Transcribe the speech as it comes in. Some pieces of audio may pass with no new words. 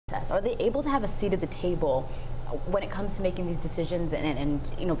process? Are they able to have a seat at the table when it comes to making these decisions? And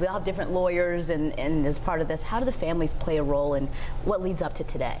you know, we all have different lawyers, and as part of this, how do the families play a role in what leads up to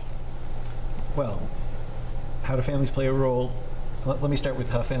today? Well, how do families play a role? Let me start with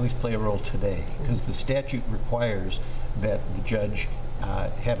how families play a role today, because the statute requires that the judge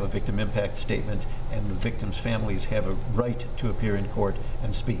have a victim impact statement, and the victims' families have a right to appear in court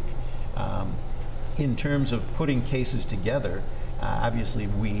and speak. In terms of putting cases together, obviously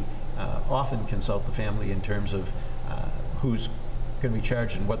we often consult the family in terms of who's going to be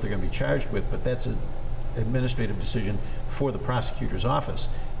charged and what they're going to be charged with, but that's an administrative decision for the prosecutor's office.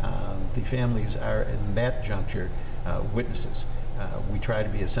 The families are, in that juncture, witnesses. We try to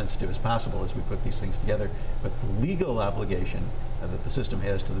be as sensitive as possible as we put these things together, but the legal obligation that the system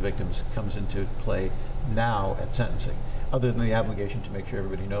has to the victims comes into play now at sentencing, other than the obligation to make sure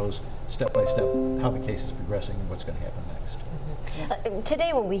everybody knows step by step how the case is progressing and what's going to happen next.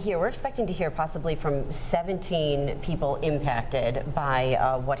 Today when we're expecting to hear possibly from 17 people impacted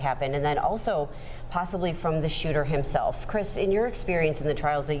by what happened, and then also possibly from the shooter himself. Chris, in your experience in the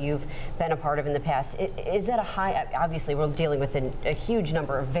trials that you've been a part of in the past, is that a high, obviously we're dealing with a huge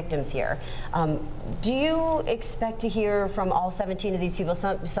number of victims here. Do you expect to hear from all 17 of these people?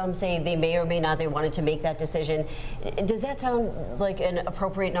 Some say they may or may not, they wanted to make that decision. Does that sound like an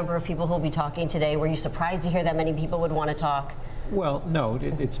appropriate number of people who will be talking today? Were you surprised to hear that many people would want to talk? Well, no,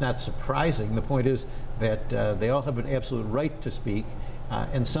 it's not surprising. The point is that they all have an absolute right to speak,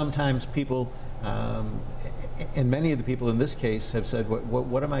 and sometimes people, and many of the people in this case have said,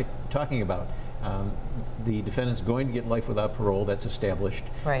 what am I talking about? The defendant's going to get life without parole, that's established,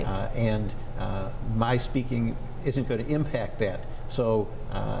 right. And my speaking isn't going to impact that. So,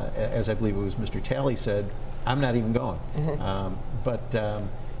 as I believe it was Mr. Talley said, I'm not even going. But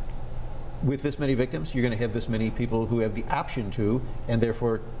with this many victims, you're going to have this many people who have the option to, and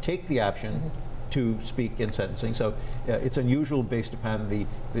therefore take the option to speak in sentencing. So it's unusual based upon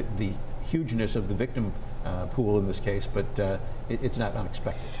the hugeness of the victim pool in this case, but it's not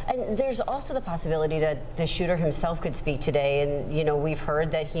unexpected. And there's also the possibility that the shooter himself could speak today, and you know, we've heard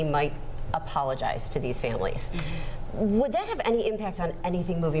that he might apologize to these families. Would that have any impact on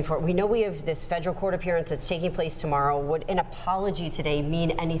anything moving forward? We know we have this federal court appearance that's taking place tomorrow. Would an apology today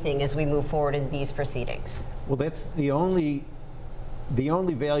mean anything as we move forward in these proceedings? Well, that's the only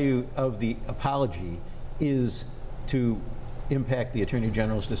value of the apology is to impact the Attorney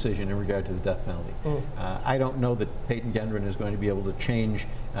General's decision in regard to the death penalty. I don't know that Payton Gendron is going to be able to change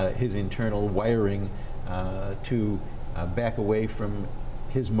his internal wiring to back away from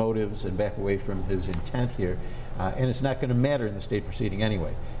his motives and back away from his intent here. And it's not going to matter in the state proceeding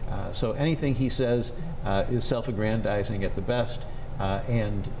anyway. So anything he says is self-aggrandizing at the best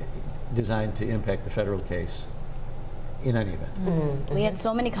and designed to impact the federal case in any event. We had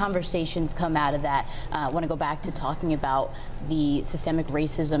so many conversations come out of that. I want to go back to talking about the systemic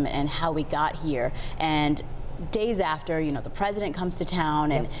racism and how we got here. And days after, you know, the president comes to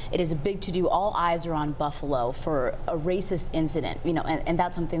town, and it is a big to-do. All eyes are on Buffalo for a racist incident, you know, and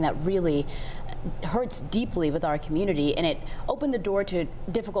that's something that really hurts deeply with our community, and it opened the door to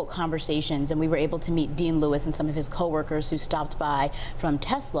difficult conversations. And we were able to meet Dean Lewis and some of his coworkers who stopped by from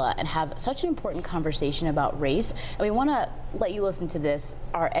Tesla and have such an important conversation about race. And we want to let you listen to this.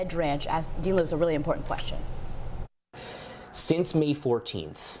 Our Edge Ranch asked Dean Lewis a really important question. Since May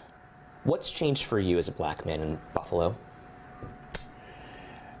 14th, what's changed for you as a black man in Buffalo?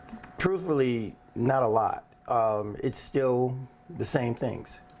 Truthfully, not a lot. It's still the same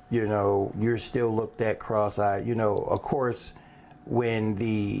things. You know, you're still looked at cross-eyed. You know, of course, when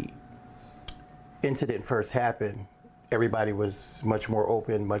the incident first happened, everybody was much more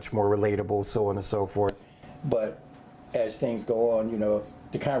open, much more relatable, so on and so forth. But as things go on, you know, if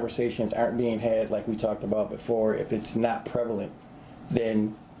the conversations aren't being had like we talked about before, if it's not prevalent,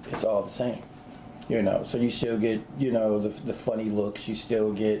 then it's all the same, you know. So you still get, you know, the funny looks. You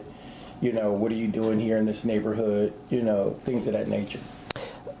still get, you know, what are you doing here in this neighborhood? You know, things of that nature.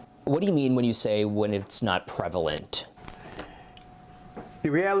 What do you mean when you say when it's not prevalent? The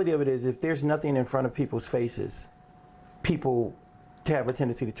reality of it is, if there's nothing in front of people's faces, people have a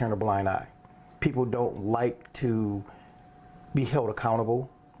tendency to turn a blind eye. People don't like to be held accountable,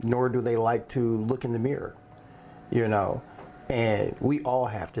 nor do they like to look in the mirror, you know. And we all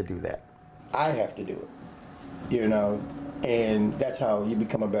have to do that. I have to do it, you know, and that's how you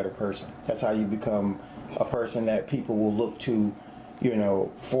become a better person. That's how you become a person that people will look to, you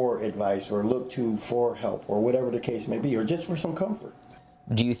know, for advice, or look to for help, or whatever the case may be, or just for some comfort.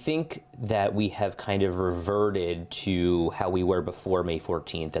 Do you think that we have kind of reverted to how we were before May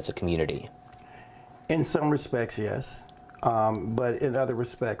 14th as a community? In some respects, yes. But in other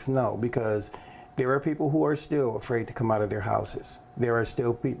respects, no, because there are people who are still afraid to come out of their houses. There are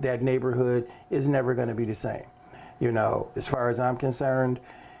still that neighborhood is never going to be the same. You know, as far as I'm concerned,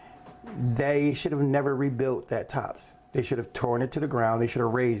 they should have never rebuilt that Tops. They should have torn it to the ground. They should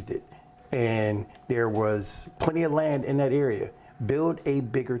have raised it. And there was plenty of land in that area. Build a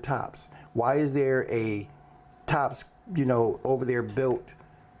bigger Tops. Why is there a Tops, you know, over there built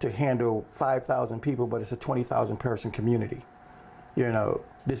to handle 5,000 people, but it's a 20,000 person community? You know,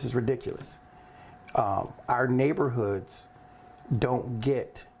 this is ridiculous. Our neighborhoods don't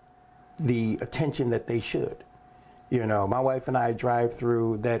get the attention that they should. You know, my wife and I drive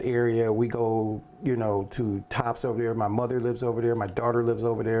through that area. We go, you know, to Tops over there. My mother lives over there. My daughter lives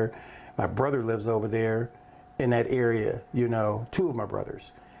over there. My brother lives over there in that area, you know, 2 of my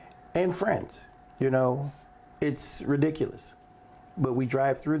brothers and friends. You know, it's ridiculous. But we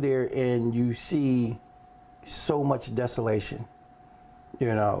drive through there and you see so much desolation,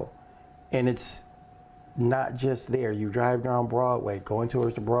 you know, and it's not just there. You drive down Broadway, going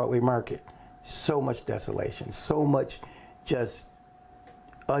towards the Broadway Market, so much desolation, so much just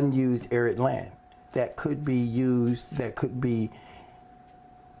unused arid land that could be used, that could be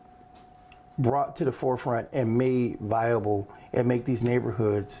brought to the forefront and made viable and make these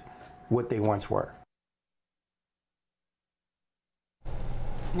neighborhoods what they once were.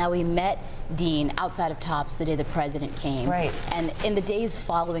 Now, we met Dean outside of Tops the day the president came. Right. And in the days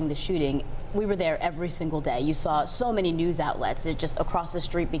following the shooting, we were there every single day. You saw so many news outlets. It just across the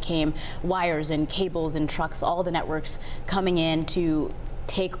street became wires and cables and trucks, all the networks coming in to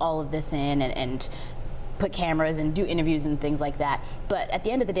take all of this in and put cameras and do interviews and things like that. But at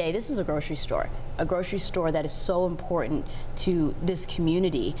the end of the day, this is a grocery store that is so important to this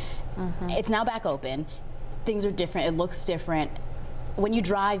community. It's now back open. Things are different. It looks different. When you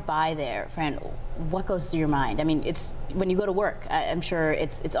drive by there, Fran, what goes through your mind? I mean, it's when you go to work, I'm sure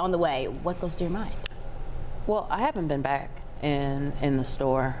it's on the way. What goes through your mind? Well, I haven't been back in the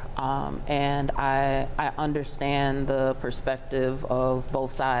store, and I understand the perspective of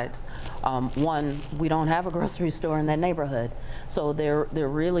both sides. One, we don't have a grocery store in that neighborhood, so there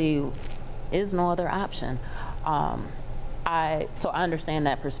really is no other option. So I understand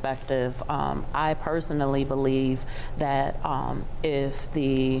that perspective. I personally believe that if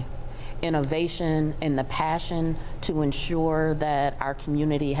the innovation and the passion to ensure that our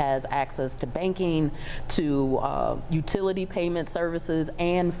community has access to banking, to utility payment services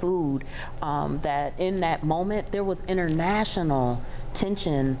and food, that in that moment there was international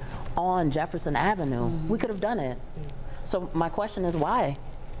tension on Jefferson Avenue. We could have done it. So my question is why?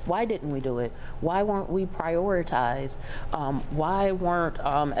 Why didn't we do it? Why weren't we prioritized? Why weren't,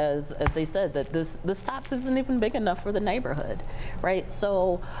 as they said, that this Tops isn't even big enough for the neighborhood, right?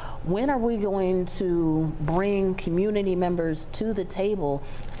 So when are we going to bring community members to the table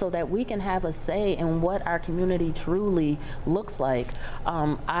so that we can have a say in what our community truly looks like?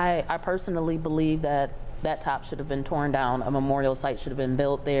 I personally believe that Tops should have been torn down. A memorial site should have been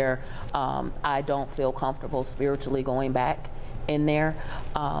built there. I don't feel comfortable spiritually going back in there.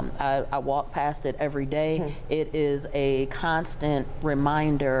 I walk past it every day. It is a constant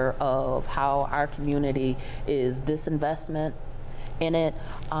reminder of how our community is disinvestment in it,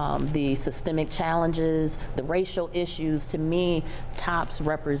 the systemic challenges, the racial issues. To me, Tops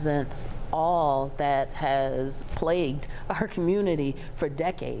represents all that has plagued our community for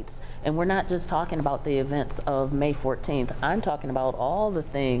decades. And we're not just talking about the events of May 14th. I'm talking about all the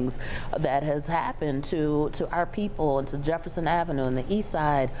things that has happened to our people and to Jefferson Avenue and the East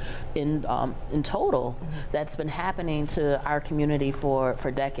Side in total, that's been happening to our community for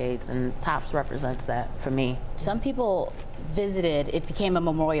decades, and Tops represents that for me. Some people visited, it became a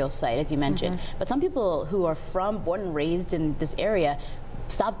memorial site, as you mentioned, but some people who are born and raised in this area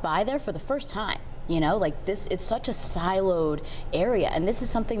stopped by there for the first time. You know, like this, it's such a siloed area, and this is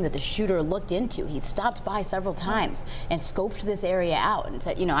something that the shooter looked into. He'd stopped by several times and scoped this area out and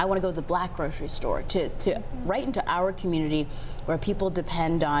said, you know, I want to go to the black grocery store, to right into our community where people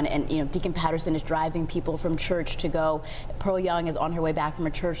depend on, and you know, Deacon Patterson is driving people from church to go. Pearl Young is on her way back from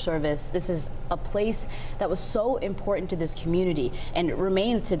a church service. This is a place that was so important to this community, and it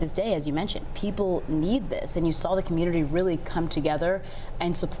remains to this day, as you mentioned. People need this, and you saw the community really come together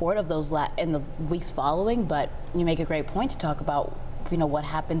in support of those in the weeks following. But you make a great point to talk about, you know, what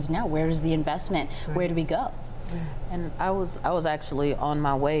happens now. Where is the investment? Where do we go? And I was actually on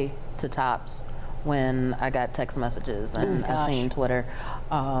my way to Tops when I got text messages and I seen Twitter,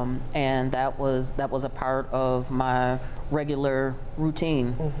 and that was a part of my regular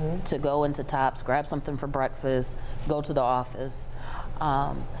routine to go into Tops, grab something for breakfast, go to the office.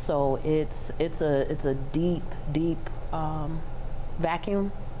 So it's a deep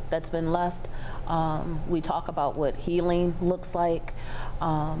vacuum that's been left. We talk about what healing looks like.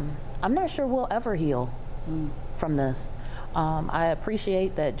 I'm not sure we'll ever heal from this. I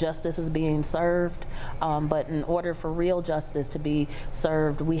appreciate that justice is being served, but in order for real justice to be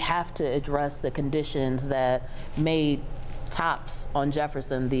served, we have to address the conditions that made Tops on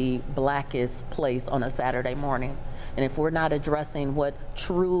Jefferson the blackest place on a Saturday morning. And if we're not addressing what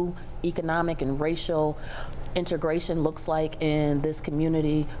true economic and racial integration looks like in this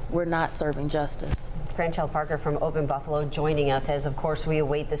community, we're not serving justice. Franchelle Parker from Open Buffalo joining us as, of course, we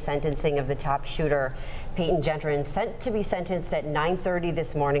await the sentencing of the top shooter, Payton Gendron, set to be sentenced at 9:30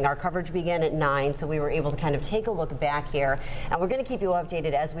 this morning. Our coverage began at 9, so we were able to kind of take a look back here. And we're going to keep you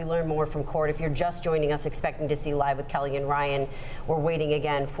updated as we learn more from court. If you're just joining us expecting to see Live with Kelly and Ryan, we're waiting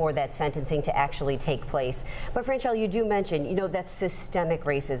again for that sentencing to actually take place. But Franchelle, you do mention, you know, that systemic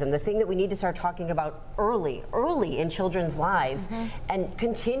racism, the thing that we need to start talking about early in children's lives and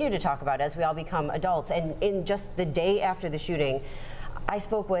continue to talk about as we all become adults. And in just the day after the shooting, I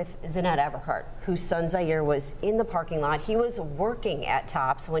spoke with Zanette Everhart, whose son Zaire was in the parking lot. He was working at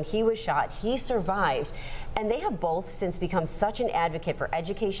Tops when he was shot. He survived. And they have both since become such an advocate for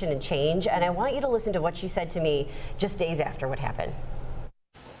education and change. And I want you to listen to what she said to me just days after what happened.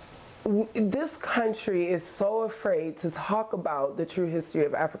 This country is so afraid to talk about the true history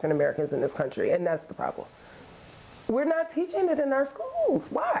of African Americans in this country, and that's the problem. We're not teaching it in our schools.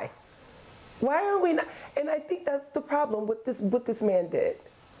 Why? Why are we not? And I think that's the problem with what this man did.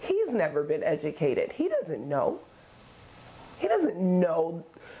 He's never been educated. He doesn't know. He doesn't know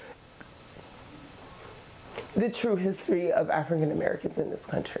the true history of African Americans in this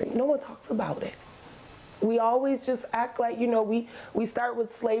country. No one talks about it. We always just act like, you know, we start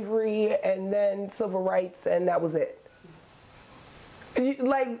with slavery and then civil rights and that was it.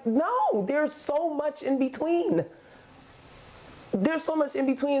 Like, no, there's so much in between. There's so much in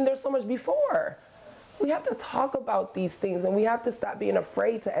between, there's so much before. We have to talk about these things and we have to stop being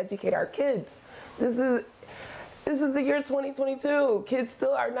afraid to educate our kids. This is the year 2022. Kids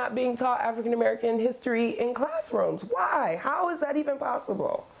still are not being taught African American history in classrooms. Why? How is that even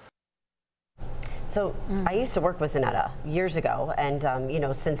possible? So I used to work with Zanetta years ago, and you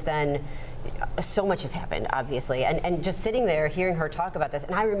know, since then, so much has happened, obviously. And just sitting there, hearing her talk about this,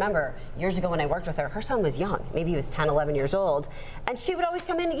 and I remember years ago when I worked with her, her son was young, maybe he was 10, 11 years old, and she would always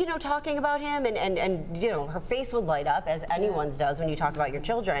come in, you know, talking about him, and you know, her face would light up, as anyone's does when you talk about your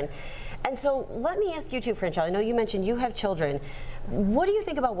children. And so let me ask you too, Franchelle, I know you mentioned you have children. What do you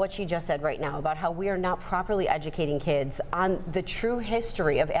think about what she just said right now about how we are not properly educating kids on the true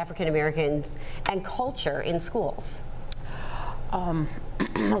history of African Americans and culture in schools?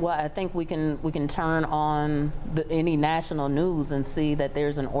 Well, I think we can turn on any national news and see that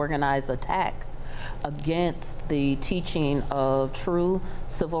there's an organized attack against the teaching of true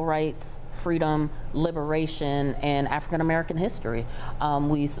civil rights, freedom, liberation, and African American history.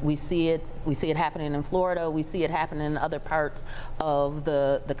 We see it happening in Florida. We see it happening in other parts of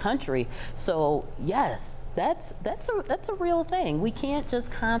the country. So yes, that's a real thing. We can't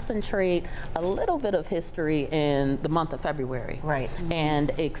just concentrate a little bit of history in the month of February, right? And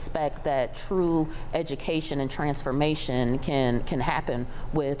expect that true education and transformation can happen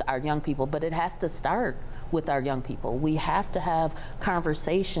with our young people. But it has to start with our young people. We have to have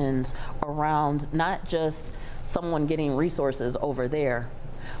conversations around not just someone getting resources over there,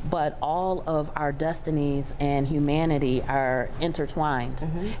 but all of our destinies and humanity are intertwined.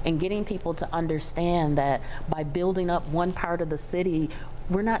 And getting people to understand that by building up one part of the city,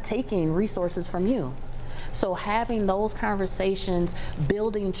 we're not taking resources from you. So having those conversations,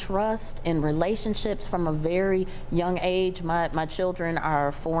 building trust and relationships from a very young age. My children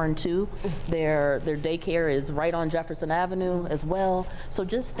are 4 and 2. Their daycare is right on Jefferson Avenue as well. So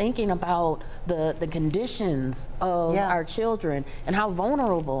just thinking about the conditions of our children and how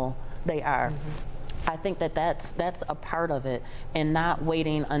vulnerable they are. I think that's a part of it, and not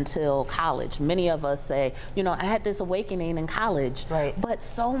waiting until college. Many of us say, you know, I had this awakening in college, right? But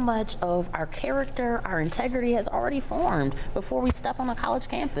so much of our character, our integrity has already formed before we step on a college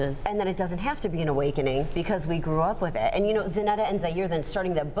campus. And then it doesn't have to be an awakening because we grew up with it. And you know, Zanetta and Zaire then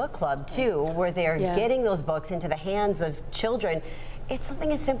starting the book club too, where they're getting those books into the hands of children. It's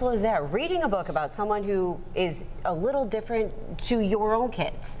something as simple as that. Reading a book about someone who is a little different to your own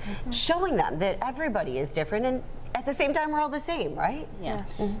kids. Showing them that everybody is different and at the same time we're all the same, right? Yeah.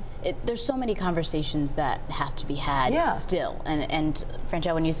 There's so many conversations that have to be had still. And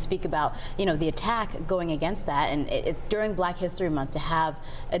Franchelle, when you speak about, you know, the attack going against that, and it's during Black History Month to have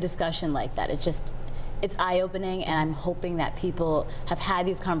a discussion like that, it's just, it's eye-opening, and I'm hoping that people have had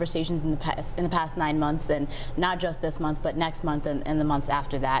these conversations in the past 9 months, and not just this month, but next month and the months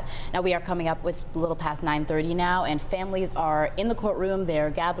after that. Now we are coming up with a little past 9:30 now, and families are in the courtroom. They're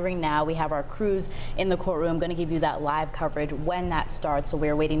gathering now. We have our crews in the courtroom, going to give you that live coverage when that starts. So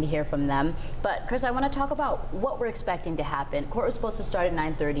we're waiting to hear from them. But Chris, I want to talk about what we're expecting to happen. Court was supposed to start at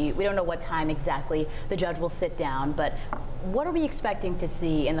 9:30. We don't know what time exactly the judge will sit down, but what are we expecting to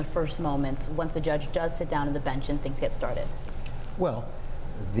see in the first moments once the judge does sit down on the bench and things get started? Well,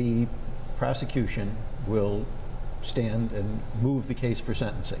 the prosecution will stand and move the case for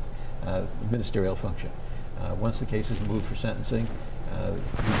sentencing, ministerial function. Once the case is moved for sentencing,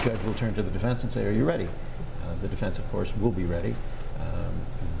 the judge will turn to the defense and say, "Are you ready?" The defense, of course, will be ready,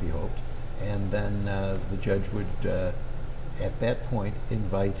 be hoped. And then the judge would, at that point,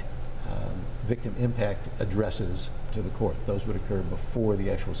 invite victim impact addresses to the court. Those would occur before the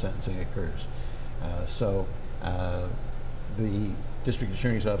actual sentencing occurs. So the district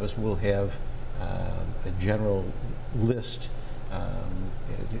attorney's office will have a general list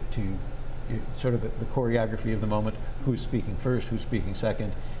to sort of the choreography of the moment, who's speaking first, who's speaking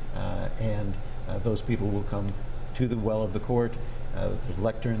second, and those people will come to the well of the court. There's a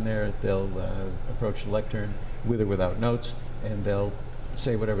lectern there. They'll approach the lectern with or without notes, and they'll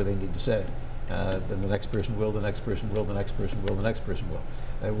say whatever they need to say. Then the next person will, the next person will, the next person will, the next person will.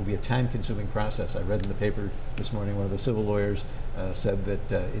 It will be a time-consuming process. I read in the paper this morning one of the civil lawyers said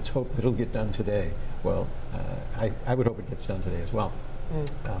that it's hoped that it'll get done today. Well, I would hope it gets done today as well.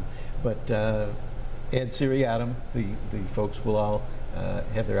 But ad seriatim, the folks will all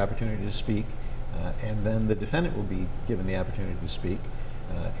have their opportunity to speak, and then the defendant will be given the opportunity to speak,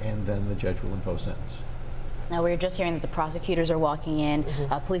 and then the judge will impose sentence. Now, we're just hearing that the prosecutors are walking in.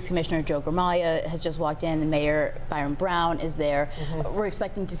 Police Commissioner Joe Gramaglia has just walked in. The Mayor, Byron Brown, is there. We're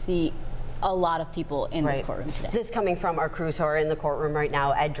expecting to see a lot of people in this courtroom today. This coming from our crews who are in the courtroom right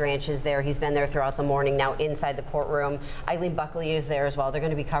now. Ed Dranch is there. He's been there throughout the morning, now inside the courtroom. Eileen Buckley is there as well. They're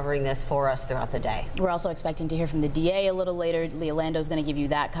going to be covering this for us throughout the day. We're also expecting to hear from the DA a little later. Leah Lando is going to give you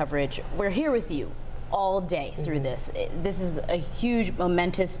that coverage. We're here with you all day through this. This is a huge,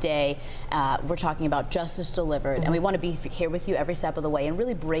 momentous day. We're talking about justice delivered, and we want to be here with you every step of the way and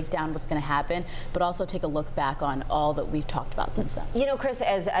really break down what's going to happen, but also take a look back on all that we've talked about since then. You know, Chris,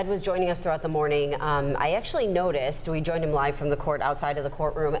 as Ed was joining us throughout the morning, I actually noticed, we joined him live from the court outside of the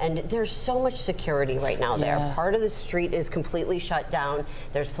courtroom, and there's so much security right now there. Part of the street is completely shut down.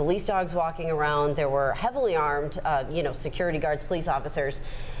 There's police dogs walking around. There were heavily armed, you know, security guards, police officers.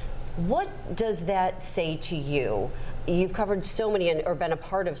 What does that say to you? You've covered so many or been a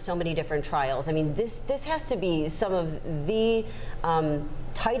part of so many different trials. I mean, this has to be some of the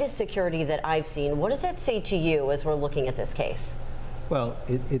tightest security that I've seen. What does that say to you as we're looking at this case? Well,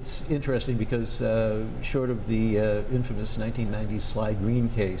 it's interesting because short of the infamous 1990s Sly Green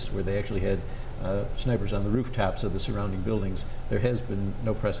case, where they actually had snipers on the rooftops of the surrounding buildings, there has been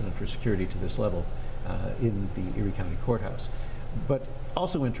no precedent for security to this level in the Erie County Courthouse. But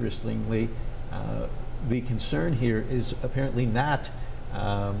also interestingly, the concern here is apparently not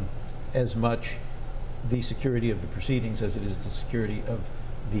as much the security of the proceedings as it is the security of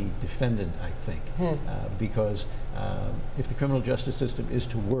the defendant, I think. Because if the criminal justice system is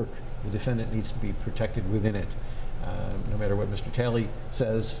to work, the defendant needs to be protected within it. No matter what Mr. Talley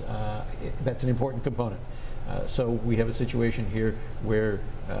says, that's an important component. So we have a situation here where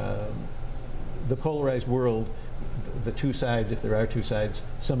the polarized world, the two sides, if there are two sides,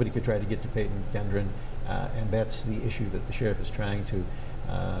 somebody could try to get to Payton Gendron, and that's the issue that the sheriff is trying to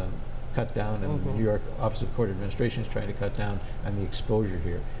cut down, and the New York Office of Court Administration is trying to cut down on the exposure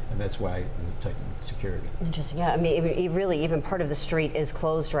here, and that's why the tightened security. Interesting. Yeah, I mean, really, even part of the street is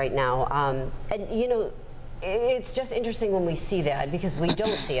closed right now, and you know, it's just interesting when we see that, because we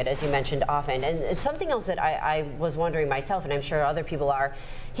don't see it, as you mentioned, often. And it's something else that I was wondering myself, and I'm sure other people are.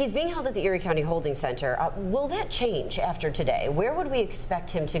 He's being held at the Erie County Holding Center. Will that change after today? Where would we expect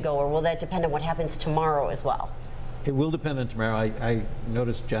him to go, or will that depend on what happens tomorrow as well? It will depend on tomorrow. I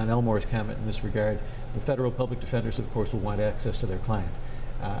noticed John Elmore's comment in this regard. The federal public defenders, of course, will want access to their client.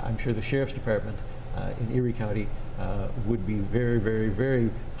 I'm sure the Sheriff's Department in Erie County would be very, very,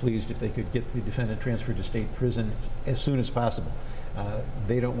 very pleased if they could get the defendant transferred to state prison as soon as possible.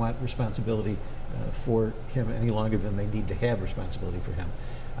 They don't want responsibility for him any longer than they need to have responsibility for him.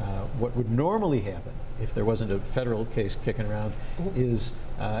 What would normally happen if there wasn't a federal case kicking around is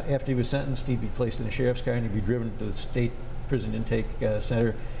after he was sentenced, he'd be placed in a sheriff's car and he'd be driven to the state prison intake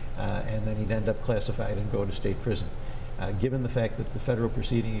center, and then he'd end up classified and go to state prison. Given the fact that the federal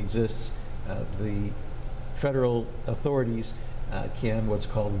proceeding exists, the federal authorities can what's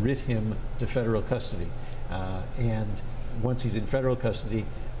called writ him to federal custody. And once he's in federal custody,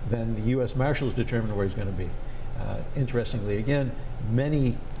 then the U.S. Marshals determine where he's going to be. Interestingly, again,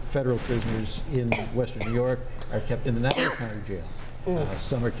 many federal prisoners in Western New York are kept in the Nassau County Jail.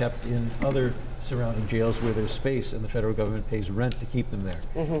 Some are kept in other surrounding jails where there's space and the federal government pays rent to keep them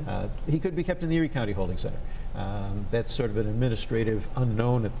there. He could be kept in the Erie County Holding Center. That's sort of an administrative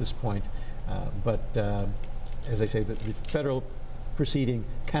unknown at this point. But as I say, the federal proceeding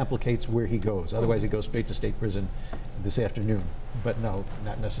complicates where he goes. Otherwise, he goes straight to state prison this afternoon. But no,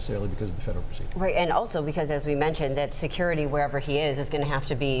 not necessarily because of the federal proceeding. Right, and also because, as we mentioned, that security wherever he is going to have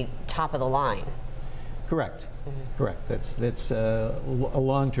to be top of the line. Correct. Correct. That's a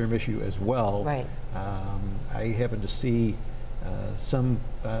long-term issue as well. Right. I happen to see some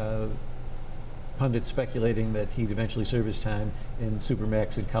pundits speculating that he'd eventually serve his time in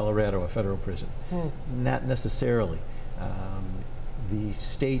Supermax in Colorado, a federal prison. Not necessarily. The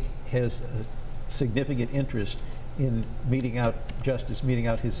state has a significant interest in meting out justice, meting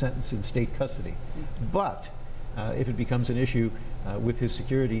out his sentence in state custody. But if it becomes an issue with his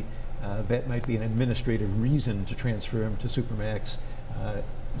security, that might be an administrative reason to transfer him to Supermax,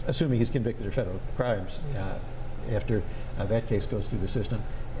 assuming he's convicted of federal crimes after that case goes through the system.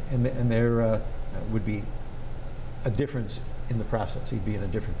 And there would be a difference in the process. He'd be in a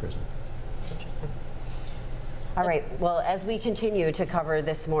different prison. Interesting. All right. Well, as we continue to cover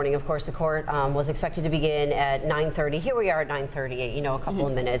this morning, of course, the court was expected to begin at 9:30. Here we are at 9:38. You know, a couple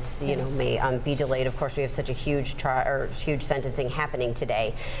of minutes, you know, may be delayed. Of course, we have such a huge huge sentencing happening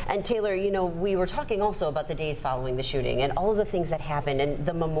today. And Taylor, you know, we were talking also about the days following the shooting and all of the things that happened and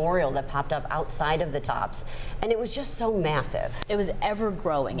the memorial that popped up outside of the Tops. And it was just so massive. It was ever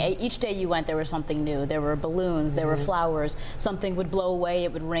growing. Each day you went, there was something new. There were balloons, there were flowers. Something would blow away,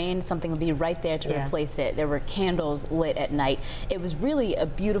 it would rain, something would be right there to replace it. There were candles lit at night. It was really a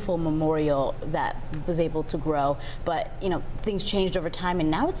beautiful memorial that was able to grow, but you know, things changed over time and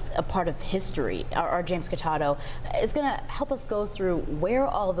now it's a part of history. Our James Catato is going to help us go through where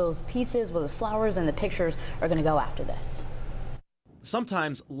all those pieces, where the flowers and the pictures are going to go after this.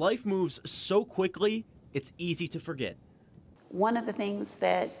 Sometimes life moves so quickly, it's easy to forget. One of the things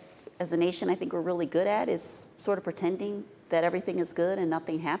that as a nation I think we're really good at is sort of pretending that everything is good and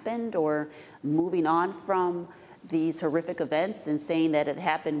nothing happened, or moving on from these horrific events and saying that it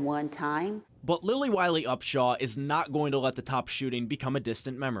happened one time. But Lily Wiley Upshaw is not going to let the Top shooting become a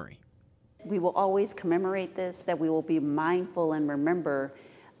distant memory. We will always commemorate this, that we will be mindful and remember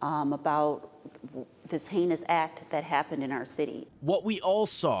about this heinous act that happened in our city. What we all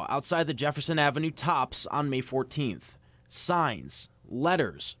saw outside the Jefferson Avenue Tops on May 14th. Signs,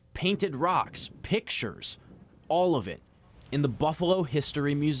 letters, painted rocks, pictures, all of it in the Buffalo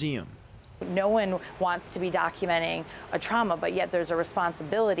History Museum. No one wants to be documenting a trauma, but yet there's a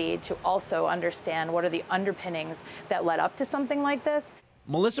responsibility to also understand what are the underpinnings that led up to something like this.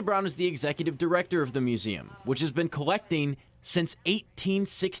 Melissa Brown is the executive director of the museum, which has been collecting since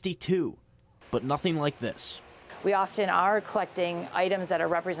 1862, but nothing like this. We often are collecting items that are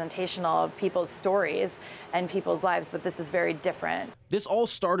representational of people's stories and people's lives, but this is very different. This all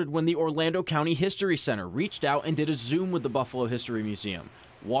started when the Orlando County History Center reached out and did a Zoom with the Buffalo History Museum,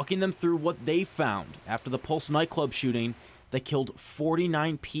 walking them through what they found after the Pulse nightclub shooting that killed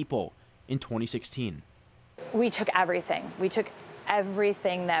 49 people in 2016. We took everything. We took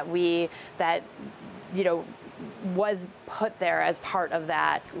everything that you know, was put there as part of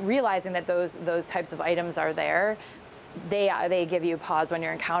that. Realizing that those types of items are there, they give you pause when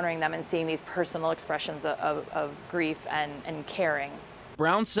you're encountering them and seeing these personal expressions of grief and caring.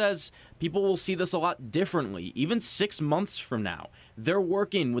 Brown says people will see this a lot differently, even 6 months from now. They're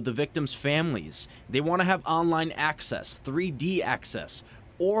working with the victims' families. They want to have online access, 3D access,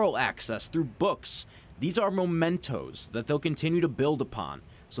 oral access through books. These are mementos that they'll continue to build upon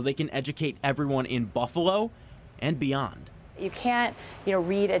so they can educate everyone in Buffalo and beyond. You can't, you know,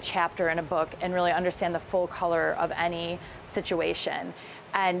 read a chapter in a book and really understand the full color of any situation.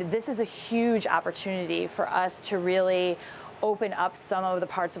 And this is a huge opportunity for us to really open up some of the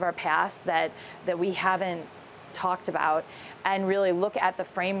parts of our past that we haven't talked about and really look at the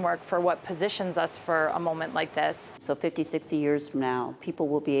framework for what positions us for a moment like this. So 50, 60 years from now, people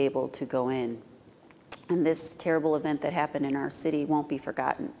will be able to go in, and this terrible event that happened in our city won't be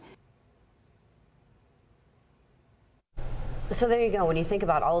forgotten. So there you go. When you think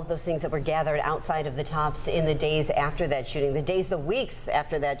about all of those things that were gathered outside of the Tops in the days after that shooting, the weeks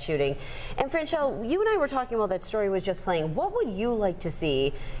after that shooting. And Franchelle, you and I were talking while that story was just playing. What would you like to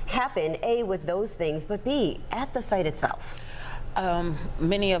see happen, A, with those things, but B, at the site itself?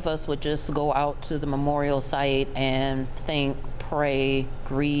 Many of us would just go out to the memorial site and think pray,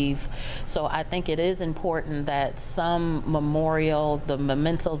 grieve. So I think it is important that some memorial, the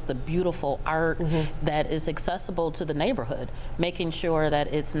mementos, the beautiful art that is accessible to the neighborhood, making sure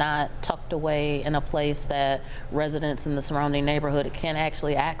that it's not tucked away in a place that residents in the surrounding neighborhood can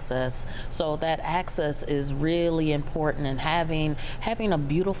actually access. So that access is really important, and having a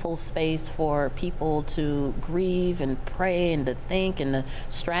beautiful space for people to grieve and pray and to think and to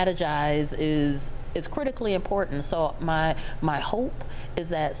strategize is critically important. So my hope is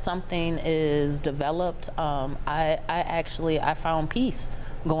that something is developed. I found peace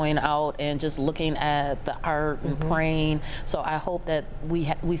going out and just looking at the art and praying. So I hope that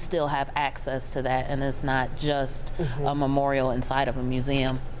we still have access to that, and it's not just a memorial inside of a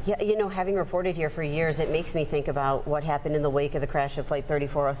museum. Yeah, you know, having reported here for years, it makes me think about what happened in the wake of the crash of Flight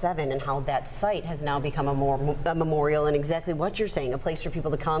 3407 and how that site has now become a memorial, and exactly what you're saying, a place for people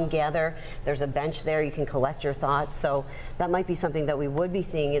to come, gather. There's a bench there, you can collect your thoughts. So that might be something that we would be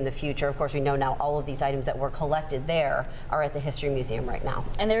seeing in the future. Of course, we know now all of these items that were collected there are at the History Museum right now.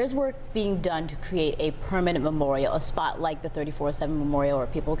 And there is work being done to create a permanent memorial, a spot like the 3407 Memorial where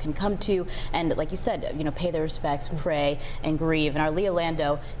people can come to and, like you said, you know, pay their respects, pray, and grieve. And our Leah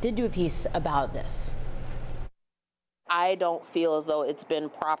Lando did do a piece about this. I don't feel as though it's been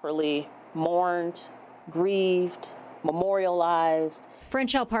properly mourned, grieved, memorialized.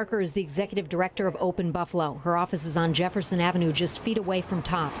 Franchelle Parker is the executive director of Open Buffalo. Her office is on Jefferson Avenue, just feet away from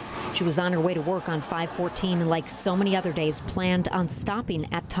Tops. She was on her way to work on 514 and, like so many other days, planned on stopping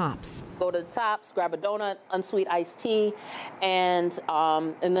at Tops. Go to Tops, grab a donut, unsweet iced tea, and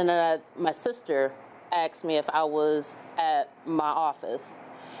then my sister asked me if I was at my office.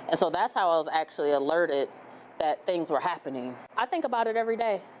 And so that's how I was actually alerted that things were happening. I think about it every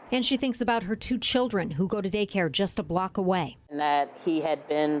day. And she thinks about her 2 children who go to daycare just a block away. And that he had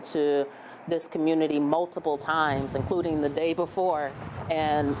been to this community multiple times, including the day before,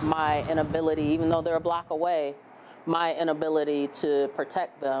 and my inability, even though they're a block away, my inability to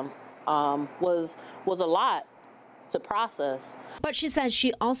protect them was a lot to process. But she says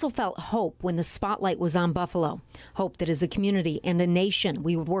she also felt hope when the spotlight was on Buffalo. Hope that as a community and a nation,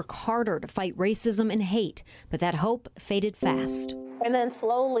 we would work harder to fight racism and hate. But that hope faded fast. And then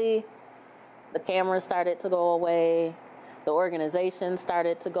slowly, the cameras started to go away. The organization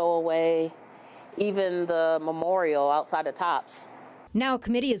started to go away. Even the memorial outside of Tops. Now a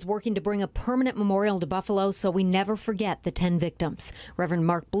committee is working to bring a permanent memorial to Buffalo so we never forget the 10 victims. Reverend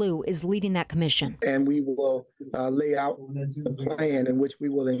Mark Blue is leading that commission. And we will lay out a plan in which we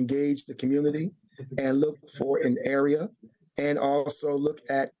will engage the community and look for an area, and also look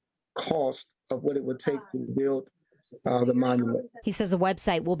at cost of what it would take to build the monument. He says a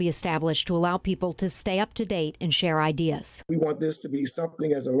website will be established to allow people to stay up to date and share ideas. We want this to be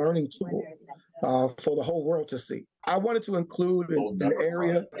something as a learning tool for the whole world to see. I wanted to include an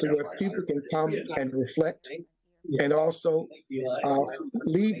area to where people can come and reflect and also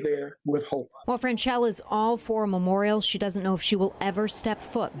leave there with hope. While Franchelle is all for a memorial, she doesn't know if she will ever step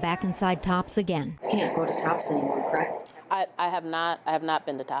foot back inside Tops again. Can't go to Tops anymore, correct? I have not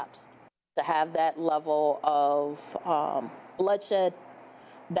been to Tops. To have that level of bloodshed,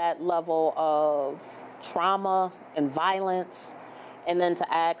 that level of trauma and violence, and then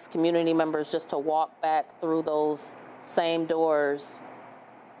to ask community members just to walk back through those same doors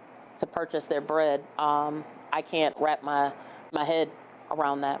to purchase their bread, I can't wrap my head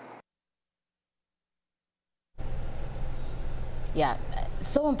around that. Yeah,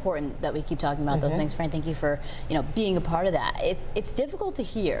 so important that we keep talking about those things. Fran, thank you for, you know, being a part of that. It's difficult to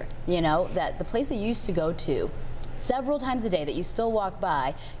hear, you know, that the place that you used to go to several times a day, that you still walk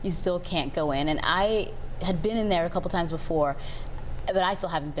by, you still can't go in. And I had been in there a couple times before, but I still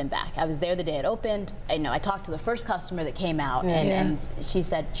haven't been back. I was there the day it opened. I talked to the first customer that came out, and she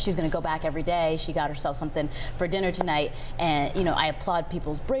said she's going to go back every day. She got herself something for dinner tonight, and you know, I applaud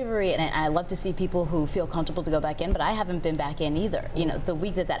people's bravery, and I love to see people who feel comfortable to go back in. But I haven't been back in either. You know, the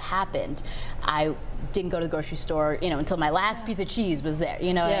week that happened, I didn't go to the grocery store, you know, until my last piece of cheese was there.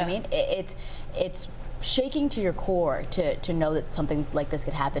 You know what I mean? It's shaking to your core to know that something like this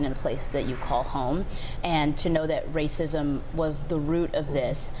could happen in a place that you call home, and to know that racism was the root of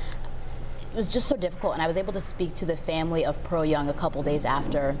this. It was just so difficult, and I was able to speak to the family of Pearl Young a couple days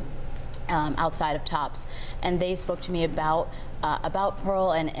after, outside of Tops, and they spoke to me about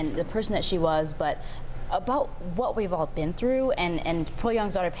Pearl and the person that she was, but about what we've all been through. And Pearl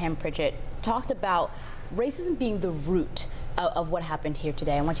Young's daughter, Pam Pritchett, talked about racism being the root of what happened here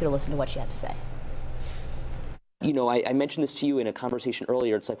today. I want you to listen to what she had to say. You know, I mentioned this to you in a conversation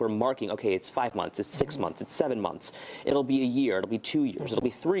earlier. It's like we're marking, okay, it's 5 months, it's 6 months, it's 7 months. It'll be a year, it'll be 2 years, it'll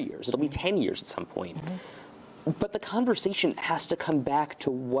be 3 years, it'll be 10 years at some point. But the conversation has to come back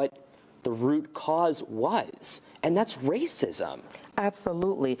to what the root cause was, and that's racism.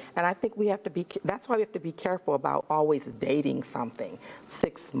 Absolutely. And I think we have to be, that's why we have to be careful about always dating something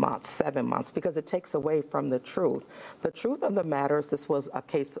 6 months, 7 months, because it takes away from the truth. The truth of the matter is this was a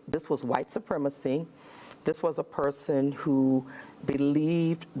case, this was white supremacy. This was a person who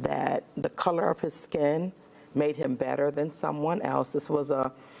believed that the color of his skin made him better than someone else. This was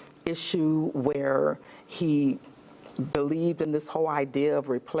a issue where he believed in this whole idea of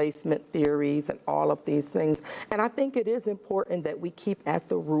replacement theories and all of these things. And I think it is important that we keep at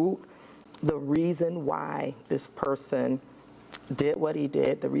the root the reason why this person did what he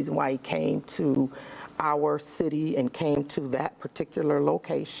did, the reason why he came to our city and came to that particular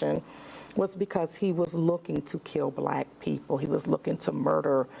location was because he was looking to kill black people. He was looking to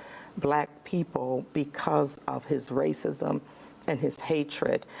murder black people because of his racism and his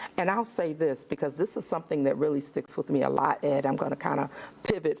hatred. And I'll say this, because this is something that really sticks with me a lot, Ed. I'm going to kind of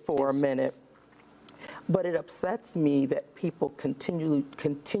pivot for a minute. But it upsets me that people continue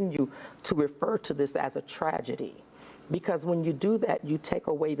to refer to this as a tragedy. Because when you do that, you take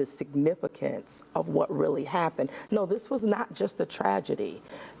away the significance of what really happened. No, this was not just a tragedy.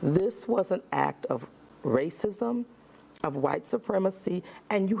 This was an act of racism, of white supremacy,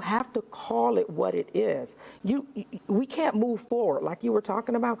 and you have to call it what it is. We can't move forward, like you were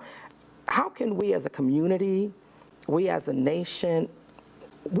talking about. How can we as a community, we as a nation,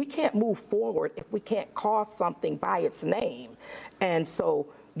 we can't move forward if we can't call something by its name? And so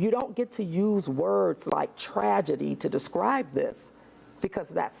you don't get to use words like tragedy to describe this, because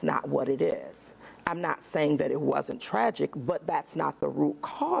that's not what it is. I'm not saying that it wasn't tragic, but that's not the root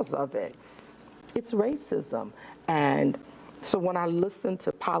cause of it. It's racism. And so when I listen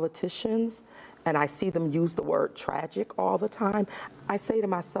to politicians and I see them use the word tragic all the time, I say to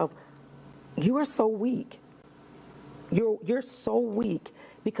myself, you are so weak. You're so weak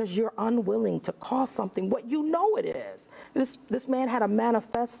because you're unwilling to call something what you know it is. This man had a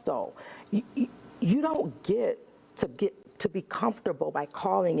manifesto. You don't get to be comfortable by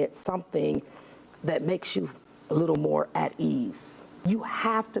calling it something that makes you a little more at ease. You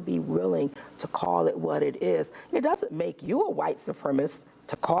have to be willing to call it what it is. It doesn't make you a white supremacist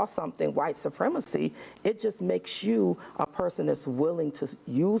to call something white supremacy. It just makes you a person that's willing to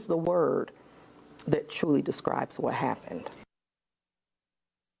use the word that truly describes what happened.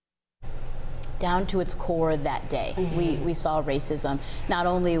 Down to its core that day, we saw racism. Not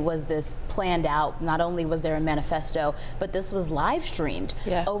only was this planned out, not only was there a manifesto, but this was live streamed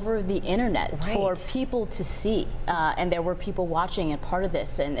over the internet for people to see. And there were people watching and part of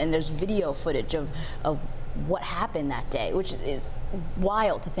this, and there's video footage of what happened that day, which is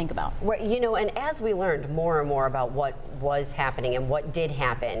wild to think about. Right, you know, and as we learned more and more about what was happening and what did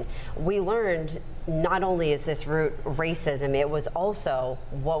happen, we learned not only is this root racism, it was also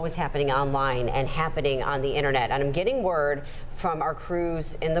what was happening online and happening on the internet. And I'm getting word from our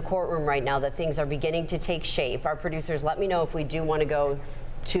crews in the courtroom right now that things are beginning to take shape. Our producers, let me know if we do want to go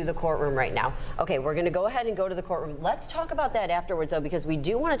to the courtroom right now. Okay, we're going to go ahead and go to the courtroom. Let's talk about that afterwards, though, because we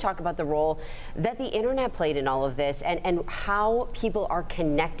do want to talk about the role that the internet played in all of this and how people are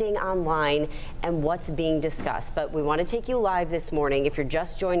connecting online and what's being discussed. But we want to take you live this morning. If you're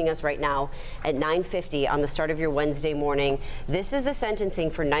just joining us right now at 9:50 on the start of your Wednesday morning, this is the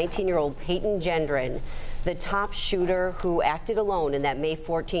sentencing for 19-year-old Payton Gendron, the top shooter who acted alone in that May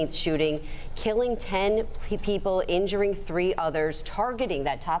 14th shooting, killing 10 people, injuring 3 others, targeting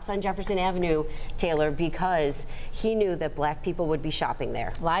that Tops on Jefferson Avenue, Taylor, because he knew that black people would be shopping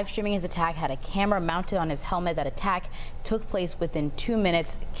there. Live streaming his attack, had a camera mounted on his helmet. That attack took place within 2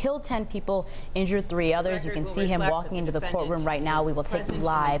 minutes, killed 10 people, injured 3 others. You can see him walking into the courtroom right now. We will take you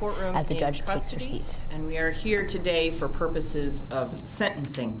live as the judge takes her seat. And we are here today for purposes of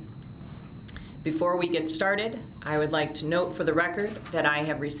sentencing. Before we get started, I would like to note for the record that I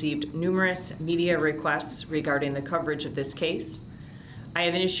have received numerous media requests regarding the coverage of this case. I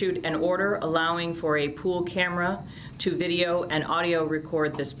have issued an order allowing for a pool camera to video and audio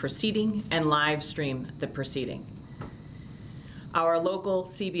record this proceeding and live stream the proceeding. Our local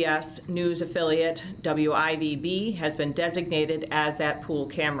CBS News affiliate, WIVB, has been designated as that pool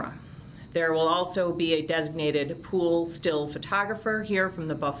camera. There will also be a designated pool still photographer here from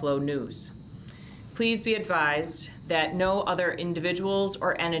the Buffalo News. Please be advised that no other individuals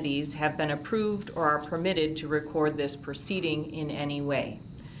or entities have been approved or are permitted to record this proceeding in any way.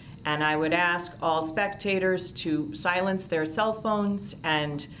 And I would ask all spectators to silence their cell phones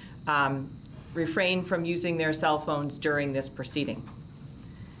and refrain from using their cell phones during this proceeding.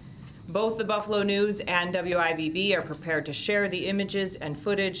 Both the Buffalo News and WIVB are prepared to share the images and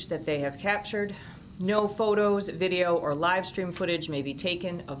footage that they have captured. No photos, video, or live stream footage may be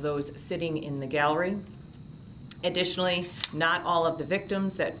taken of those sitting in the gallery. Additionally, not all of the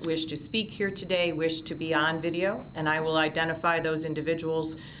victims that wish to speak here today wish to be on video, and I will identify those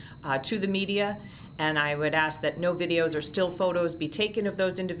individuals to the media, and I would ask that no videos or still photos be taken of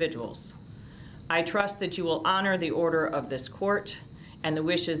those individuals. I trust that you will honor the order of this court and the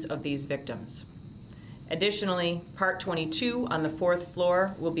wishes of these victims. Additionally, Part 22 on the 4th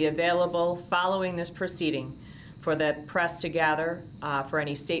floor will be available following this proceeding for the press to gather for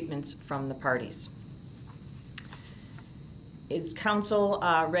any statements from the parties. Is counsel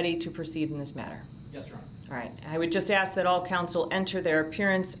ready to proceed in this matter? Yes, Your Honor. All right. I would just ask that all counsel enter their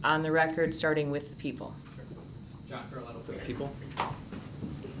appearance on the record, starting with the people. John Carletto for the people.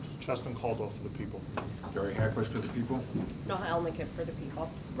 Justin Caldwell for the people. Gary Hackbush for the people. Noah Elnick for the people.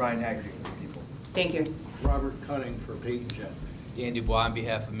 Brian Haggerty for the people. Thank you. Robert Cutting for Payton Gendron. Dan Dubois on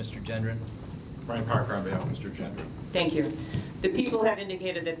behalf of Mr. Gendron. Brian Parker on behalf of Mr. Gendron. Thank you. The people have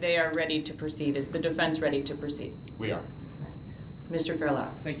indicated that they are ready to proceed. Is the defense ready to proceed? We are. Mr.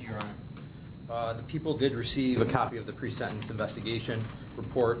 Fairlotto. Thank you, Your Honor. The people did receive a copy of the pre-sentence investigation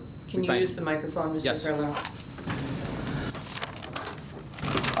report. Can you use the microphone, Mr. Yes. Fairlotto?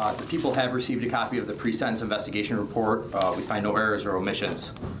 The people have received a copy of the pre-sentence investigation report. We find no errors or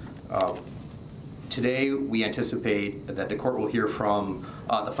omissions. Today, we anticipate that the court will hear from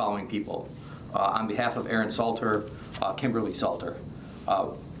the following people. On behalf of Aaron Salter, Kimberly Salter.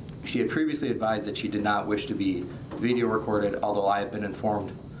 She had previously advised that she did not wish to be video recorded, although I have been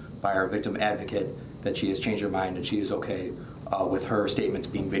informed by our victim advocate that she has changed her mind and she is okay with her statements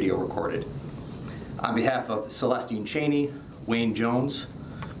being video recorded. On behalf of Celestine Cheney, Wayne Jones,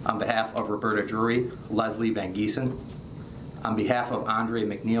 on behalf of Roberta Drury, Leslie Van Giesen, on behalf of Andre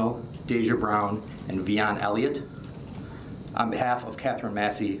McNeil, Deja Brown, and Vion Elliott, on behalf of Catherine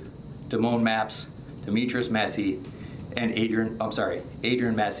Massey, Damone Maps, Demetrius Massey, and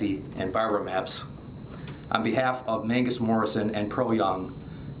Adrian Massey and Barbara Maps, on behalf of Mangus Morrison and Pearl Young,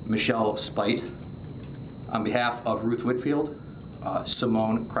 Michelle Spite, on behalf of Ruth Whitfield,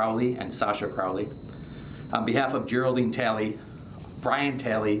 Simone Crowley and Sasha Crowley, on behalf of Geraldine Talley, Brian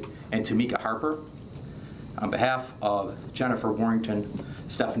Talley, and Tamika Harper, on behalf of Jennifer Warrington,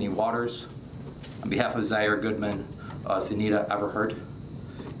 Stephanie Waters, on behalf of Zaire Goodman, Zenita Everhart,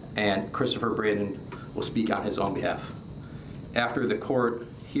 and Christopher Braden will speak on his own behalf. After the court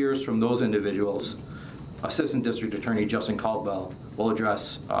hears from those individuals, Assistant District Attorney Justin Caldwell will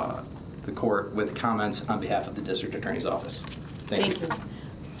address the court with comments on behalf of the District Attorney's Office. Thank you.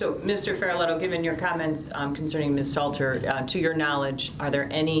 So, Mr. Farrelletto, given your comments concerning Ms. Salter, to your knowledge, are there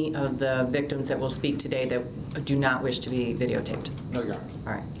any of the victims that will speak today that do not wish to be videotaped? No, Your Honor.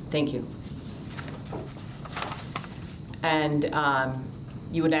 All right. Thank you. And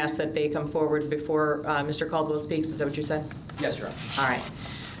you would ask that they come forward before Mr. Caldwell speaks? Is that what you said? Yes, Your Honor. All right.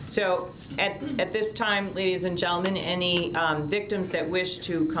 So at this time, ladies and gentlemen, any victims that wish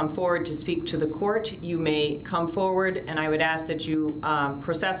to come forward to speak to the court, you may come forward, and I would ask that you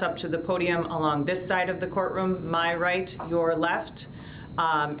process up to the podium along this side of the courtroom, my right, your left,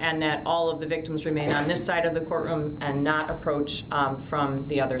 and that all of the victims remain on this side of the courtroom and not approach from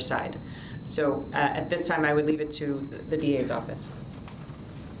the other side. So at this time, I would leave it to the DA's office.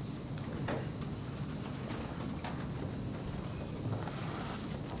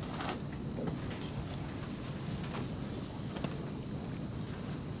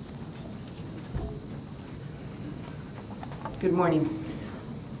 Good morning.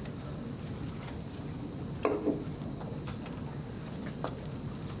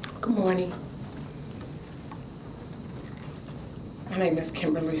 Good morning. My name is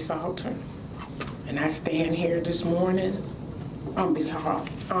Kimberly Salter, and I stand here this morning on behalf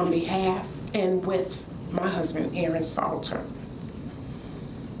and with my husband, Aaron Salter.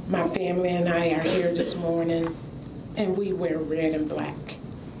 My family and I are here this morning, and we wear red and black.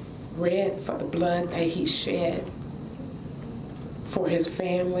 Red for the blood that he shed for his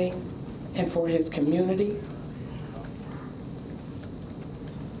family and for his community,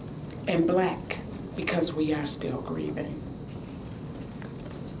 and black because we are still grieving.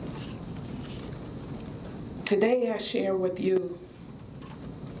 Today I share with you,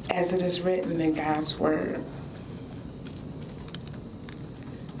 as it is written in God's word,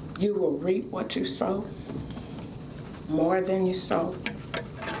 you will reap what you sow, more than you sow,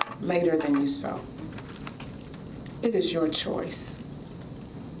 later than you sow. It is your choice.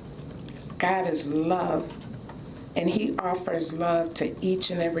 God is love, and he offers love to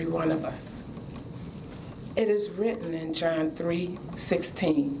each and every one of us. It is written in John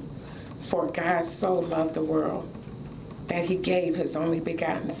 3:16, for God so loved the world that he gave his only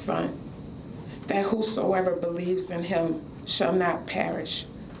begotten Son, that whosoever believes in him shall not perish,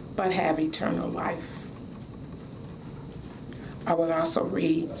 but have eternal life. I will also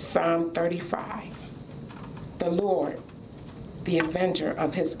read Psalm 35. The Lord, the avenger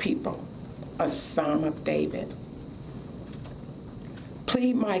of his people, a Psalm of David.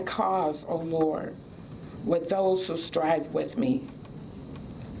 Plead my cause, O Lord, with those who strive with me.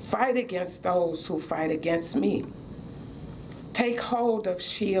 Fight against those who fight against me. Take hold of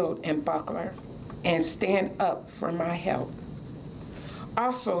shield and buckler, and stand up for my help.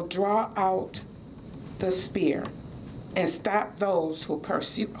 Also draw out the spear, and stop those who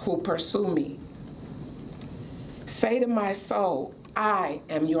pursue me. Say to my soul, I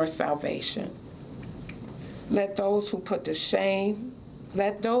am your salvation. Let those be put to shame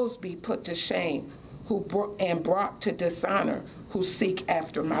and brought to dishonor who seek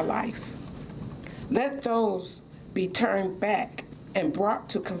after my life. Let those be turned back and brought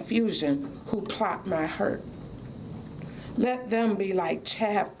to confusion who plot my hurt. Let them be like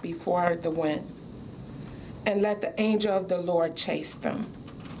chaff before the wind, and let the angel of the Lord chase them.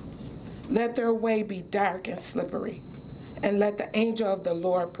 Let their way be dark and slippery, and let the angel of the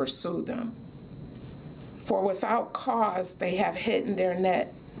Lord pursue them. For without cause they have hidden their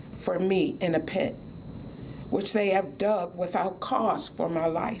net for me in a pit, which they have dug without cause for my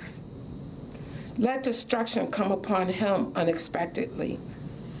life. Let destruction come upon him unexpectedly,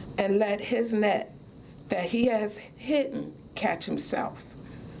 and let his net that he has hidden catch himself.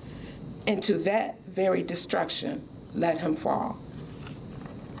 Into that very destruction let him fall.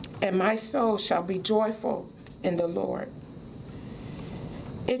 And my soul shall be joyful in the Lord.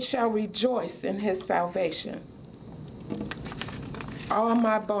 It shall rejoice in his salvation. All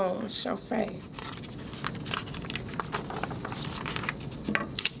my bones shall say,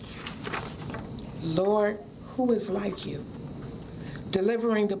 Lord, who is like you,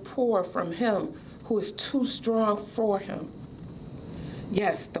 delivering the poor from him who is too strong for him?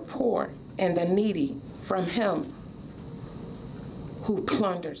 Yes, the poor and the needy from him who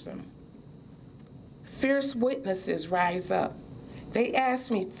plunders them. Fierce witnesses rise up. They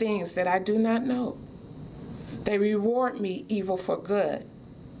ask me things that I do not know. They reward me evil for good,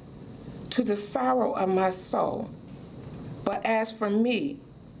 to the sorrow of my soul. But as for me,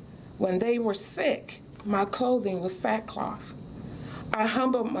 when they were sick, my clothing was sackcloth. I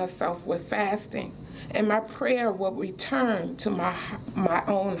humbled myself with fasting, and my prayer will return to my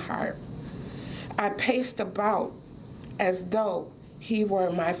own heart. I paced about as though he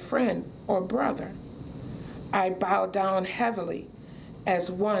were my friend or brother. I bowed down heavily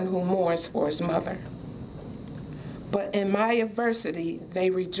as one who mourns for his mother. But in my adversity they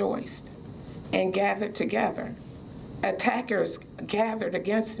rejoiced and gathered together. Attackers gathered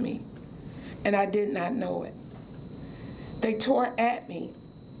against me, and I did not know it. They tore at me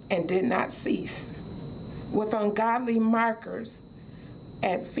and did not cease. With ungodly mockers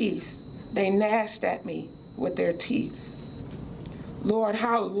at feasts, they gnashed at me with their teeth. Lord,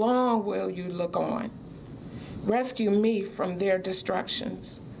 how long will you look on? Rescue me from their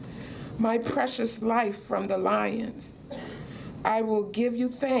destructions, my precious life from the lions. I will give you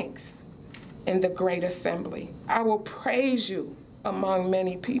thanks in the great assembly. I will praise you among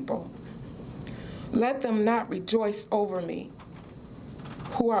many people. Let them not rejoice over me,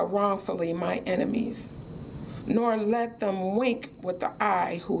 who are wrongfully my enemies, nor let them wink with the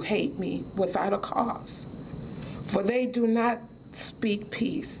eye who hate me without a cause. For they do not speak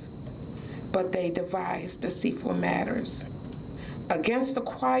peace, but they devise deceitful matters. Against the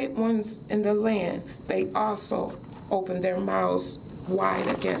quiet ones in the land, they also opened their mouths wide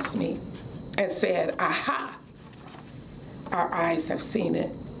against me and said, Aha, our eyes have seen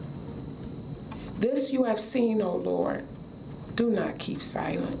it. This you have seen, O Lord. Do not keep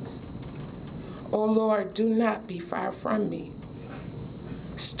silence. O Lord, do not be far from me.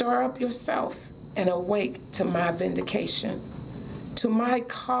 Stir up yourself and awake to my vindication, to my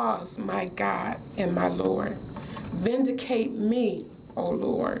cause, my God and my Lord. Vindicate me, O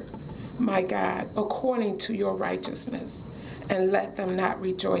Lord, my God, according to your righteousness, and let them not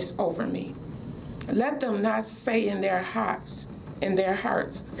rejoice over me. Let them not say in their hearts,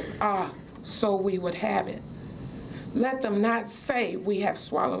 ah, so we would have it. Let them not say we have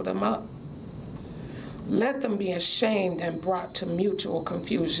swallowed them up. Let them be ashamed and brought to mutual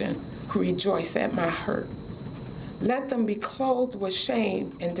confusion who rejoice at my hurt. Let them be clothed with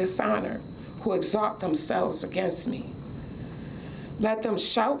shame and dishonor who exalt themselves against me. Let them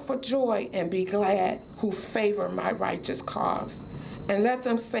shout for joy and be glad who favor my righteous cause. And let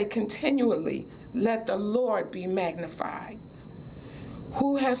them say continually, let the Lord be magnified,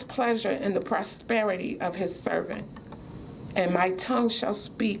 who has pleasure in the prosperity of his servant. and my tongue shall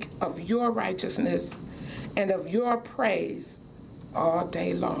speak of your righteousness and of your praise all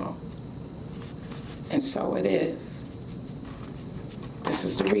day long. And so it is. This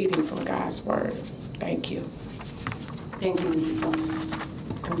is the reading from God's word. Thank you. Thank you, Mrs. Salter.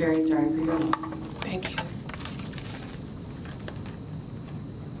 I'm very sorry for your loss. Thank you.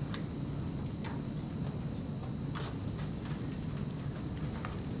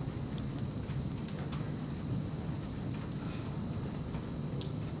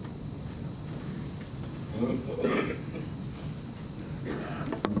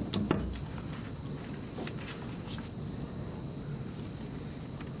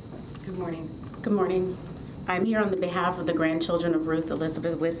 Good morning. Good morning. I'm here on the behalf of the grandchildren of Ruth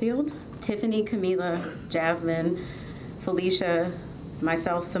Elizabeth Whitfield, Tiffany, Camila, Jasmine, Felicia,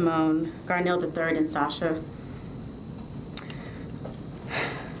 myself, Simone, Garnell III, and Sasha.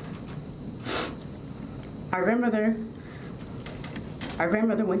 Our grandmother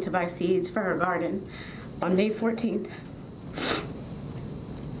went to buy seeds for her garden on May 14th,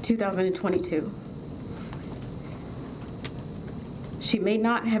 2022. She may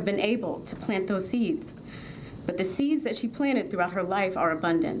not have been able to plant those seeds, but the seeds that she planted throughout her life are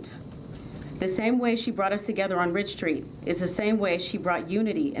abundant. The same way she brought us together on Ridge Street is the same way she brought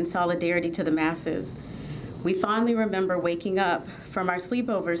unity and solidarity to the masses. We fondly remember waking up from our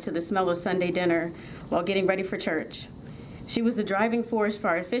sleepovers to the smell of Sunday dinner while getting ready for church. She was the driving force for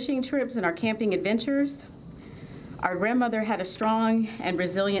our fishing trips and our camping adventures. Our grandmother had a strong and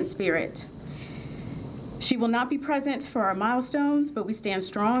resilient spirit. She will not be present for our milestones, but we stand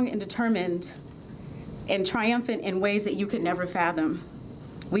strong and determined and triumphant in ways that you could never fathom.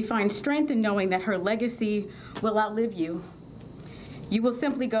 We find strength in knowing that her legacy will outlive you. You will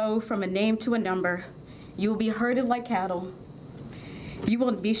simply go from a name to a number. You will be herded like cattle. You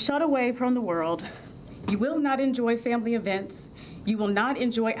will be shut away from the world. You will not enjoy family events. You will not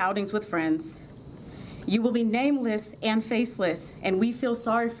enjoy outings with friends. You will be nameless and faceless, and we feel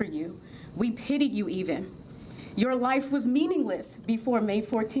sorry for you. We pity you even. Your life was meaningless before May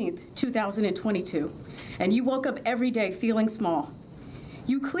 14th, 2022, and you woke up every day feeling small.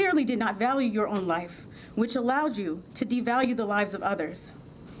 You clearly did not value your own life, which allowed you to devalue the lives of others.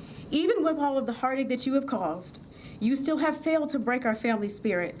 Even with all of the heartache that you have caused, you still have failed to break our family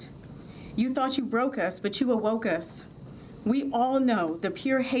spirit. You thought you broke us, but you awoke us. We all know the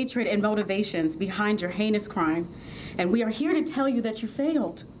pure hatred and motivations behind your heinous crime, and we are here to tell you that you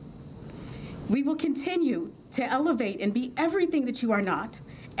failed. We will continue to elevate and be everything that you are not,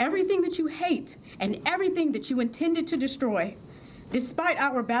 everything that you hate, and everything that you intended to destroy. Despite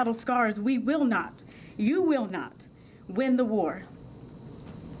our battle scars, we will not, you will not, win the war.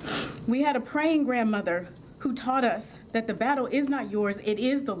 We had a praying grandmother who taught us that the battle is not yours, it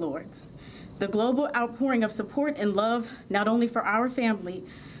is the Lord's. The global outpouring of support and love, not only for our family,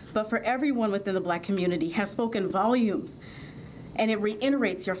 but for everyone within the Black community, has spoken volumes, and it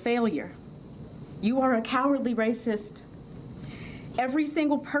reiterates your failure. You are a cowardly racist. Every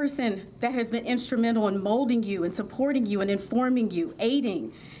single person that has been instrumental in molding you and supporting you and informing you,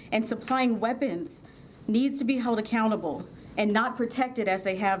 aiding and supplying weapons needs to be held accountable and not protected as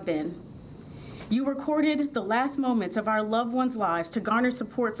they have been. You recorded the last moments of our loved ones' lives to garner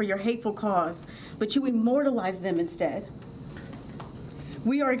support for your hateful cause, but you immortalized them instead.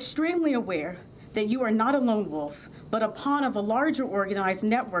 We are extremely aware that you are not a lone wolf, but a pawn of a larger organized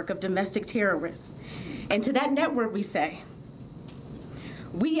network of domestic terrorists. And to that network we say,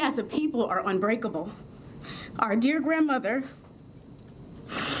 we as a people are unbreakable. Our dear grandmother,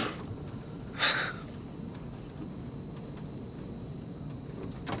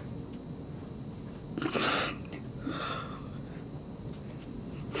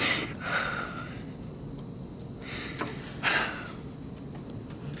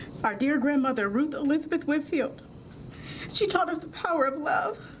 Ruth Elizabeth Whitfield, she taught us the power of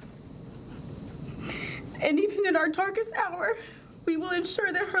love. And even in our darkest hour, we will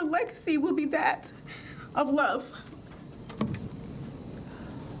ensure that her legacy will be that of love.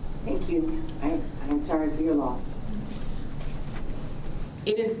 Thank you. I'm sorry for your loss.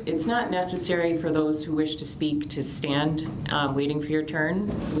 It's not necessary for those who wish to speak to stand waiting for your turn.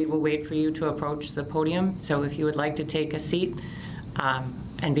 We will wait for you to approach the podium. So if you would like to take a seat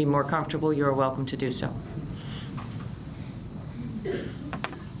and be more comfortable, you are welcome to do so.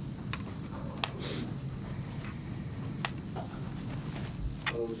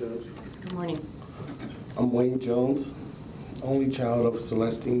 Hello, Judge. Good morning. I'm Wayne Jones, only child of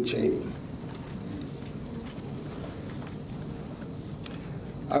Celestine Cheney.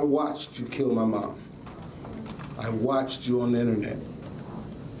 I watched you kill my mom. I watched you on the internet.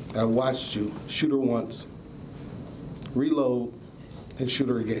 I watched you shoot her once, reload, and shoot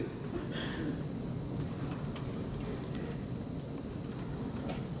her again.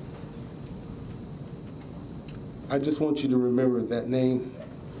 I just want you to remember that name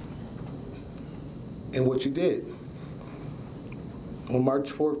and what you did. On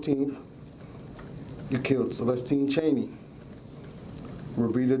March 14th, you killed Celestine Chaney,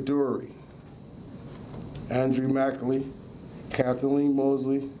 Roberta Dury, Andrew Mackley, Kathleen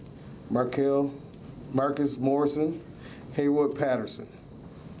Mosley, Marcus Morrison, Haywood Patterson,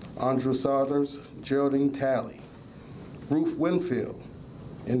 Andrew Saunders, Geraldine Talley, Ruth Winfield,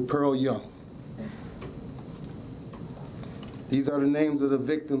 and Pearl Young. These are the names of the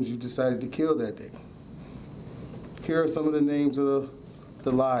victims you decided to kill that day. Here are some of the names of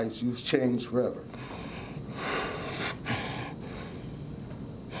the lives you've changed forever.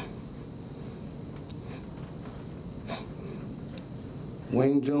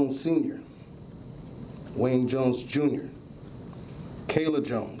 Wayne Jones Sr., Wayne Jones Jr., Kayla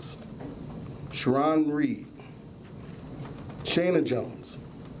Jones, Sharon Reed, Shayna Jones,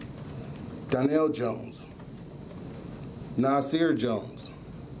 Donnell Jones, Nasir Jones.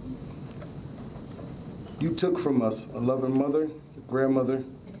 You took from us a loving mother, grandmother,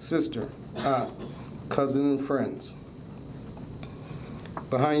 sister, aunt, cousin, and friends.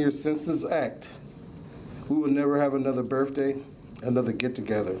 Behind your senseless act, we will never have another birthday, another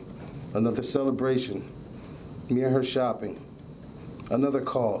get-together, another celebration, me and her shopping, another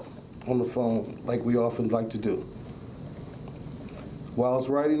call on the phone like we often like to do. While I was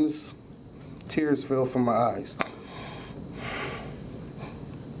writing this, tears fell from my eyes.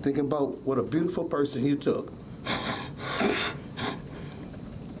 Thinking about what a beautiful person you took.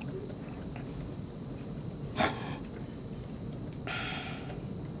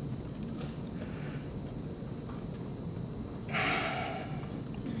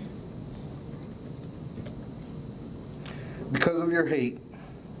 Because of your hate,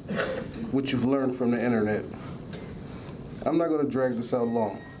 which you've learned from the internet, I'm not going to drag this out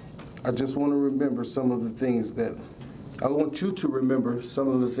long. I just want to remember some of the things that I want you to remember some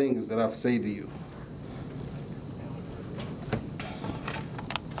of the things that I've said to you.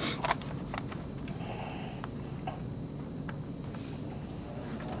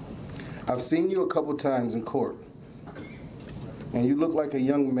 I've seen you a couple times in court, and you look like a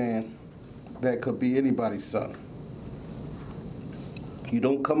young man that could be anybody's son. You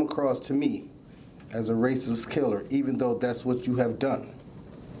don't come across to me as a racist killer, even though that's what you have done.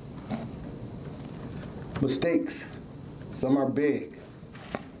 Mistakes. Some are big,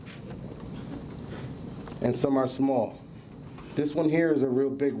 and some are small. This one here is a real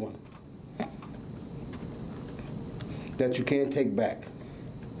big one that you can't take back.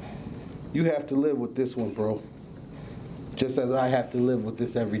 You have to live with this one, bro, just as I have to live with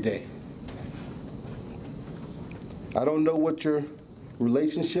this every day. I don't know what your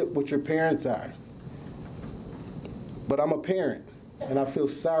relationship with your parents are, but I'm a parent, and I feel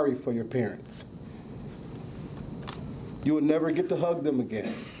sorry for your parents. You will never get to hug them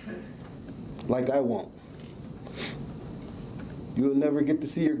again, like I won't. You will never get to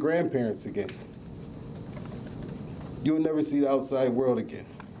see your grandparents again. You will never see the outside world again.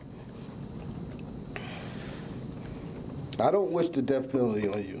 I don't wish the death penalty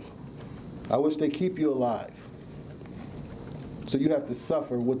on you. I wish they keep you alive. So you have to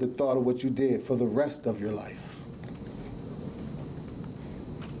suffer with the thought of what you did for the rest of your life.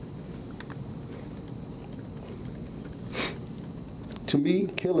 To me,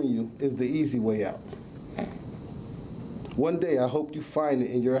 killing you is the easy way out. One day, I hope you find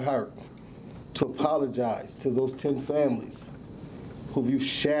it in your heart to apologize to those 10 families who you've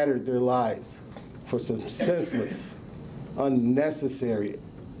shattered their lives for some senseless, unnecessary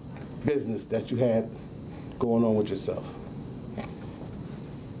business that you had going on with yourself.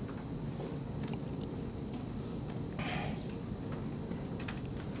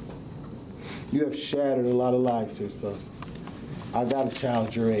 You have shattered a lot of lives here, son. I got a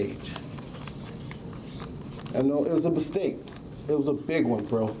child your age. I know it was a mistake. It was a big one,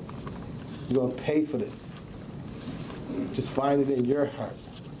 bro. You're gonna pay for this. Just find it in your heart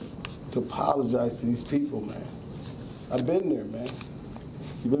to apologize to these people, man. I've been there, man.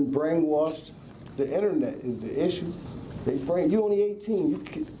 You've been brainwashed. The internet is the issue. You only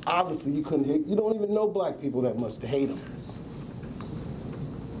 18. Obviously, you couldn't hate. You don't even know black people that much to hate them.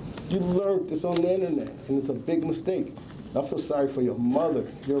 You learned this on the internet, and it's a big mistake. I feel sorry for your mother.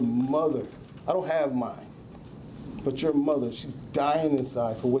 Your mother. I don't have mine. But your mother, she's dying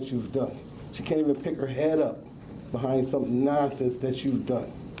inside for what you've done. She can't even pick her head up behind some nonsense that you've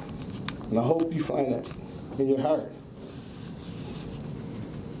done. And I hope you find that in your heart.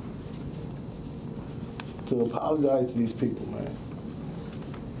 to apologize to these people, man.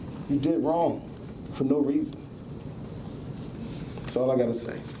 You did wrong for no reason. That's all I gotta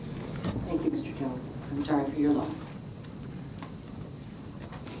say. Thank you, Mr. Jones. I'm sorry for your loss.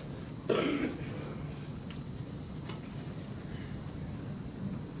 Good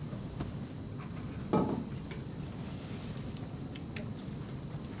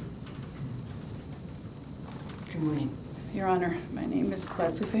morning. Your Honor, my name is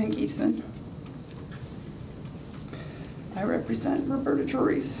Leslie Van Giesen. I represent Roberta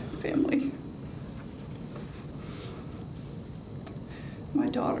Drury's family. My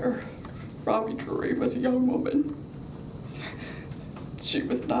daughter, Robbie Drury, was a young woman. She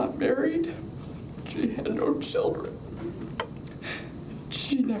was not married. She had no children.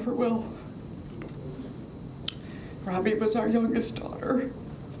 She never will. Robbie was our youngest daughter.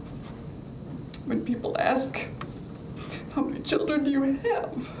 When people ask, how many children do you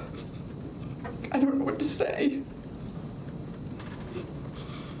have? I don't know what to say.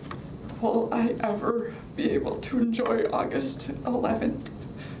 Will I ever be able to enjoy August 11th,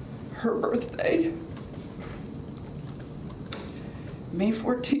 her birthday? May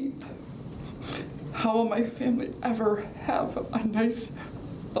 14th, how will my family ever have a nice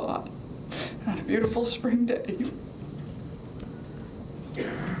thought on a beautiful spring day?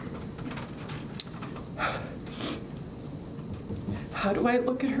 How do I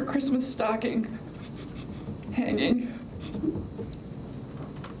look at her Christmas stocking hanging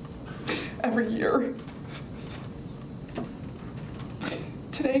every year?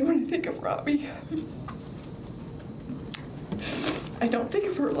 Today, when I think of Robbie, I don't think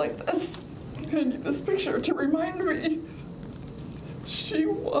of her like this. I need this picture to remind me she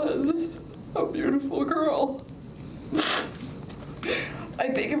was a beautiful girl. I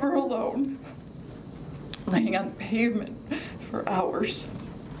think of her alone, laying on the pavement for hours.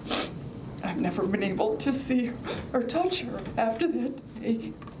 I've never been able to see or touch her after that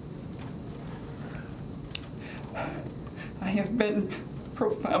day. I have been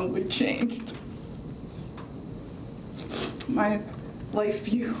profoundly changed. My life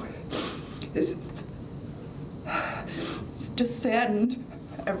view is just saddened,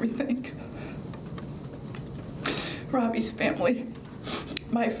 everything. Robbie's family,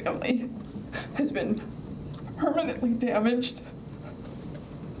 my family, has been permanently damaged,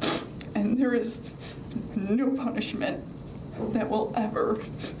 and there is no punishment that will ever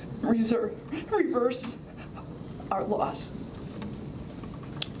reverse our loss.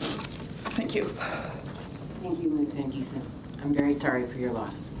 Thank you. Thank you, Ms. Van Giesen. I'm very sorry for your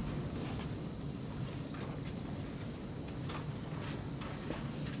loss.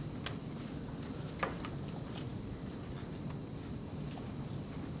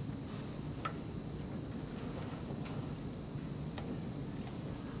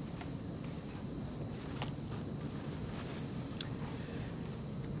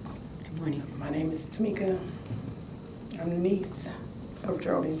 Good morning. My name is Tamika. I'm the niece of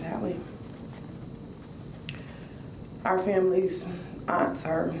Geraldine Talley. Our family's aunts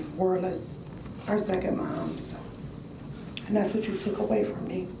are more or less our second moms. And that's what you took away from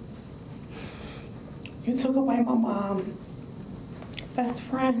me. You took away my mom, best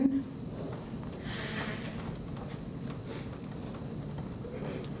friend.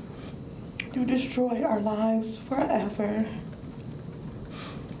 You destroyed our lives forever.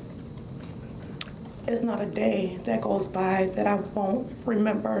 There's not a day that goes by that I won't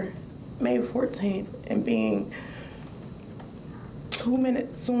remember May 14th and being 2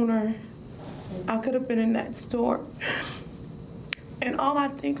 minutes sooner. I could have been in that store. And all I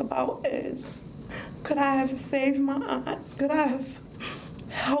think about is, could I have saved my aunt? Could I have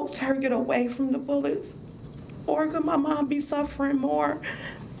helped her get away from the bullets? Or could my mom be suffering more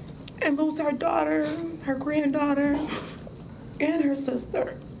and lose her daughter, her granddaughter, and her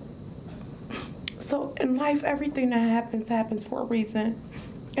sister? So in life, everything that happens for a reason.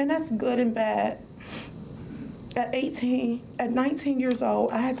 And that's good and bad. At 19 years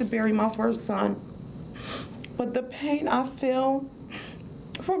old, I had to bury my first son. But the pain I feel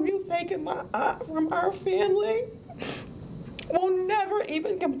from you taking my aunt from our family will never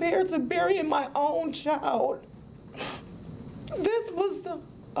even compare to burying my own child. This was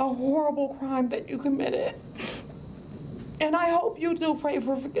a horrible crime that you committed. And I hope you do pray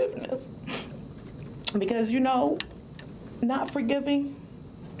for forgiveness. Because, you know, not forgiving,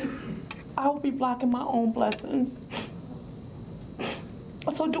 I'll be blocking my own blessings.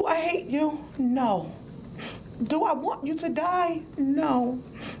 So do I hate you? No. Do I want you to die? No.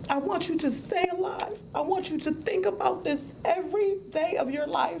 I want you to stay alive. I want you to think about this every day of your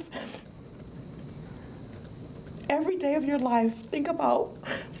life. Every day of your life, think about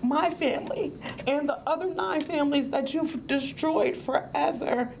my family and the other 9 families that you've destroyed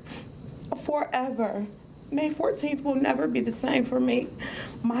forever, forever. May 14th will never be the same for me.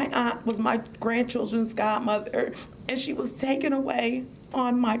 My aunt was my grandchildren's godmother, and she was taken away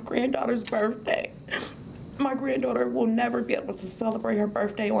on my granddaughter's birthday. My granddaughter will never be able to celebrate her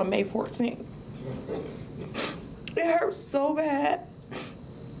birthday on May 14th. It hurts so bad.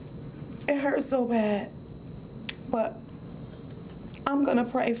 It hurts so bad. But I'm gonna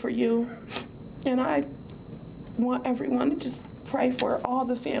pray for you, and I want everyone to just pray for all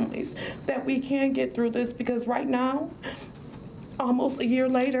the families that we can get through this, because right now, almost a year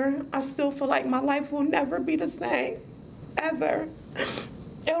later, I still feel like my life will never be the same, ever.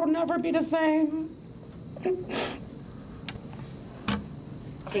 It'll never be the same.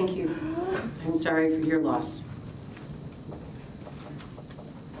 Thank you. I'm sorry for your loss.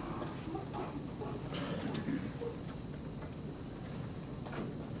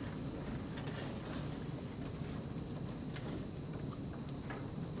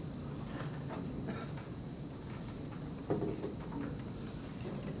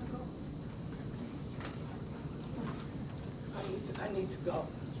 I need to go.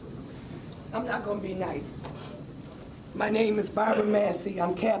 I'm not going to be nice. My name is Barbara Massey.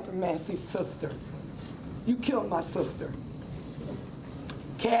 I'm Catherine Massey's sister. You killed my sister.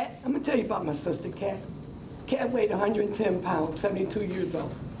 Kat, I'm going to tell you about my sister, Kat. Kat weighed 110 pounds, 72 years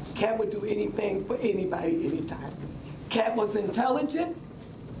old. Kat would do anything for anybody, anytime. Kat was intelligent.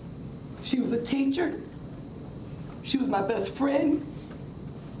 She was a teacher. She was my best friend.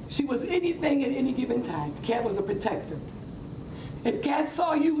 She was anything at any given time. Kat was a protector. If Kat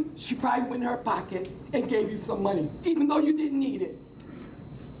saw you, she probably went in her pocket and gave you some money, even though you didn't need it.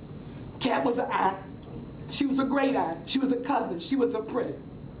 Kat was an aunt. She was a great aunt. She was a cousin. She was a friend.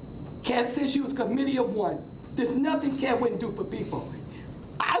 Kat said she was a committee of one. There's nothing Kat wouldn't do for people.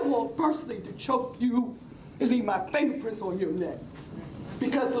 I want personally to choke you and leave my fingerprints on your neck,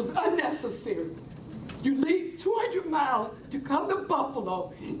 because it was unnecessary. You leave 200 miles to come to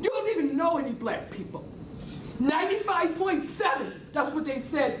Buffalo. You don't even know any black people. 95.7, that's what they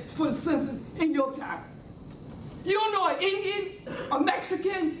said for the census in your time. You don't know an Indian, a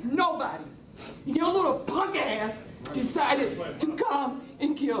Mexican, nobody. Your little punk ass decided to come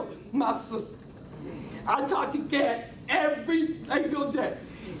and kill my sister. I talk to Kat every single day.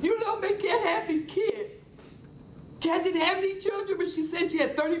 You know, make Kat happy kids. Kat didn't have any children, but she said she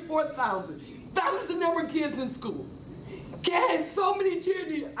had 34,000. That was the number of kids in school. Kat had so many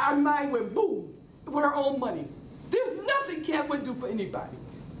children, our mind went boom, with her own money. There's nothing Kat would do for anybody.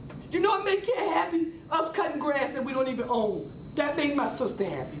 You know what made Kat happy? Us cutting grass that we don't even own. That made my sister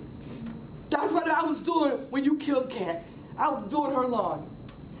happy. That's what I was doing when you killed Kat. I was doing her lawn.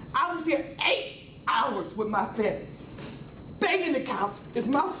 I was there 8 hours with my family, begging the cops, is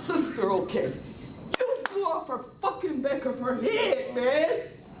my sister okay? You blew off her fucking back of her head, man.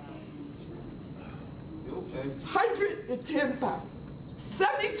 Okay. 110 pounds,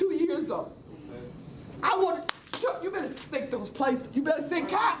 72 years old. I want to, you better stick those places. You better say,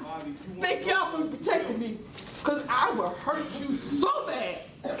 cops, thank y'all for protecting me, because I will hurt you so bad.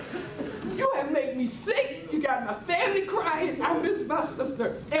 You have made me sick. You got my family crying. I miss my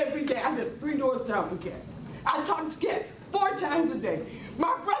sister every day. I live 3 doors down from Kat. I talk to Kat 4 times a day.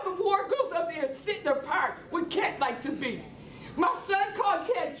 My brother Ward goes up there and sit in the park where Kat likes to be. My son called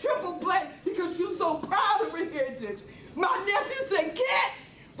Kat triple black because she was so proud of her heritage. My nephew said Kat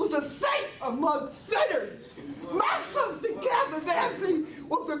was a saint among sinners. My sister, Catherine Massey,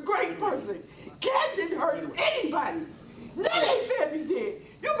 was a great person. Kat didn't hurt anybody. None of their families did.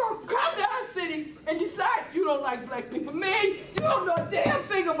 You gonna come to our city and decide you don't like black people. Man, you don't know a damn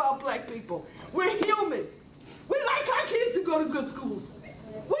thing about black people. We're human. We like our kids to go to good schools.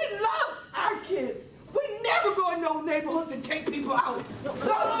 We love our kids. We never go in those neighborhoods and take people out. Don't do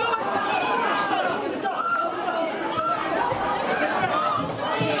it.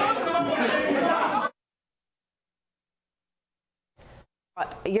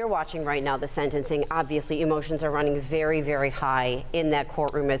 You're watching right now the sentencing. Obviously, emotions are running very, very high in that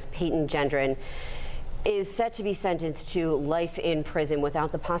courtroom as Payton Gendron is set to be sentenced to life in prison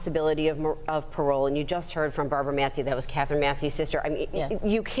without the possibility of parole. And you just heard from Barbara Massey, that was Catherine Massey's sister. I mean,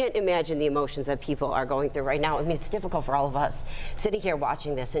 you can't imagine the emotions that people are going through right now. I mean, it's difficult for all of us sitting here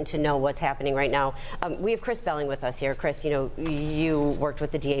watching this and to know what's happening right now. We have Chris Belling with us here. Chris, you know, you worked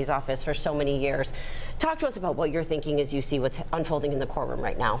with the DA's office for so many years. Talk to us about what you're thinking as you see what's unfolding in the courtroom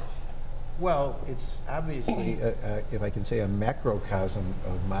right now. Well, it's obviously, if I can say, a macrocosm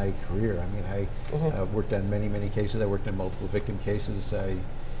of my career. I mean, I worked on many, many cases. I worked on multiple victim cases. I, you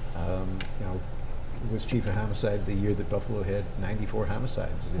know, was chief of homicide the year that Buffalo had 94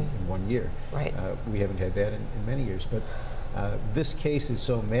 homicides in 1 year. Right. We haven't had that in many years. But this case is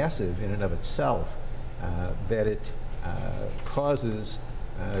so massive in and of itself that it causes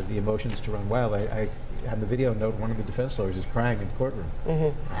the emotions to run wild. On the video note, one of the defense lawyers is crying in the courtroom.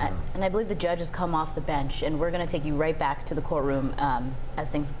 And I believe the judge has come off the bench, and we're going to take you right back to the courtroom as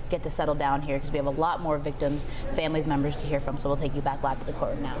things get to settle down here, because we have a lot more victims, families, members to hear from, so we'll take you back live to the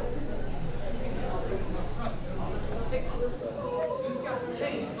courtroom now.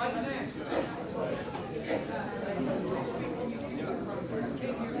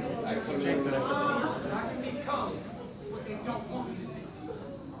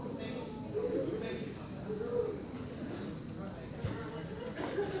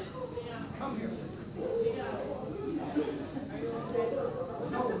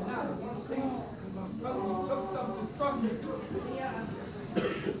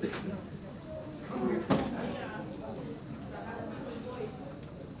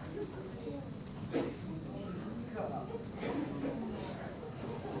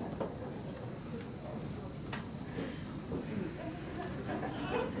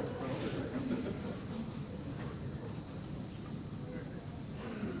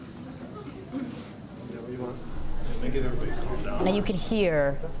 Now you can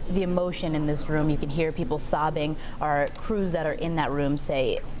hear the emotion in this room. You can hear people sobbing. Our crews that are in that room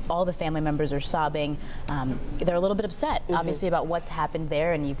say all the family members are sobbing. They're a little bit upset, obviously, about what's happened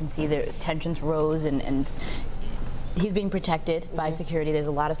there, and you can see the tensions rose, and he's being protected by security. There's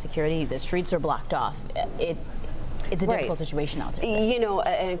a lot of security. The streets are blocked off. It's a difficult situation out there. You know,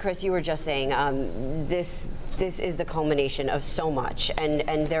 and Chris, you were just saying this is the culmination of so much,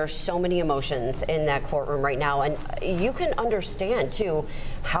 and there are so many emotions in that courtroom right now, and you can understand too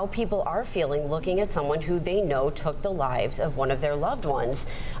how people are feeling looking at someone who they know took the lives of one of their loved ones.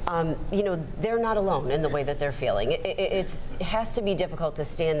 You know, they're not alone in the way that they're feeling. It has to be difficult to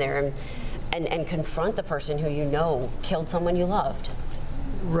stand there and confront the person who you know killed someone you loved.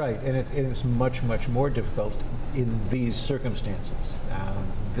 Right, and it's much, much more difficult in these circumstances.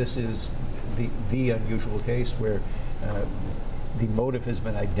 This is the unusual case where the motive has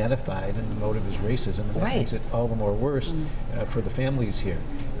been identified, and the motive is racism, and that makes it all the more worse for the families here.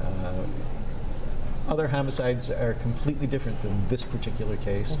 Other homicides are completely different than this particular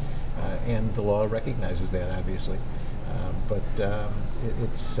case, and the law recognizes that, obviously. But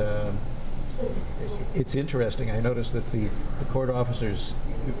it's interesting. I noticed that the court officers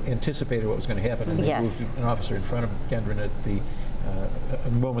anticipated what was going to happen, and they moved an officer in front of Gendron at the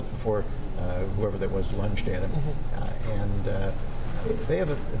moments before whoever that was lunged at him. And they have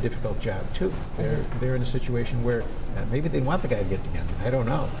a difficult job too. They're in a situation where maybe they want the guy to get to Gendron. I don't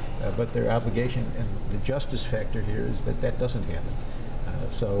know, but their obligation and the justice factor here is that that doesn't happen.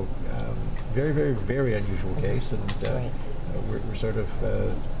 So very, very, very unusual case, and we're sort of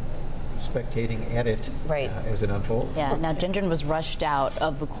spectating at it as it unfolds. Yeah, now Gendron was rushed out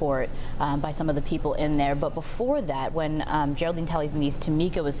of the court by some of the people in there, but before that, when Geraldine Talley's niece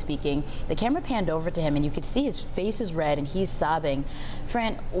Tamika was speaking, the camera panned over to him and you could see his face is red and he's sobbing.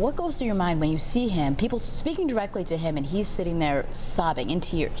 Fran, what goes through your mind when you see him, people speaking directly to him, and he's sitting there sobbing in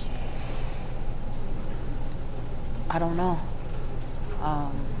tears? I don't know.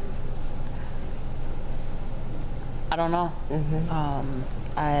 I don't know.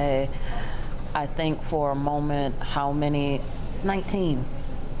 I think for a moment how many, it's 19.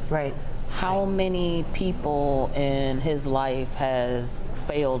 Right. How many people in his life has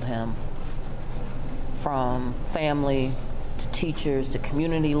failed him, from family to teachers to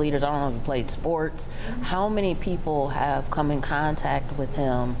community leaders. I don't know if he played sports. How many people have come in contact with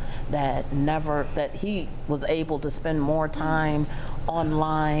him that he was able to spend more time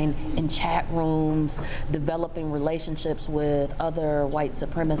online, in chat rooms, developing relationships with other white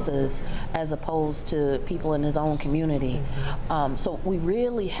supremacists as opposed to people in his own community. So we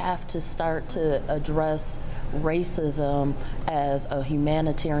really have to start to address racism as a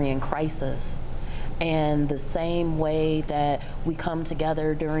humanitarian crisis. And the same way that we come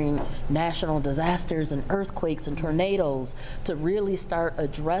together during national disasters and earthquakes and tornadoes to really start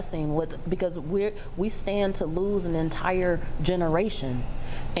addressing because we stand to lose an entire generation.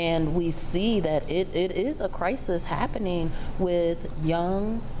 And we see that it is a crisis happening with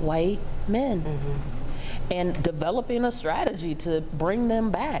young white men. And developing a strategy to bring them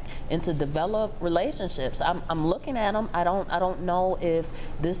back and to develop relationships. I'm looking at them. I don't know if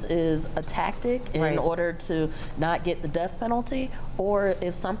this is a tactic in order to not get the death penalty, or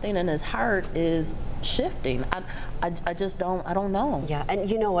if something in his heart is shifting? I just don't, I don't know. Yeah, and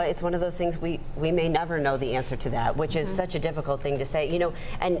you know what, it's one of those things we may never know the answer to that, which is such a difficult thing to say. You know,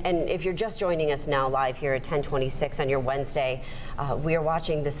 and if you're just joining us now live here at 10:26 on your Wednesday, we are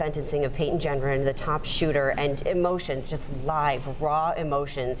watching the sentencing of Payton Gendron, the top shooter, and emotions, just live, raw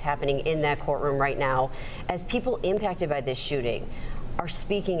emotions happening in that courtroom right now as people impacted by this shooting are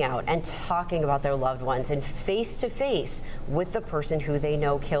speaking out and talking about their loved ones and face to face with the person who they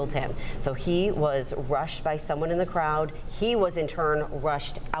know killed him. So he was rushed by someone in the crowd. He was in turn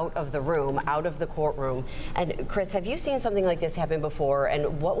rushed out of the room, out of the courtroom. And Chris, have you seen something like this happen before?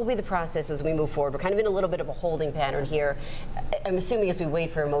 And what will be the process as we move forward? We're kind of in a little bit of a holding pattern here. I'm assuming as we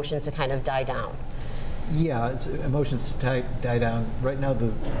wait for emotions to kind of die down. Yeah, it's emotions to die down. Right now, the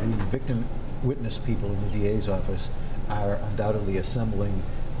victim witness people in the DA's office are undoubtedly assembling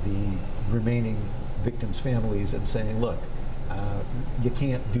the remaining victims' families and saying, look, you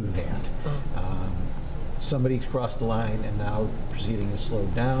can't do that. Somebody's crossed the line and now the proceeding is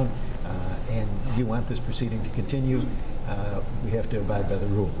slowed down, and you want this proceeding to continue, we have to abide by the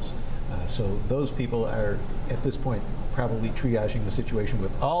rules. So those people are, at this point, probably triaging the situation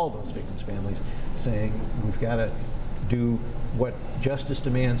with all those victims' families, saying we've got to do what justice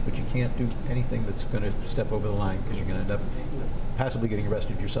demands, but you can't do anything that's going to step over the line, because you're going to end up possibly getting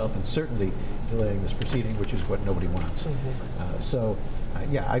arrested yourself and certainly delaying this proceeding, which is what nobody wants.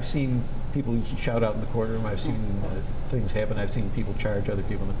 Yeah, I've seen people shout out in the courtroom. I've seen things happen. I've seen people charge other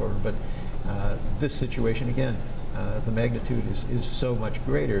people in the courtroom. But this situation, again, the magnitude is so much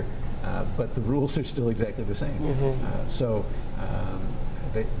greater, but the rules are still exactly the same.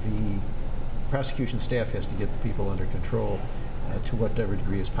 The prosecution staff has to get the people under control to whatever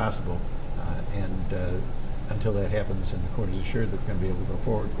degree is possible, and until that happens and the court is assured that it's going to be able to go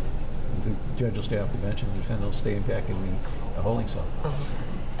forward, the judge will stay off the bench and the defendant will stay back in the holding cell.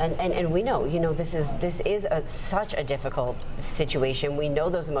 And we know, you know, this is such a difficult situation. We know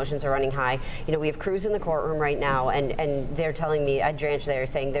those emotions are running high. You know, we have crews in the courtroom right now, and they're telling me, Ed Dranch, they're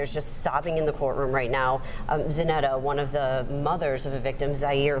saying there's just sobbing in the courtroom right now. Zanetta, one of the mothers of a victim,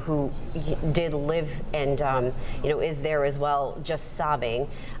 Zaire, who did live and, you know, is there as well, just sobbing,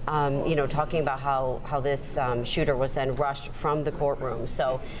 you know, talking about how this shooter was then rushed from the courtroom.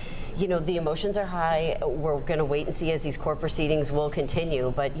 So, you know, the emotions are high. We're going to wait and see as these court proceedings will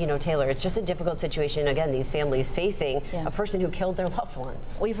continue. But, you know, Taylor, it's just a difficult situation. Again, these families facing a person who killed their loved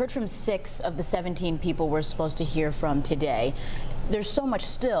ones. We've heard from 6 of the 17 people we're supposed to hear from today. There's so much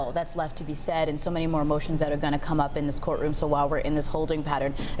still that's left to be said, and so many more emotions that are going to come up in this courtroom. So while we're in this holding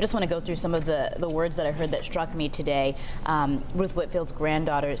pattern, I just want to go through some of the words that I heard that struck me today. Ruth Whitfield's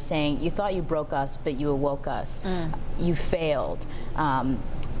granddaughter saying, "You thought you broke us, but you awoke us. You failed.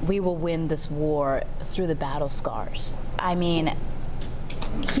 We will win this war through the battle scars." I mean,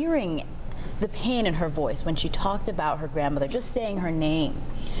 hearing the pain in her voice when she talked about her grandmother, just saying her name,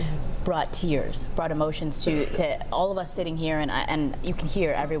 brought tears, brought emotions to all of us sitting here, and you can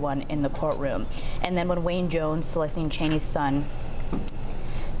hear everyone in the courtroom. And then when Wayne Jones, Celestine Chaney's son,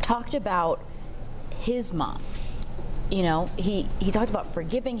 talked about his mom, you know, he talked about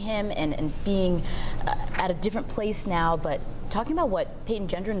forgiving him and being at a different place now, but talking about what Payton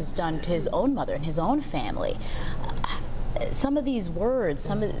Gendron has done to his own mother and his own family. Some of these words,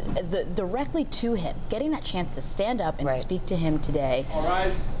 some of directly to him, getting that chance to stand up and speak to him today,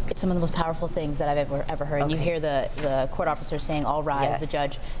 it's some of the most powerful things that I've ever heard. And you hear the court officer saying, "All rise," the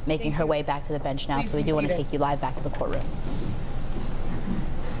judge making her way back to the bench now. So we do want to take you live back to the courtroom.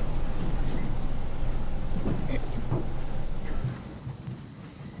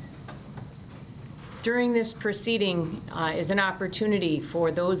 During this proceeding is an opportunity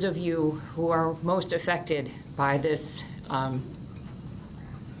for those of you who are most affected by this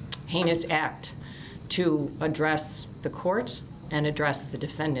heinous act to address the court and address the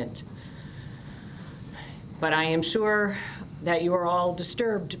defendant. But I am sure that you are all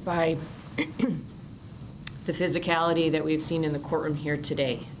disturbed by the physicality that we've seen in the courtroom here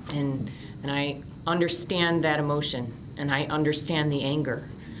today. And I understand that emotion, and I understand the anger.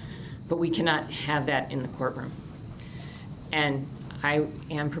 But we cannot have that in the courtroom. And I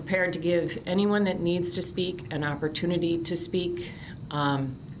am prepared to give anyone that needs to speak an opportunity to speak.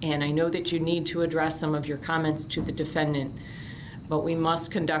 And I know that you need to address some of your comments to the defendant, but we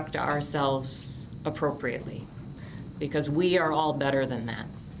must conduct ourselves appropriately, because we are all better than that.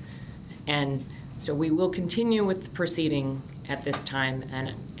 And so we will continue with the proceeding at this time,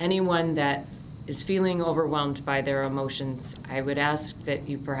 and anyone that is feeling overwhelmed by their emotions, I would ask that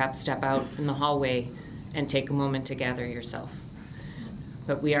you perhaps step out in the hallway and take a moment to gather yourself.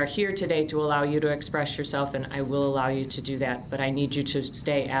 But we are here today to allow you to express yourself, and I will allow you to do that, but I need you to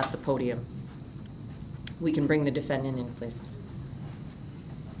stay at the podium. We can bring the defendant in, please.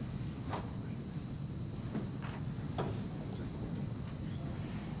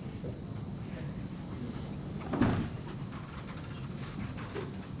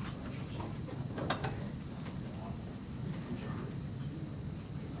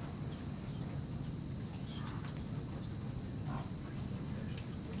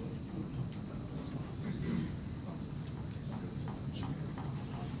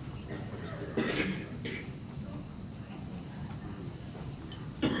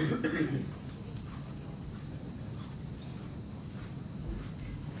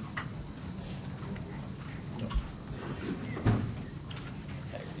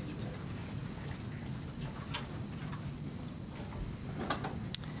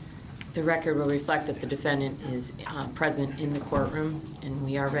 The record will reflect that the defendant is present in the courtroom, and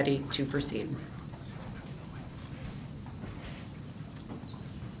we are ready to proceed.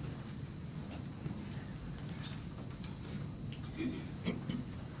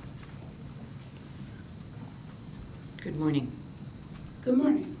 Good morning. Good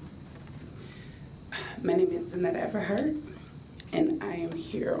morning. My name is Zanette Everhart, and I am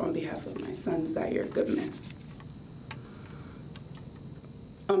here on behalf of my son, Zaire Goodman.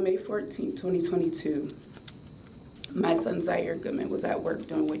 On May 14, 2022, my son Zaire Goodman was at work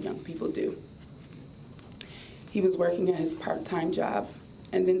doing what young people do. He was working at his part-time job,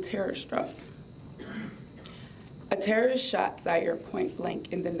 and then terror struck. A terrorist shot Zaire point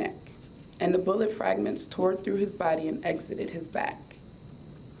blank in the neck, and the bullet fragments tore through his body and exited his back.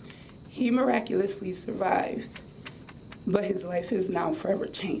 He miraculously survived, but his life is now forever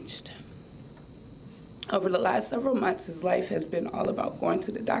changed. Over the last several months, his life has been all about going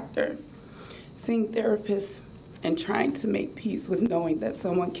to the doctor, seeing therapists, and trying to make peace with knowing that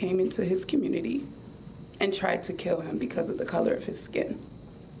someone came into his community and tried to kill him because of the color of his skin.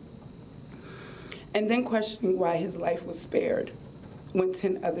 And then questioning why his life was spared when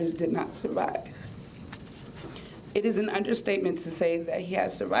 10 others did not survive. It is an understatement to say that he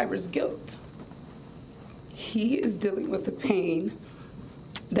has survivor's guilt. He is dealing with a pain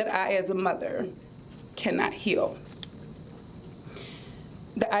that I, as a mother, cannot heal.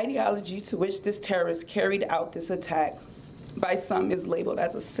 The ideology to which this terrorist carried out this attack by some is labeled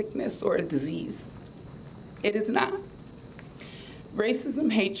as a sickness or a disease. It is not.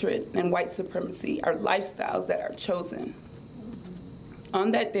 Racism, hatred, and white supremacy are lifestyles that are chosen.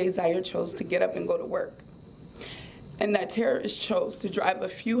 On that day, Zaire chose to get up and go to work. And that terrorist chose to drive a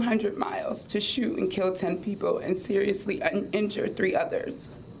few hundred miles to shoot and kill 10 people and seriously injure 3 others.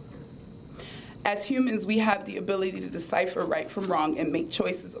 As humans, we have the ability to decipher right from wrong and make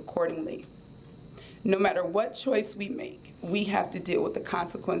choices accordingly. No matter what choice we make, we have to deal with the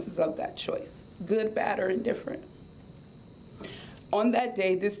consequences of that choice, good, bad, or indifferent. On that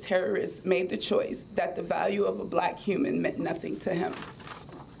day, this terrorist made the choice that the value of a black human meant nothing to him.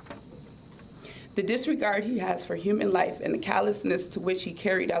 The disregard he has for human life and the callousness to which he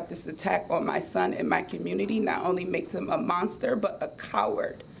carried out this attack on my son and my community not only makes him a monster, but a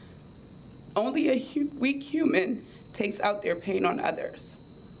coward. Only a weak human takes out their pain on others.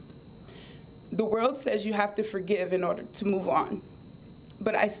 The world says you have to forgive in order to move on.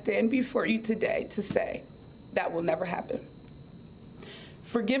 But I stand before you today to say that will never happen.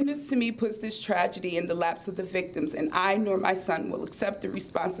 Forgiveness to me puts this tragedy in the laps of the victims, and I nor my son will accept the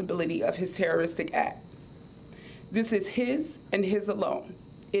responsibility of his terroristic act. This is his and his alone.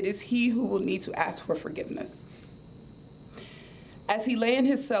 It is he who will need to ask for forgiveness. As he lay in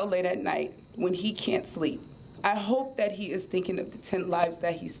his cell late at night when he can't sleep, I hope that he is thinking of the 10 lives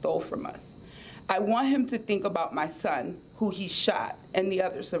that he stole from us. I want him to think about my son, who he shot, and the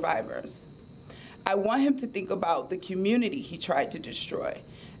other survivors. I want him to think about the community he tried to destroy.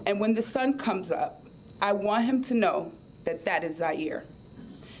 And when the sun comes up, I want him to know that that is Zaire.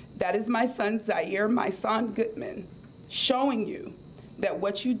 That is my son Zaire, my son Goodman, showing you that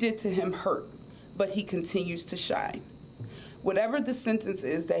what you did to him hurt, but he continues to shine. Whatever the sentence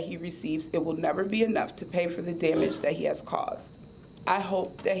is that he receives, it will never be enough to pay for the damage that he has caused. I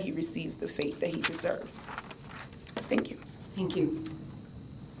hope that he receives the fate that he deserves. Thank you. Thank you.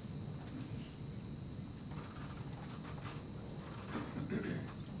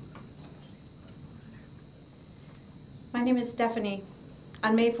 My name is Stephanie.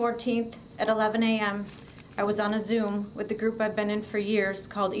 On May 14th at 11 a.m., I was on a Zoom with the group I've been in for years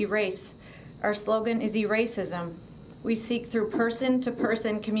called Erase. Our slogan is Eracism. We seek through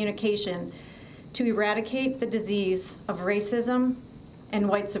person-to-person communication to eradicate the disease of racism and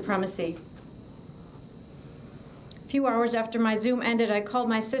white supremacy. A few hours after my Zoom ended, I called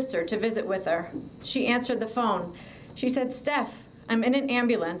my sister to visit with her. She answered the phone. She said, "Steph, I'm in an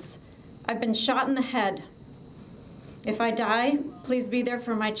ambulance. I've been shot in the head. If I die, please be there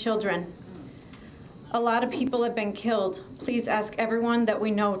for my children. A lot of people have been killed. Please ask everyone that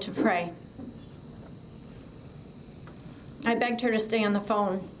we know to pray. I begged her to stay on the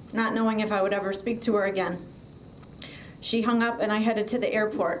phone, not knowing if I would ever speak to her again. She hung up and I headed to the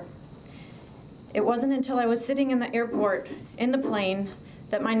airport. It wasn't until I was sitting in the airport, in the plane,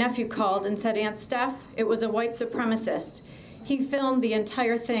 that my nephew called and said, "Aunt Steph, it was a white supremacist. He filmed the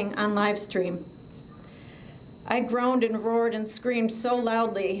entire thing on live stream." I groaned and roared and screamed so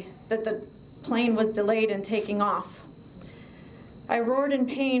loudly that the plane was delayed in taking off. I roared in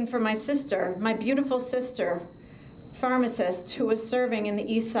pain for my sister, my beautiful sister, pharmacist, who was serving in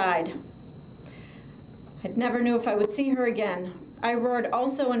the East Side. I never knew if I would see her again. I roared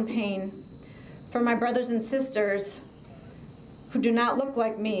also in pain for my brothers and sisters who do not look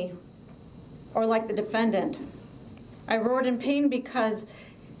like me or like the defendant. I roared in pain because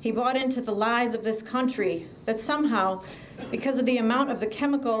he bought into the lies of this country that somehow, because of the amount of the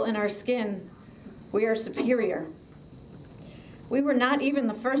chemical in our skin, we are superior. We were not even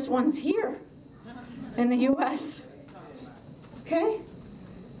the first ones here in the US, okay?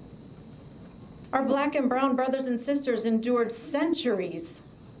 Our black and brown brothers and sisters endured centuries,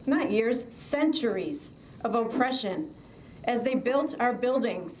 not years, centuries of oppression as they built our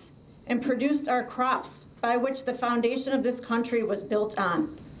buildings and produced our crops by which the foundation of this country was built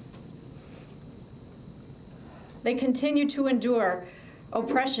on. They continue to endure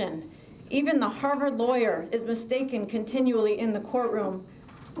oppression. Even the Harvard lawyer is mistaken continually in the courtroom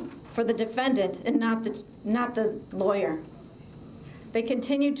for the defendant and not the lawyer. They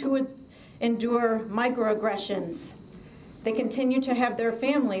continue to endure microaggressions. They continue to have their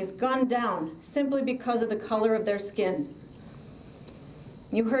families gunned down simply because of the color of their skin.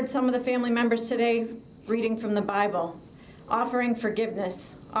 You heard some of the family members today reading from the Bible, offering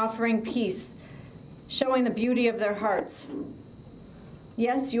forgiveness, offering peace, showing the beauty of their hearts.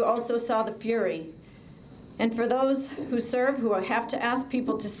 Yes, you also saw the fury. And for those who serve, who have to ask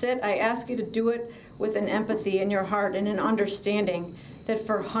people to sit, I ask you to do it with an empathy in your heart and an understanding that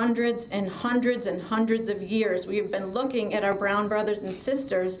for hundreds and hundreds and hundreds of years, we have been looking at our brown brothers and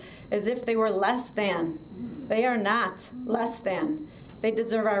sisters as if they were less than. They are not less than. They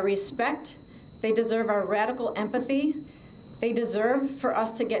deserve our respect. They deserve our radical empathy. They deserve for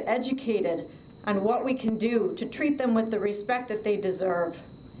us to get educated on what we can do to treat them with the respect that they deserve.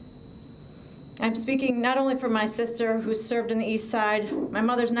 I'm speaking not only for my sister who served in the East Side. My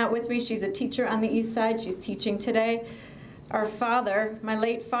mother's not with me. She's a teacher on the East Side. She's teaching today. Our father, my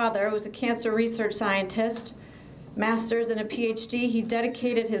late father, was a cancer research scientist, master's and a PhD. He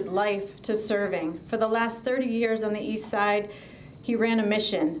dedicated his life to serving. For the last 30 years on the East Side, he ran a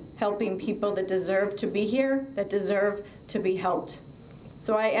mission helping people that deserve to be here, that deserve to be helped.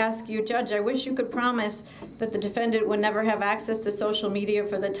 So I ask you, Judge, I wish you could promise that the defendant would never have access to social media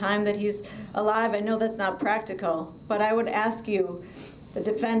for the time that he's alive. I know that's not practical, but I would ask you, the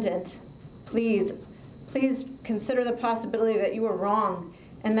defendant, please consider the possibility that you were wrong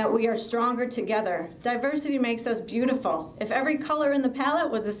and that we are stronger together. Diversity makes us beautiful. If every color in the palette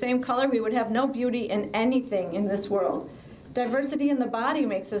was the same color, we would have no beauty in anything in this world. Diversity in the body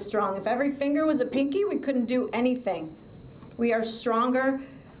makes us strong. If every finger was a pinky, we couldn't do anything. We are stronger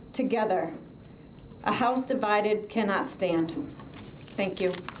together. A house divided cannot stand. Thank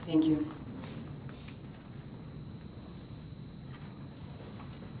you. Thank you.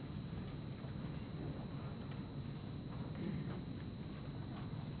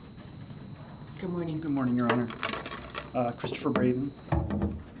 Good morning. Good morning, Your Honor. Christopher Braden.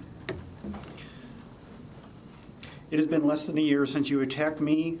 It has been less than a year since you attacked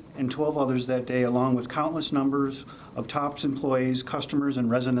me and 12 others that day, along with countless numbers of TOPS employees, customers, and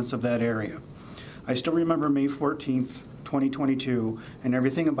residents of that area. I still remember May 14th, 2022, and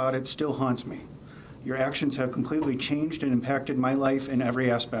everything about it still haunts me. Your actions have completely changed and impacted my life in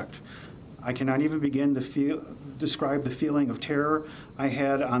every aspect. I cannot even begin to describe the feeling of terror I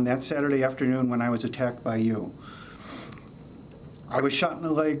had on that Saturday afternoon when I was attacked by you. I was shot in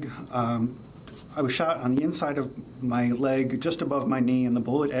the leg. I was shot on the inside of my leg, just above my knee, and the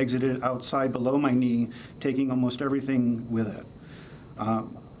bullet exited outside below my knee, taking almost everything with it.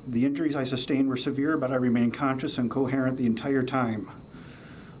 The injuries I sustained were severe, but I remained conscious and coherent the entire time.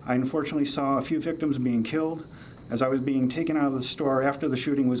 I unfortunately saw a few victims being killed. As I was being taken out of the store after the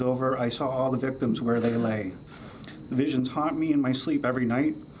shooting was over, I saw all the victims where they lay. The visions haunt me in my sleep every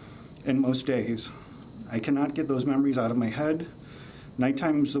night and most days. I cannot get those memories out of my head.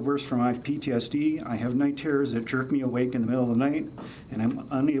 Nighttime is the worst for my PTSD. I have night terrors that jerk me awake in the middle of the night, and I'm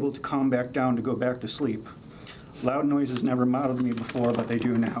unable to calm back down to go back to sleep. Loud noises never bothered me before, but they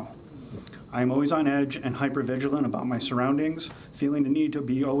do now. I am always on edge and hypervigilant about my surroundings, feeling the need to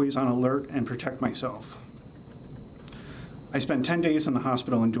be always on alert and protect myself. I spent 10 days in the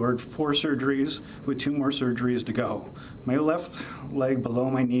hospital, endured 4 surgeries with 2 more surgeries to go. My left leg below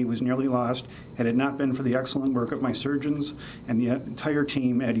my knee was nearly lost had it not been for the excellent work of my surgeons and the entire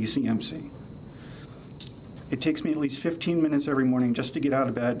team at ECMC. It takes me at least 15 minutes every morning just to get out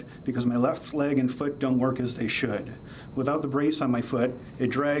of bed because my left leg and foot don't work as they should. Without the brace on my foot, it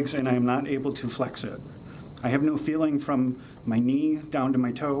drags and I am not able to flex it. I have no feeling from my knee down to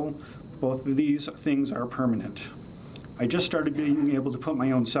my toe. Both of these things are permanent. I just started being able to put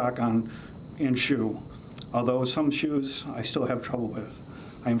my own sock on and shoe, although some shoes I still have trouble with.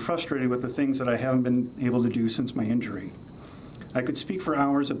 I am frustrated with the things that I haven't been able to do since my injury. I could speak for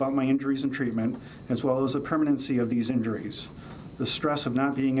hours about my injuries and treatment, as well as the permanency of these injuries, the stress of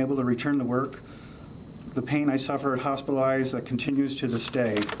not being able to return to work, the pain I suffered hospitalized that continues to this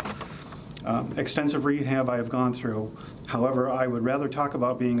day, extensive rehab I have gone through. However, I would rather talk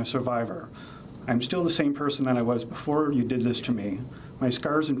about being a survivor. I'm still the same person that I was before you did this to me. My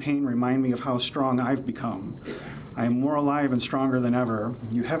scars and pain remind me of how strong I've become. I am more alive and stronger than ever.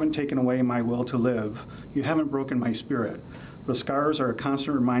 You haven't taken away my will to live. You haven't broken my spirit. The scars are a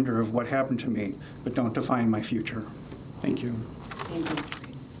constant reminder of what happened to me, but don't define my future. Thank you. Thank you.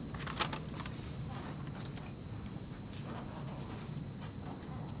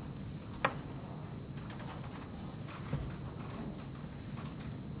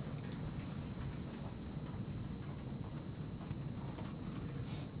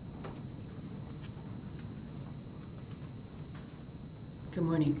 Good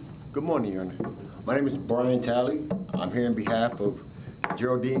morning. Good morning, Your Honor. My name is Brian Talley. I'm here on behalf of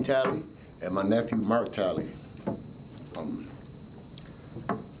Geraldine Talley and my nephew, Mark Talley.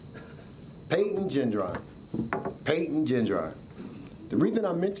 Payton Gendron. Payton Gendron. The reason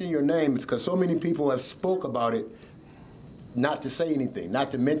I mention your name is because so many people have spoke about it, not to say anything,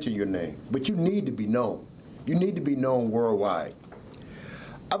 not to mention your name, but you need to be known. You need to be known worldwide.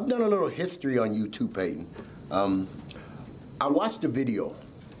 I've done a little history on you too, Payton. I watched the video,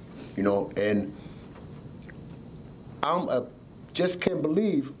 you know, and just can't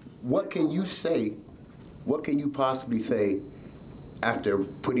believe, what can you say, what can you possibly say after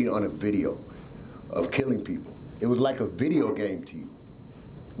putting on a video of killing people? It was like a video game to you.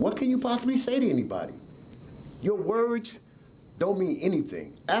 What can you possibly say to anybody? Your words don't mean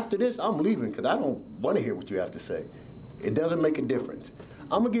anything. After this, I'm leaving because I don't want to hear what you have to say. It doesn't make a difference.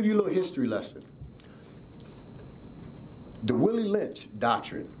 I'm going to give you a little history lesson. The Willie Lynch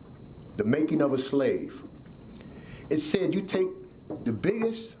doctrine, the making of a slave, it said you take the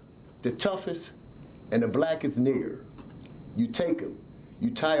biggest, the toughest, and the blackest nigger. You take him. You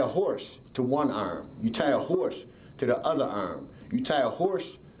tie a horse to one arm. You tie a horse to the other arm. You tie a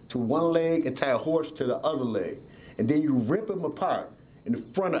horse to one leg and tie a horse to the other leg. And then you rip him apart in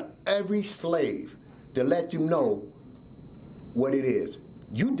front of every slave to let you know what it is.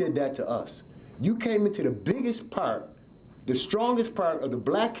 You did that to us. You came into the biggest part, the strongest part of the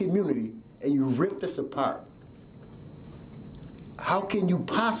black community, and you ripped us apart. How can you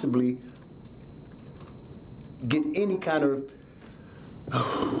possibly get any kind of,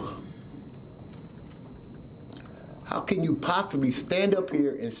 how can you possibly stand up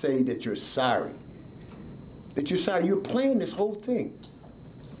here and say that you're sorry? That you're sorry. You're playing this whole thing.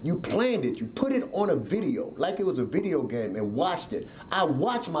 You planned it. You put it on a video like it was a video game and watched it. I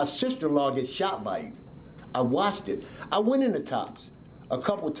watched my sister-in-law get shot by you. I watched it. I went in the Tops a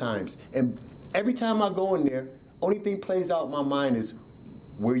couple times, and every time I go in there, only thing plays out in my mind is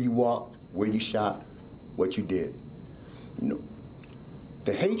where you walked, where you shot, what you did. You know,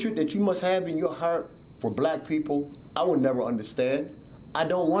 the hatred that you must have in your heart for black people, I will never understand. I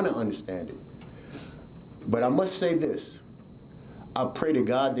don't want to understand it. But I must say this. I pray to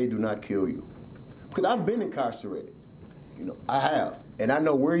God they do not kill you. Because I've been incarcerated. You know, I have. And I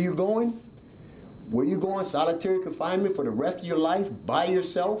know where you're going. Where you're going, solitary confinement for the rest of your life, by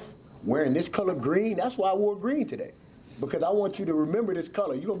yourself, wearing this color green. That's why I wore green today. Because I want you to remember this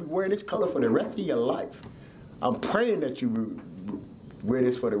color. You're going to be wearing this color for the rest of your life. I'm praying that you wear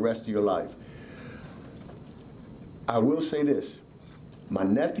this for the rest of your life. I will say this. My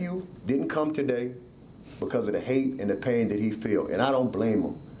nephew didn't come today because of the hate and the pain that he feels. And I don't blame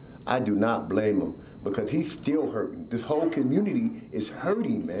him. I do not blame him because he's still hurting. This whole community is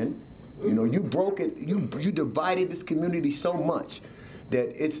hurting, man. You know, you broke it, you divided this community so much that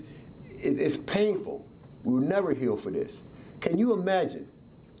it's painful. We'll never heal for this. Can you imagine?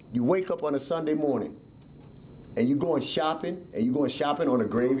 You wake up on a Sunday morning and you're going shopping, on a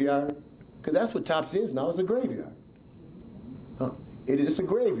graveyard? Because that's what Tops is now, it's a graveyard. Huh? It's a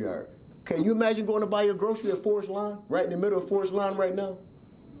graveyard. Can you imagine going to buy your grocery at Forest Lawn, right in the middle of Forest Lawn right now?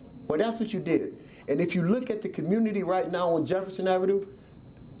 Well, that's what you did. And if you look at the community right now on Jefferson Avenue,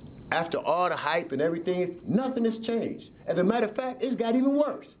 after all the hype and everything, nothing has changed. As a matter of fact, it's got even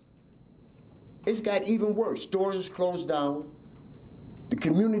worse. It's got even worse. Stores is closed down. The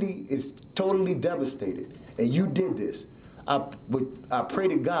community is totally devastated. And you did this. I pray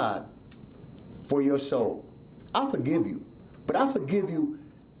to God for your soul. I forgive you. But I forgive you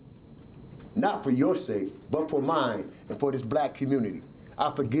not for your sake, but for mine and for this black community.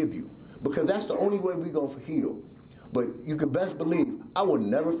 I forgive you. Because that's the only way we're going to heal. But you can best believe, I will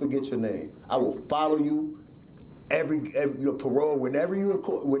never forget your name. I will follow you, every your parole, whenever you're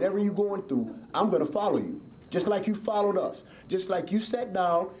going through, I'm going to follow you. Just like you followed us. Just like you sat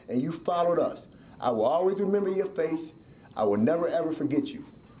down and you followed us. I will always remember your face. I will never, ever forget you.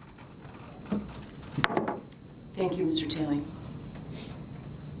 Thank you, Mr. Taylor.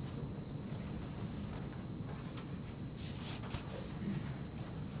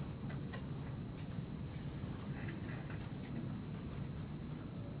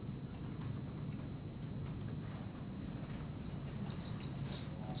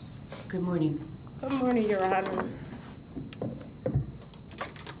 Good morning. Good morning, Your Honor.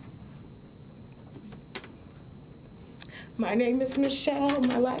 My name is Michelle.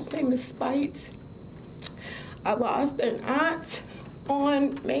 My last name is Spite. I lost an aunt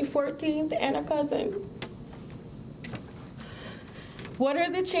on May 14th and a cousin. What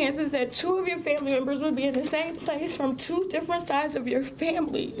are the chances that two of your family members would be in the same place from two different sides of your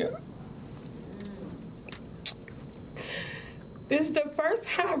family? This is the first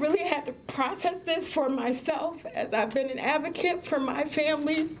time I really had to process this for myself, as I've been an advocate for my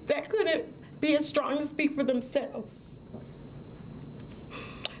families that couldn't be as strong to speak for themselves.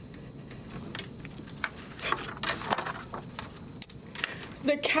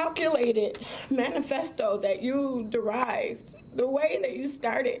 The calculated manifesto that you derived, the way that you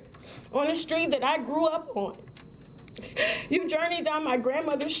started on a street that I grew up on. You journeyed down my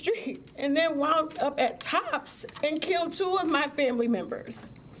grandmother's street and then wound up at Tops and killed two of my family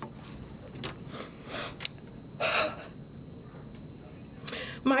members.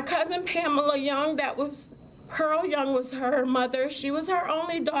 My cousin Pamela Young, Pearl Young was her mother. She was her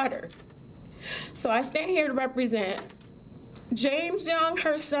only daughter. So I stand here to represent James Young,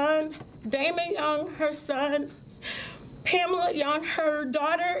 her son, Damon Young, her son, Pamela Young, her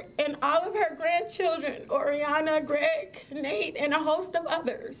daughter, and all of her grandchildren, Oriana, Greg, Nate, and a host of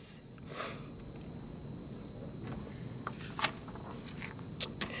others.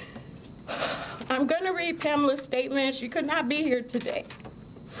 I'm going to read Pamela's statement. She could not be here today.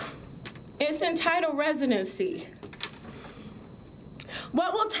 It's entitled Residency.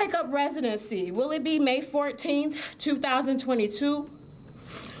 What will take up residency? Will it be May 14th, 2022?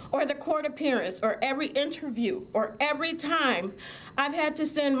 Or the court appearance, or every interview, or every time I've had to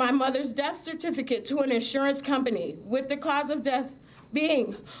send my mother's death certificate to an insurance company with the cause of death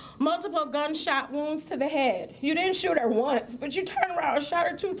being multiple gunshot wounds to the head? You didn't shoot her once, but you turned around and shot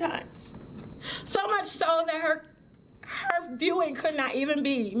her 2 times. So much so that her viewing could not even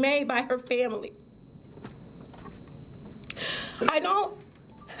be made by her family. I don't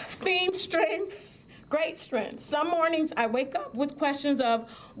feign strength. Great strength. Some mornings I wake up with questions of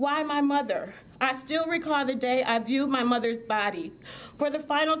why my mother. I still recall the day I viewed my mother's body for the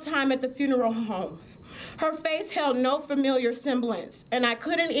final time at the funeral home. Her face held no familiar semblance, and I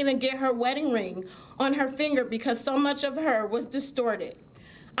couldn't even get her wedding ring on her finger because so much of her was distorted.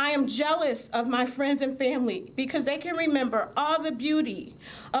 I am jealous of my friends and family because they can remember all the beauty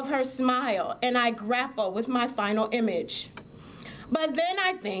of her smile, and I grapple with my final image. But then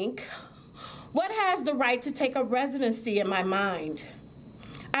I think, what has the right to take up residency in my mind?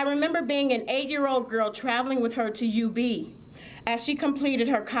 I remember being an 8-year-old girl traveling with her to UB as she completed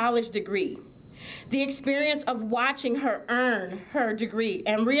her college degree. The experience of watching her earn her degree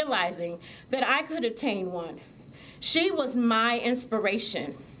and realizing that I could attain one. She was my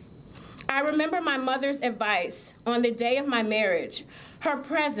inspiration. I remember my mother's advice on the day of my marriage, her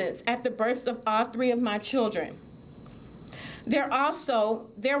presence at the births of all 3 of my children. There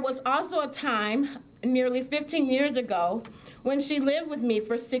was also a time, nearly 15 years ago, when she lived with me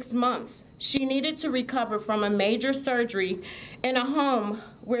for 6 months. She needed to recover from a major surgery in a home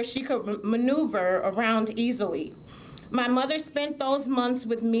where she could maneuver around easily. My mother spent those months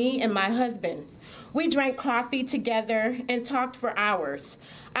with me and my husband. We drank coffee together and talked for hours.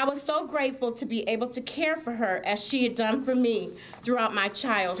 I was so grateful to be able to care for her as she had done for me throughout my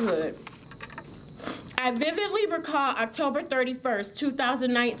childhood. I vividly recall October 31st,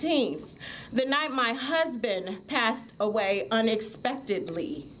 2019, the night my husband passed away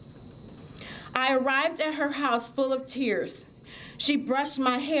unexpectedly. I arrived at her house full of tears. She brushed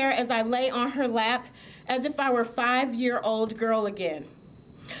my hair as I lay on her lap as if I were a 5-year-old girl again.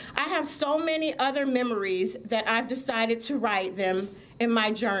 I have so many other memories that I've decided to write them in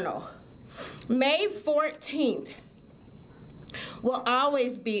my journal. May 14th will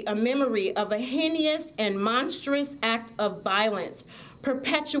always be a memory of a heinous and monstrous act of violence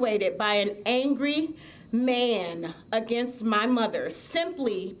perpetuated by an angry man against my mother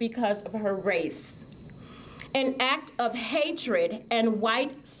simply because of her race. An act of hatred and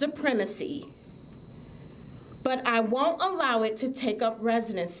white supremacy. But I won't allow it to take up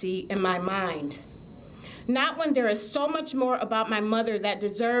residency in my mind. Not when there is so much more about my mother that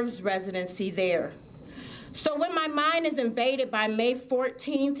deserves residency there. So when my mind is invaded by May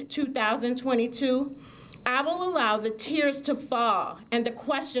 14th, 2022, I will allow the tears to fall and the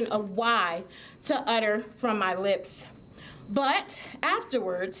question of why to utter from my lips. But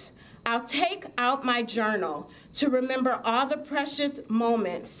afterwards, I'll take out my journal to remember all the precious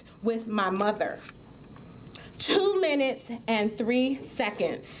moments with my mother. 2 minutes and 3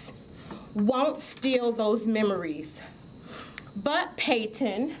 seconds won't steal those memories. But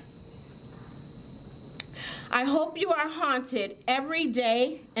Payton, I hope you are haunted every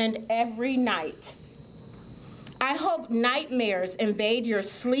day and every night. I hope nightmares invade your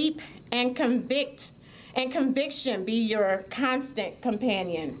sleep and conviction be your constant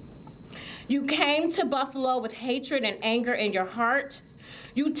companion. You came to Buffalo with hatred and anger in your heart.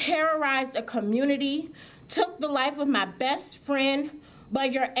 You terrorized a community, took the life of my best friend,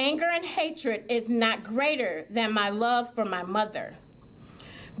 but your anger and hatred is not greater than my love for my mother.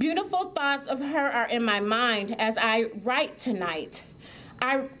 Beautiful thoughts of her are in my mind as I write tonight.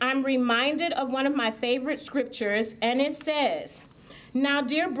 I'm reminded of one of my favorite scriptures, and it says, "Now,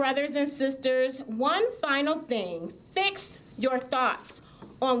 dear brothers and sisters, one final thing, fix your thoughts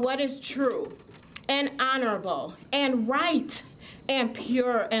on what is true and honorable and right and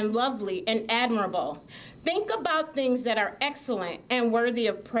pure and lovely and admirable. Think about things that are excellent and worthy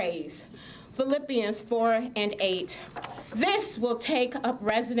of praise." Philippians 4:8. This will take up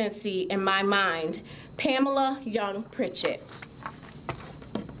residency in my mind. Pamela Young Pritchett.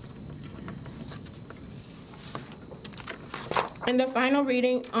 And the final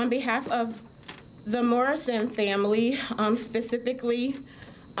reading on behalf of the Morrison family, specifically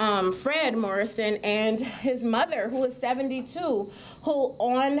Fred Morrison and his mother, who is 72, who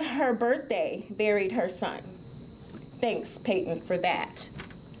on her birthday buried her son. Thanks, Payton, for that.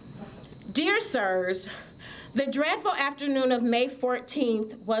 Dear sirs, the dreadful afternoon of May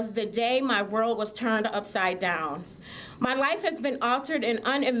 14th was the day my world was turned upside down. My life has been altered in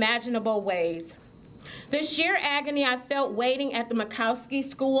unimaginable ways. The sheer agony I felt waiting at the Mikowski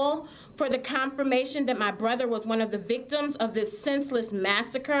School for the confirmation that my brother was one of the victims of this senseless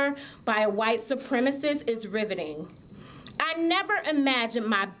massacre by a white supremacist is riveting. I never imagined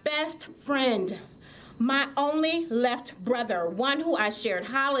my best friend, my only left brother, one who I shared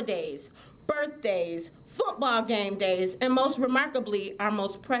holidays, birthdays, football game days, and most remarkably, our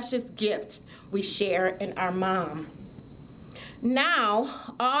most precious gift we share in our mom.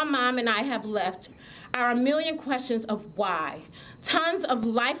 Now, all Mom and I have left are a million questions of why, tons of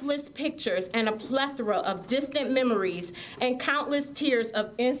lifeless pictures and a plethora of distant memories and countless tears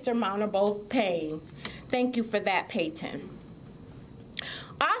of insurmountable pain. Thank you for that, Payton.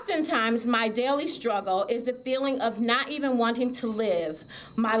 Oftentimes, my daily struggle is the feeling of not even wanting to live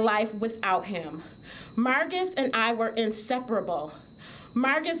my life without him. Margus and I were inseparable.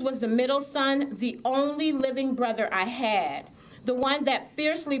 Margus was the middle son, the only living brother I had, the one that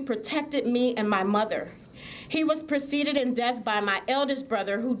fiercely protected me and my mother. He was preceded in death by my eldest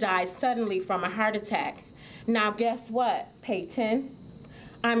brother, who died suddenly from a heart attack. Now guess what, Payton?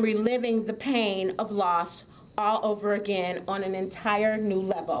 I'm reliving the pain of loss all over again on an entire new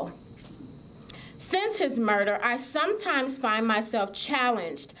level. Since his murder, I sometimes find myself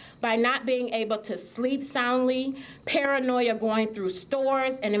challenged by not being able to sleep soundly, paranoia going through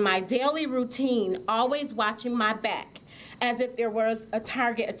stores, and in my daily routine, always watching my back, as if there was a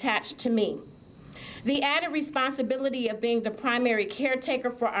target attached to me. The added responsibility of being the primary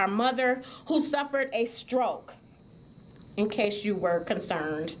caretaker for our mother, who suffered a stroke, in case you were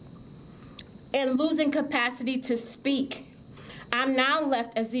concerned, and losing capacity to speak. I'm now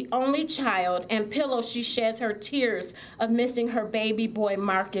left as the only child and pillow she sheds her tears of missing her baby boy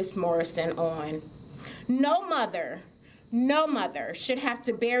Marcus Morrison on. No mother should have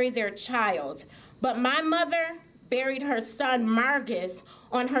to bury their child, but my mother buried her son Margus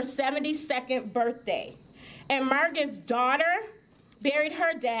on her 72nd birthday, and Margus' daughter buried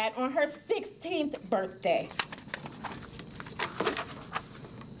her dad on her 16th birthday.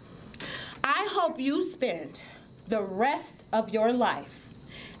 I hope you spend the rest of your life,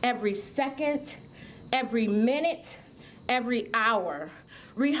 every second, every minute, every hour,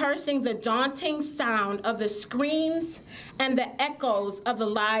 rehearsing the daunting sound of the screams and the echoes of the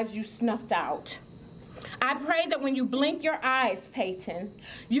lives you snuffed out. I pray that when you blink your eyes, Payton,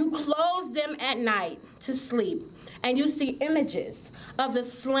 you close them at night to sleep, and you see images of the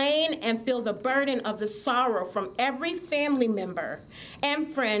slain and feel the burden of the sorrow from every family member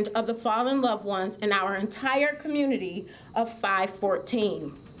and friend of the fallen loved ones in our entire community of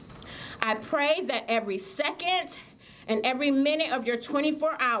 514. I pray that every second and every minute of your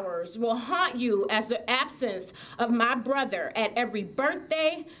 24 hours will haunt you as the absence of my brother at every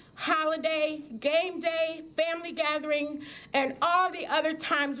birthday, holiday, game day, family gathering, and all the other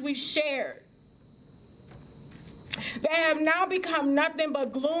times we shared that have now become nothing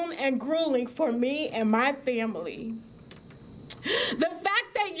but gloom and grueling for me and my family. The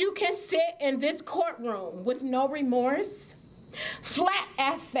fact that you can sit in this courtroom with no remorse, flat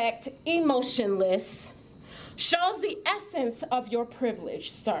affect, emotionless, shows the essence of your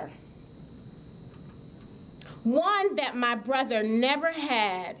privilege, sir. One that my brother never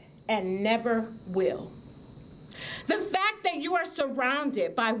had and never will. The fact that you are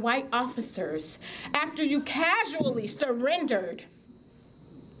surrounded by white officers after you casually surrendered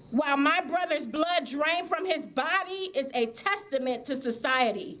while my brother's blood drained from his body is a testament to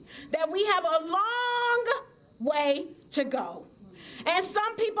society that we have a long way to go. And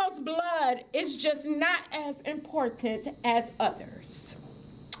some people's blood is just not as important as others.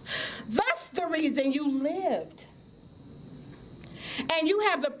 Thus the reason you lived. And you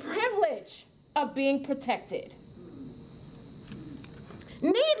have the privilege of being protected.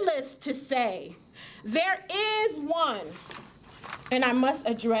 Needless to say, there is one, and I must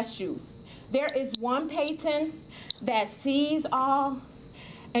address you, there is one Payton that sees all,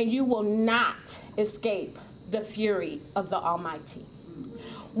 and you will not escape the fury of the Almighty.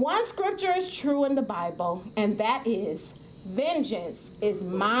 One scripture is true in the Bible, and that is, vengeance is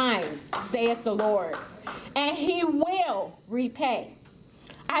mine, saith the Lord, and he will repay.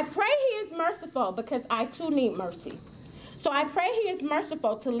 I pray he is merciful because I too need mercy. So I pray he is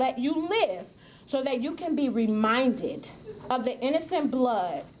merciful to let you live so that you can be reminded of the innocent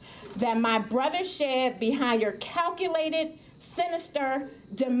blood that my brother shed behind your calculated, sinister,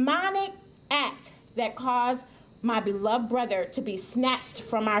 demonic act that caused my beloved brother to be snatched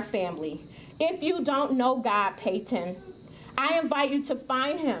from our family. If you don't know God, Payton, I invite you to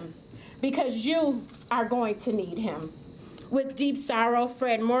find him because you are going to need him. With deep sorrow,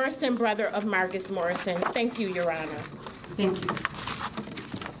 Fred Morrison, brother of Marcus Morrison. Thank you, Your Honor. Thank you.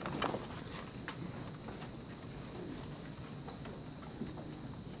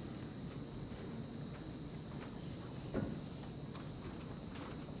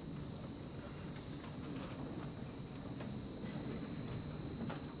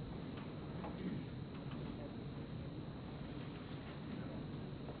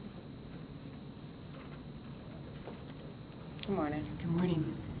 Good morning. Good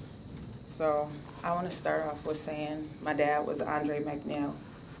morning. So I want to start off with saying my dad was Andre McNeil.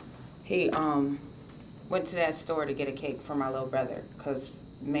 He went to that store to get a cake for my little brother because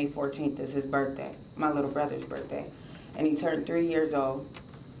May 14th is his birthday, my little brother's birthday. And he turned 3 years old,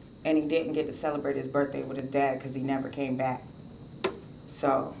 and he didn't get to celebrate his birthday with his dad because he never came back.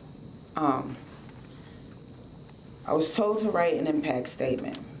 So I was told to write an impact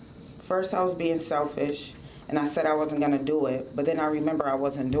statement. First, I was being selfish, and I said I wasn't going to do it, but then I remember I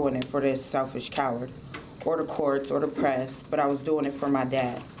wasn't doing it for this selfish coward or the courts or the press, but I was doing it for my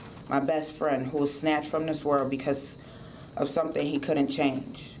dad, my best friend who was snatched from this world because of something he couldn't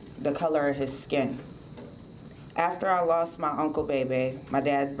change, the color of his skin. After I lost my Uncle Bebe, my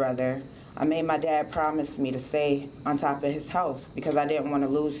dad's brother, I made my dad promise me to stay on top of his health because I didn't want to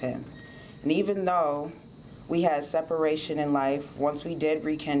lose him. And even though we had separation in life, once we did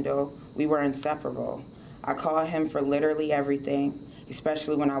rekindle, we were inseparable. I called him for literally everything,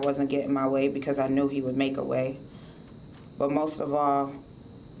 especially when I wasn't getting my way because I knew he would make a way. But most of all,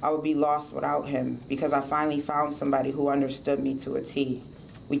 I would be lost without him because I finally found somebody who understood me to a T.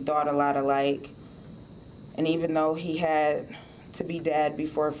 We thought a lot alike, and even though he had to be dad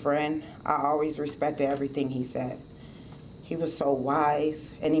before a friend, I always respected everything he said. He was so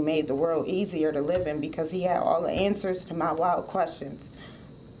wise, and he made the world easier to live in because he had all the answers to my wild questions.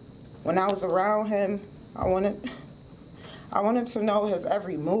 When I was around him, I wanted to know his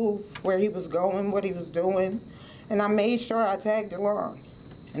every move, where he was going, what he was doing, and I made sure I tagged along.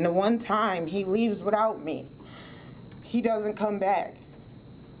 And the one time he leaves without me, he doesn't come back.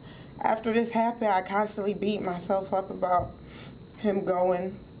 After this happened, I constantly beat myself up about him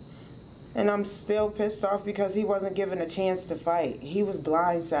going, And I'm still pissed off because he wasn't given a chance to fight. He was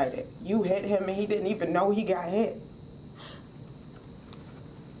blindsided. You hit him and he didn't even know he got hit.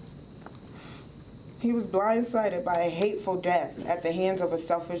 He was blindsided by a hateful death at the hands of a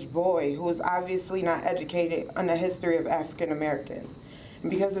selfish boy who was obviously not educated on the history of African Americans. And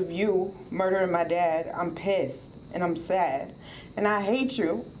because of you murdering my dad, I'm pissed and I'm sad and I hate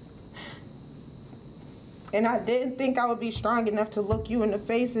you. And I didn't think I would be strong enough to look you in the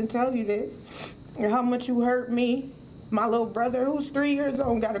face and tell you this. And how much you hurt me. My little brother, who's 3 years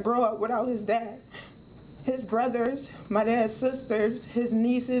old, got to grow up without his dad. His brothers, my dad's sisters, his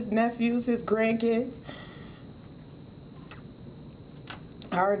nieces, nephews, his grandkids.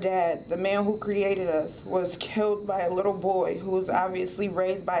 Our dad, the man who created us, was killed by a little boy who was obviously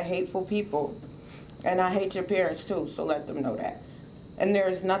raised by hateful people. And I hate your parents too, so let them know that. And there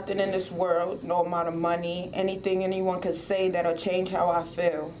is nothing in this world, no amount of money, anything anyone could say that'll change how I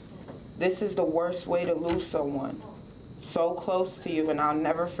feel. This is the worst way to lose someone. So close to you, and I'll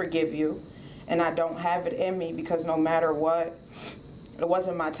never forgive you. And I don't have it in me because no matter what, it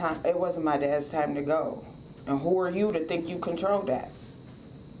wasn't my time. It wasn't my dad's time to go. And who are you to think you control that?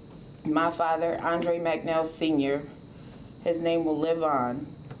 My father, Andre McNeil Sr., his name will live on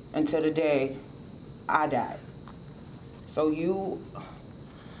until the day I die. So you,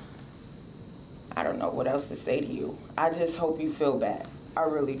 I don't know what else to say to you. I just hope you feel bad. I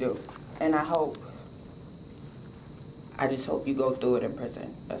really do. And I just hope you go through it in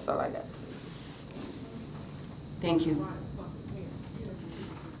prison. That's all I got to say. Thank you.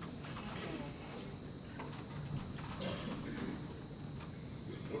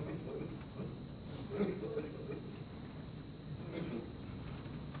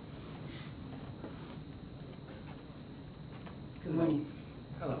 Good morning.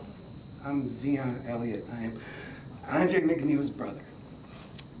 Hello. I'm Vion Elliott. I am Andre McNeil's brother.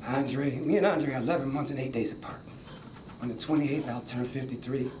 Me and Andre are 11 months and 8 days apart. On the 28th, I'll turn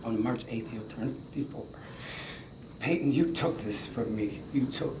 53. On March 8th, he'll turn 54. Payton, you took this from me. You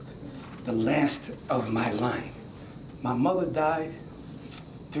took the last of my line. My mother died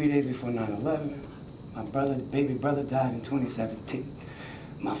 3 days before 9/11. My baby brother died in 2017.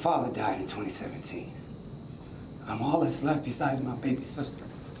 My father died in 2017. I'm all that's left besides my baby sister.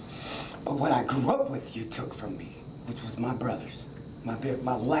 But what I grew up with, you took from me, which was my brothers.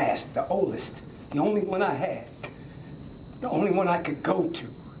 My last, the oldest, the only one I had. The only one I could go to.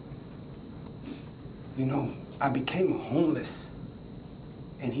 You know, I became homeless.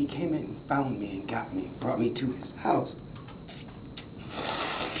 And he came in and found me and got me, brought me to his house.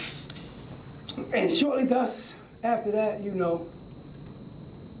 And shortly thus, after that, you know,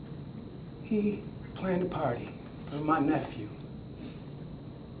 he planned a party for my nephew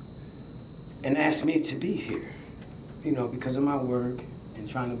and asked me to be here. You know, because of my work and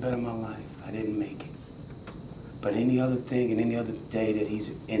trying to better my life, I didn't make it. But any other thing and any other day that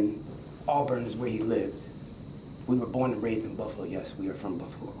he's in Auburn is where he lived. We were born and raised in Buffalo. Yes, we are from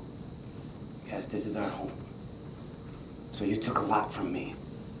Buffalo. Yes, this is our home. So you took a lot from me.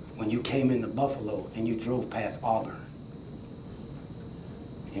 When you came into Buffalo and you drove past Auburn,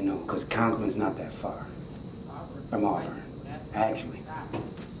 you know, because Conklin's not that far from Auburn, actually.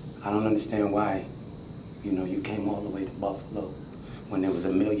 I don't understand why, you know, you came all the way to Buffalo when there was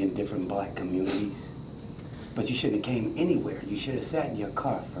a million different black communities. But you shouldn't have came anywhere. You should have sat in your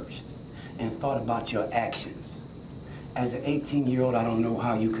car first and thought about your actions. As an 18-year-old, I don't know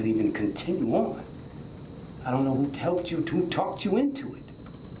how you could even continue on. I don't know who helped you, who talked you into it.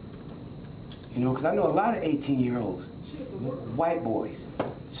 You know, because I know a lot of 18-year-olds, white boys,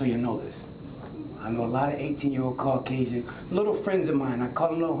 so you know this. I know a lot of 18-year-old Caucasian, little friends of mine, I call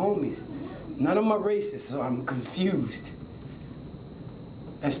them little homies. None of them are racist, so I'm confused.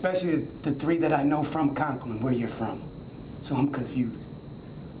 Especially the three that I know from Conklin, where you're from. So I'm confused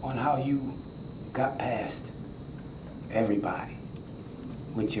on how you got past everybody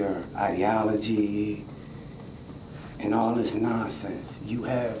with your ideology and all this nonsense. You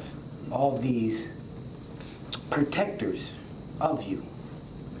have all these protectors of you,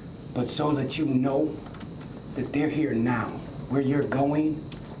 but so that you know that they're here now. Where you're going,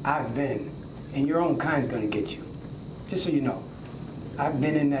 I've been, and your own kind's gonna get you. Just so you know, I've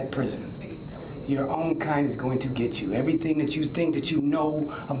been in that prison. Your own kind is going to get you. Everything that you think that you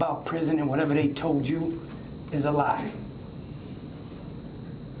know about prison and whatever they told you is a lie.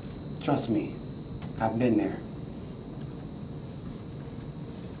 Trust me, I've been there.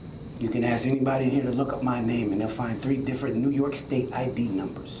 You can ask anybody in here to look up my name and they'll find 3 different New York State ID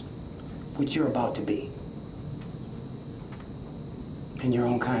numbers, which you're about to be. And your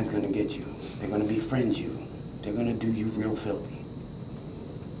own kind's gonna get you. They're gonna befriend you. They're gonna do you real filthy.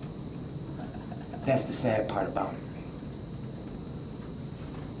 That's the sad part about it.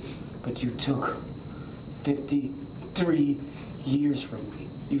 But you took 53 years from me.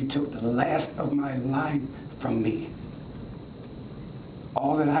 You took the last of my life from me.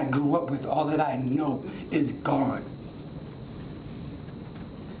 All that I grew up with, all that I know is gone.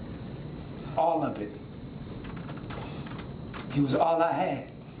 All of it. He was all I had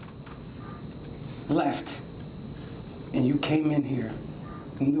left. And you came in here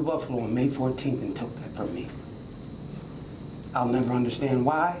in New Buffalo on May 14th and took that from me. I'll never understand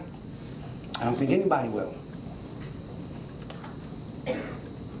why. I don't think anybody will.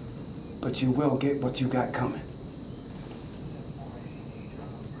 But you will get what you got coming.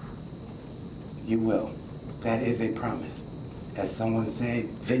 You will. That is a promise. As someone said,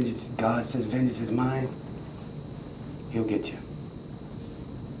 vengeance, God says vengeance is mine. He'll get you.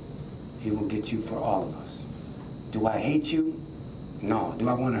 He will get you for all of us. Do I hate you? No. Do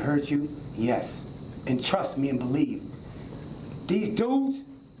I want to hurt you? Yes. And trust me and believe. These dudes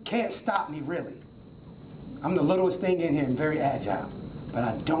can't stop me, really. I'm the littlest thing in here and very agile, but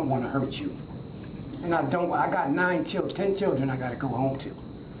I don't want to hurt you. And I got 10 children I got to go home to.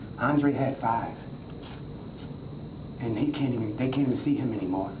 Andre had 5. And they can't even see him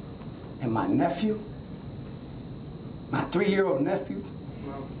anymore. And my nephew, my 3-year-old nephew,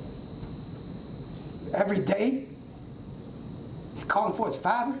 every day, he's calling for his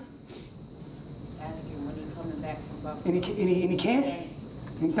father. Ask him when he's coming back from Buffalo. And he can't?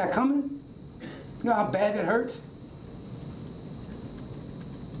 And he's not coming? You know how bad that hurts?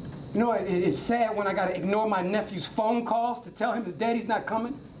 You know, it's sad when I gotta ignore my nephew's phone calls to tell him his daddy's not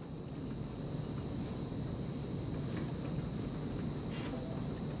coming.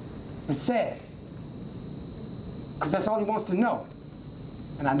 It's sad. Because that's all he wants to know.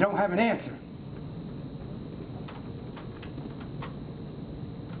 And I don't have an answer.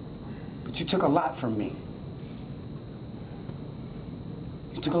 But you took a lot from me.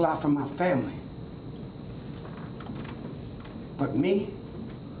 You took a lot from my family. But me,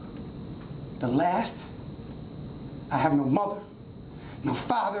 the last, I have no mother, no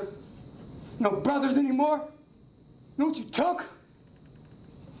father, no brothers anymore. You know what you took?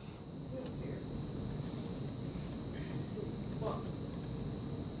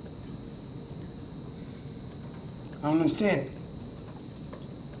 I don't understand it.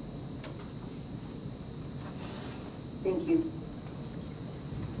 Thank you.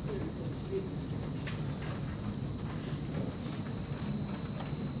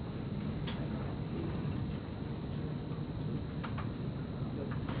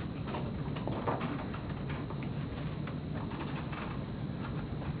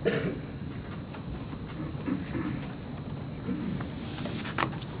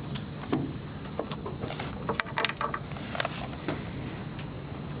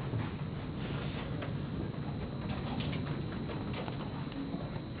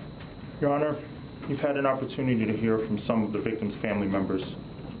 Your Honor, you've had an opportunity to hear from some of the victims' family members.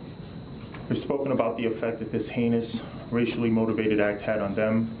 They've spoken about the effect that this heinous, racially motivated act had on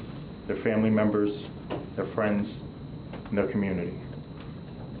them, their family members, their friends, and their community.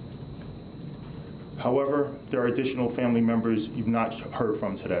 However, there are additional family members you've not heard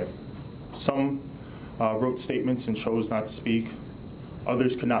from today. Some wrote statements and chose not to speak.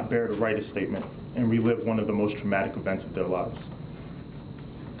 Others could not bear to write a statement and relive one of the most traumatic events of their lives.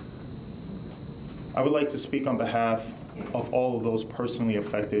 I would like to speak on behalf of all of those personally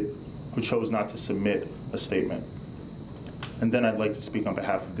affected who chose not to submit a statement. And then I'd like to speak on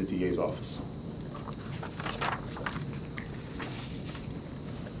behalf of the DA's office.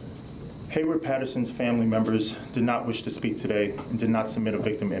 Hayward Patterson's family members did not wish to speak today and did not submit a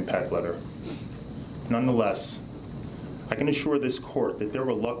victim impact letter. Nonetheless, I can assure this court that their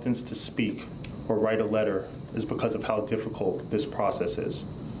reluctance to speak or write a letter is because of how difficult this process is,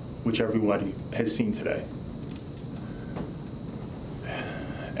 which everybody has seen today.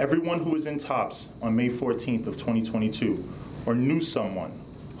 Everyone who was in TOPS on May 14th of 2022 or knew someone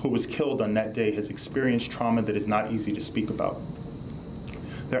who was killed on that day has experienced trauma that is not easy to speak about.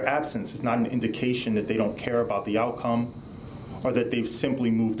 Their absence is not an indication that they don't care about the outcome or that they've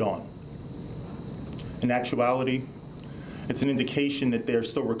simply moved on. In actuality, it's an indication that they're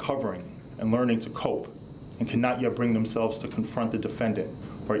still recovering and learning to cope and cannot yet bring themselves to confront the defendant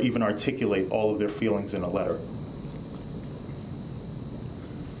or even articulate all of their feelings in a letter.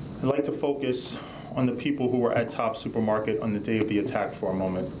 I'd like to focus on the people who were at Top Supermarket on the day of the attack for a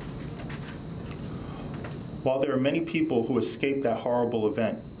moment. While there are many people who escaped that horrible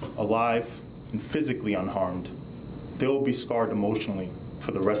event alive and physically unharmed, they will be scarred emotionally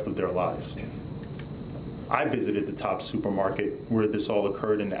for the rest of their lives. I visited the Tops supermarket where this all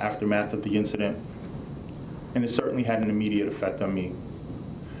occurred in the aftermath of the incident, and it certainly had an immediate effect on me.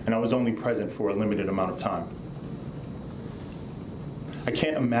 And I was only present for a limited amount of time. I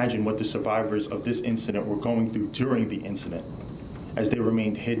can't imagine what the survivors of this incident were going through during the incident, as they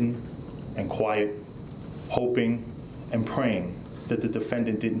remained hidden and quiet, hoping and praying that the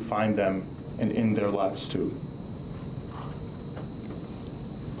defendant didn't find them and end their lives too.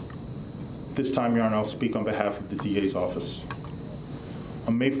 This time, Your Honor, I'll speak on behalf of the DA's office.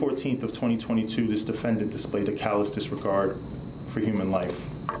 On May 14th of 2022, this defendant displayed a callous disregard for human life.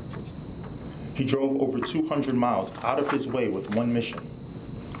 He drove over 200 miles out of his way with one mission,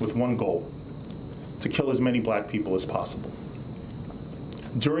 with one goal, to kill as many black people as possible.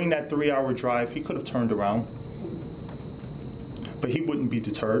 During that 3-hour drive, he could have turned around, but he wouldn't be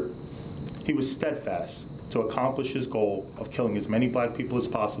deterred. He was steadfast to accomplish his goal of killing as many black people as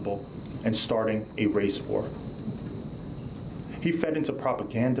possible and starting a race war. He fed into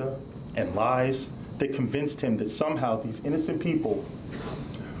propaganda and lies that convinced him that somehow these innocent people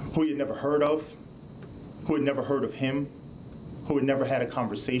who he had never heard of, who had never heard of him, who had never had a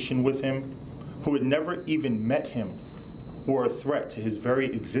conversation with him, who had never even met him, were a threat to his very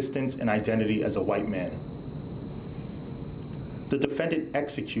existence and identity as a white man. The defendant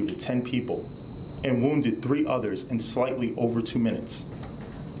executed 10 people and wounded 3 others in slightly over 2 minutes.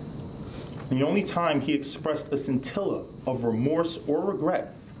 And the only time he expressed a scintilla of remorse or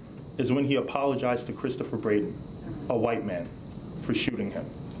regret is when he apologized to Christopher Braden, a white man, for shooting him.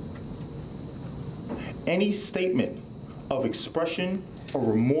 Any statement of expression or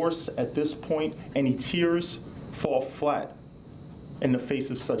remorse at this point, any tears, fall flat in the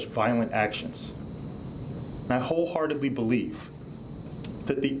face of such violent actions. And I wholeheartedly believe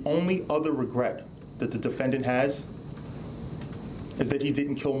that the only other regret that the defendant has is that he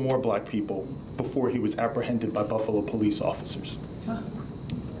didn't kill more black people before he was apprehended by Buffalo police officers.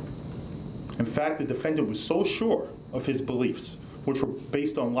 In fact, the defendant was so sure of his beliefs, which were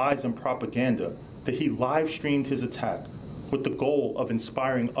based on lies and propaganda, that he live-streamed his attack with the goal of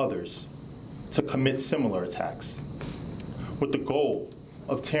inspiring others to commit similar attacks, with the goal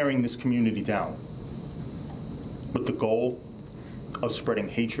of tearing this community down, with the goal of spreading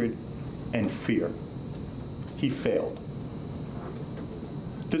hatred and fear. He failed.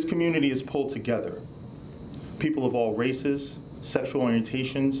 This community is pulled together. People of all races, sexual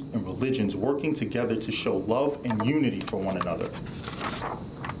orientations, and religions working together to show love and unity for one another.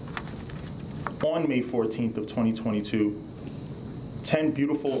 On May 14th of 2022, 10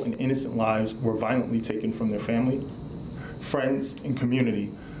 beautiful and innocent lives were violently taken from their family, friends, and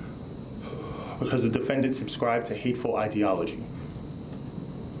community because the defendant subscribed to hateful ideology.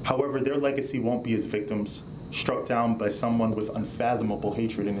 However, their legacy won't be as victims struck down by someone with unfathomable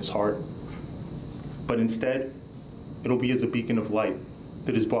hatred in his heart, but instead, it'll be as a beacon of light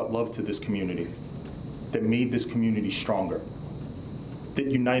that has brought love to this community, that made this community stronger, that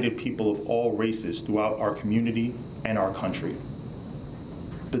united people of all races throughout our community and our country.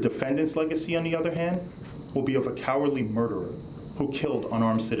 The defendant's legacy, on the other hand, will be of a cowardly murderer who killed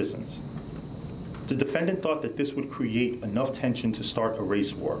unarmed citizens. The defendant thought that this would create enough tension to start a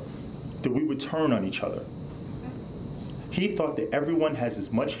race war, that we would turn on each other. He thought that everyone has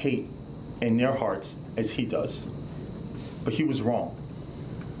as much hate in their hearts as he does. But he was wrong.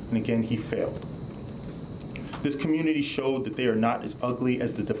 And again, he failed. This community showed that they are not as ugly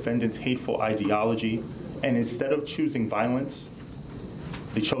as the defendant's hateful ideology, and instead of choosing violence,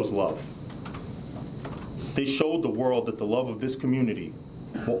 they chose love. They showed the world that the love of this community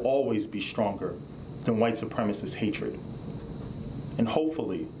will always be stronger than white supremacist hatred. And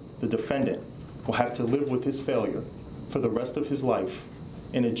hopefully, the defendant will have to live with his failure for the rest of his life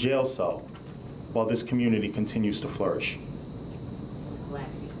in a jail cell while this community continues to flourish.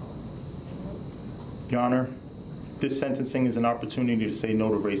 Your Honor, this sentencing is an opportunity to say no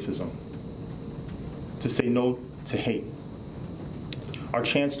to racism, to say no to hate. Our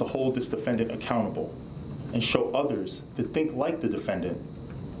chance to hold this defendant accountable and show others that think like the defendant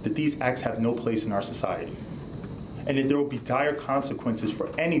that these acts have no place in our society, and that there will be dire consequences for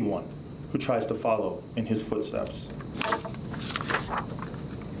anyone who tries to follow in his footsteps.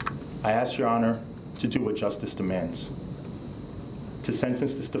 I ask Your Honor to do what justice demands, to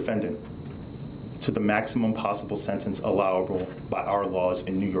sentence this defendant to the maximum possible sentence allowable by our laws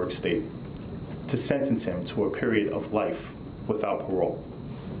in New York State, to sentence him to a period of life without parole.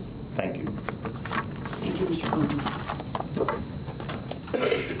 Thank you. Thank you, Mr. Coleman.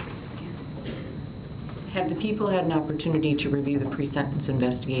 Have the people had an opportunity to review the pre-sentence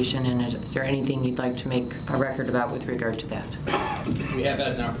investigation, and is there anything you'd like to make a record about with regard to that? We have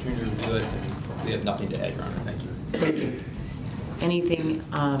had an opportunity to review it, and We have nothing to add, Your Honor. Thank you. Thank you. Anything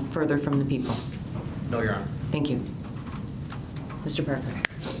further from the people? No, Your Honor. Thank you. Mr. Parker.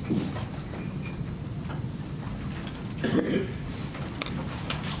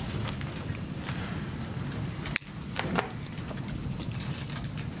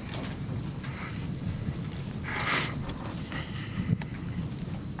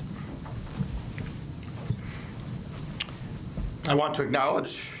 I want to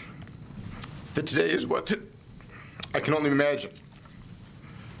acknowledge that today is what I can only imagine.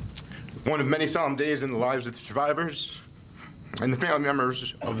 One of many solemn days in the lives of the survivors and the family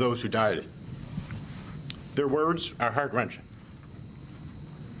members of those who died. Their words are heart-wrenching.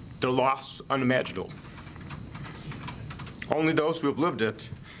 Their loss unimaginable. Only those who have lived it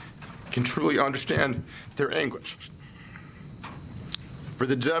can truly understand their anguish. For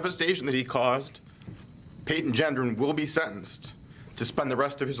the devastation that he caused, Payton Gendron will be sentenced to spend the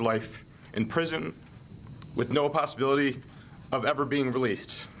rest of his life in prison with no possibility of ever being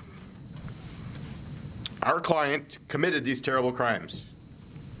released. Our client committed these terrible crimes.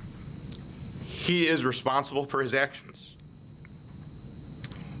 He is responsible for his actions,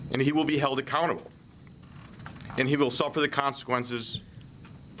 and he will be held accountable, and he will suffer the consequences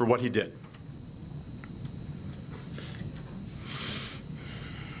for what he did.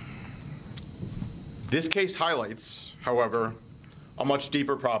 This case highlights, however, a much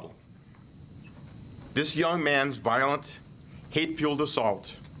deeper problem. This young man's violent, hate-fueled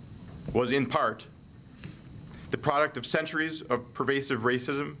assault was in part the product of centuries of pervasive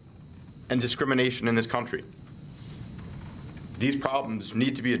racism and discrimination in this country. These problems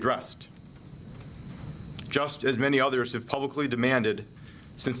need to be addressed, just as many others have publicly demanded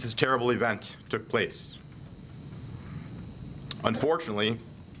since this terrible event took place. Unfortunately,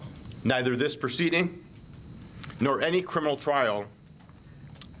 neither this proceeding nor any criminal trial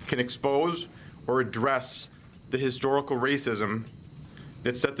can expose or address the historical racism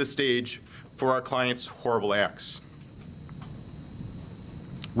that set the stage for our client's horrible acts.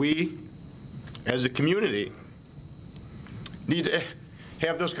 We, as a community, need to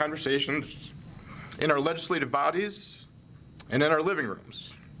have those conversations in our legislative bodies and in our living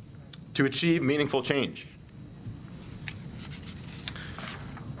rooms to achieve meaningful change.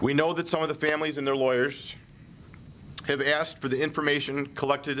 We know that some of the families and their lawyers have asked for the information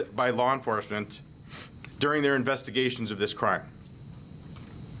collected by law enforcement during their investigations of this crime.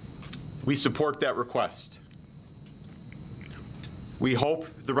 We support that request. We hope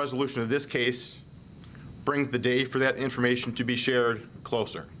the resolution of this case brings the day for that information to be shared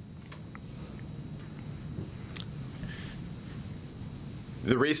closer.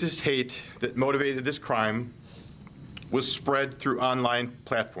 The racist hate that motivated this crime was spread through online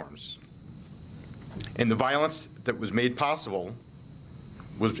platforms. And the violence that was made possible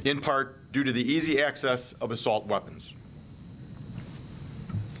was in part due to the easy access of assault weapons.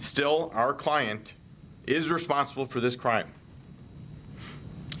 Still, our client is responsible for this crime.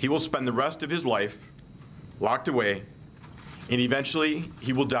 He will spend the rest of his life locked away, and eventually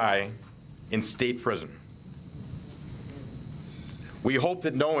he will die in state prison. We hope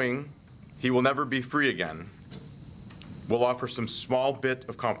that knowing he will never be free again will offer some small bit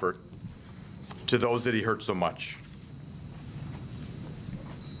of comfort to those that he hurt so much.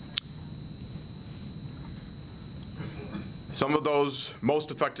 Some of those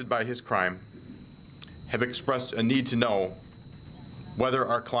most affected by his crime have expressed a need to know whether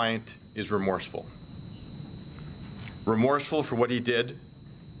our client is remorseful. Remorseful for what he did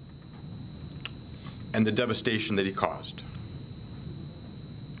and the devastation that he caused.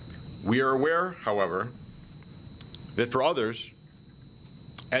 We are aware, however, that for others,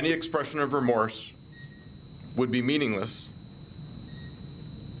 any expression of remorse would be meaningless,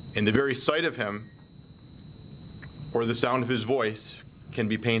 and the very sight of him or the sound of his voice can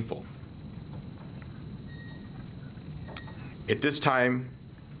be painful. At this time,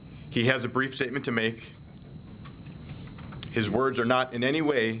 he has a brief statement to make. His words are not in any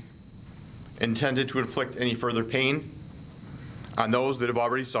way intended to inflict any further pain on those that have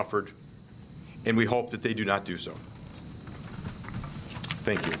already suffered, and we hope that they do not do so.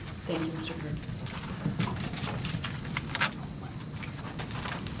 Thank you. Thank you, Mr. Hurd.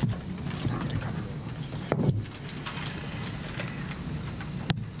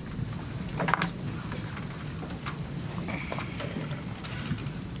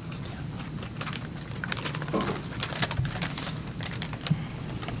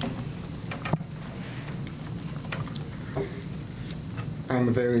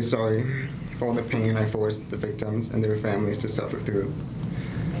 I'm very sorry for all the pain I forced the victims and their families to suffer through.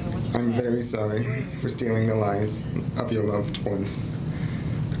 I'm very sorry for stealing the lives of your loved ones.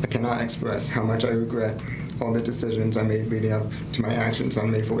 I cannot express how much I regret all the decisions I made leading up to my actions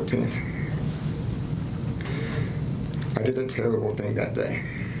on May 14th. I did a terrible thing that day.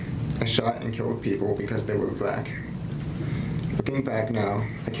 I shot and killed people because they were black. Looking back now,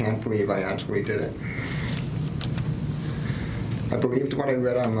 I can't believe I actually did it. I believed what I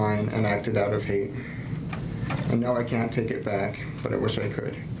read online and acted out of hate. I know I can't take it back, but I wish I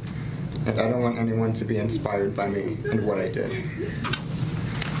could. And I don't want anyone to be inspired by me and what I did.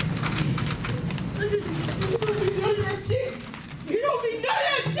 You don't need none of that shit!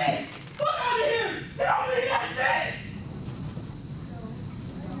 Fuck out of here! You don't need that shit!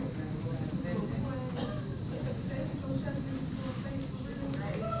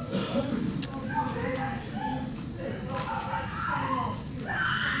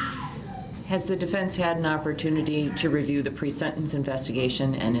 Has the defense had an opportunity to review the pre-sentence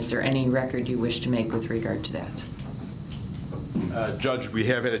investigation, and is there any record you wish to make with regard to that? Judge, we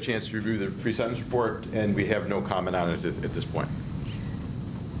have had a chance to review the pre-sentence report, and we have no comment on it at this point.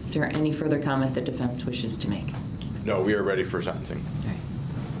 Is there any further comment the defense wishes to make? No, we are ready for sentencing.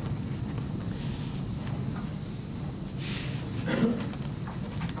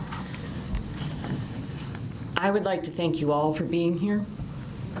 I would like to thank you all for being here.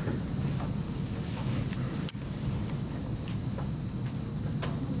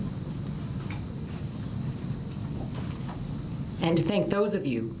 And to thank those of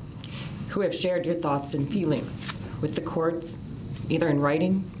you who have shared your thoughts and feelings with the courts, either in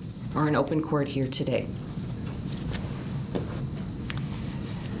writing or in open court here today.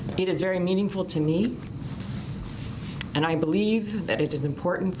 It is very meaningful to me, and I believe that it is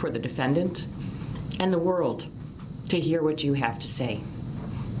important for the defendant and the world to hear what you have to say.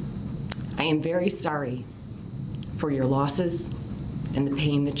 I am very sorry for your losses and the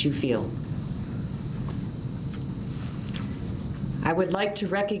pain that you feel. I would like to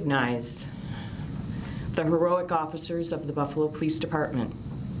recognize the heroic officers of the Buffalo Police Department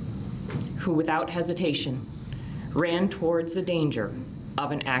who, without hesitation, ran towards the danger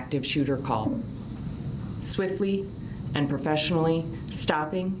of an active shooter call, swiftly and professionally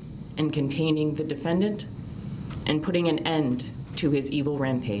stopping and containing the defendant and putting an end to his evil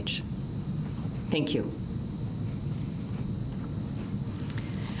rampage. Thank you.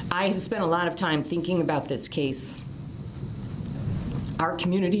 I have spent a lot of time thinking about this case, our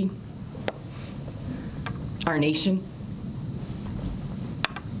community, our nation,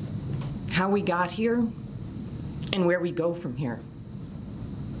 how we got here, and where we go from here.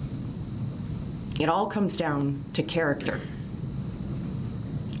 It all comes down to character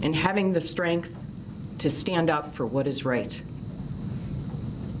and having the strength to stand up for what is right.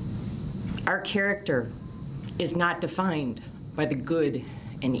 Our character is not defined by the good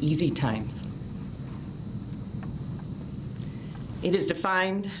and easy times. It is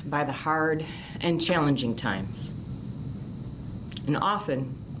defined by the hard and challenging times. And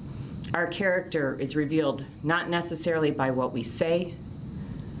often, our character is revealed not necessarily by what we say,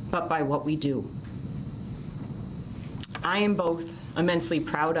 but by what we do. I am both immensely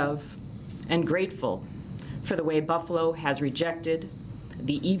proud of and grateful for the way Buffalo has rejected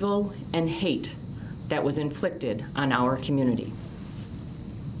the evil and hate that was inflicted on our community.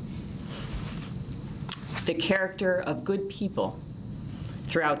 The character of good people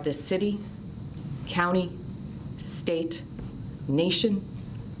throughout this city, county, state, nation,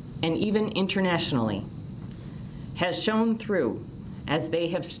 and even internationally has shown through as they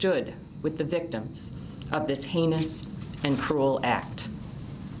have stood with the victims of this heinous and cruel act.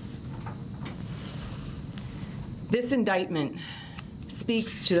 This indictment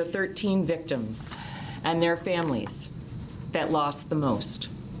speaks to the 13 victims and their families that lost the most.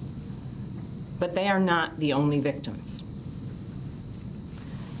 But they are not the only victims.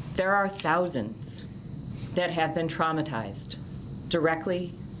 There are thousands that have been traumatized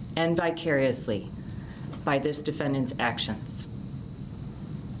directly and vicariously by this defendant's actions.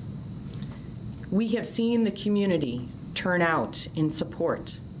 We have seen the community turn out in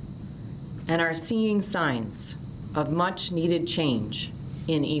support and are seeing signs of much needed change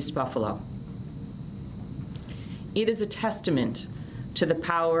in East Buffalo. It is a testament to the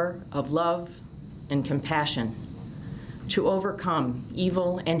power of love and compassion to overcome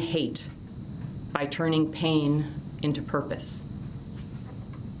evil and hate by turning pain into purpose.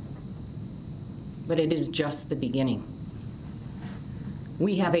 But it is just the beginning.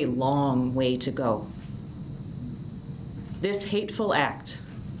 We have a long way to go. This hateful act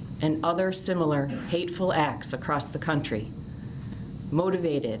and other similar hateful acts across the country,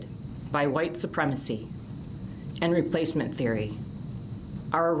 motivated by white supremacy and replacement theory,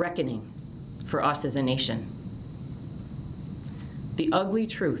 are a reckoning for us as a nation. The ugly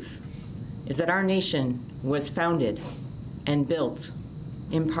truth is that our nation was founded and built,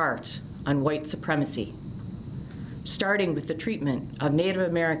 in part, on white supremacy, starting with the treatment of Native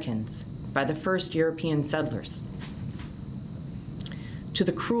Americans by the first European settlers, to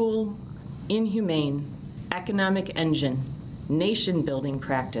the cruel, inhumane, economic engine, nation-building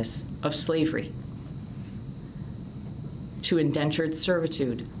practice of slavery, to indentured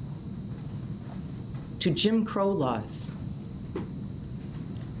servitude, to Jim Crow laws,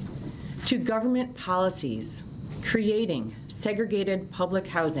 to government policies creating segregated public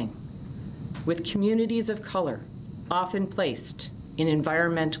housing with communities of color often placed in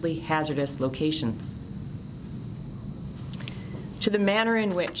environmentally hazardous locations, to the manner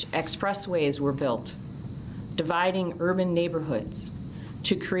in which expressways were built, dividing urban neighborhoods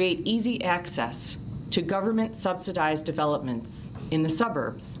to create easy access to government-subsidized developments in the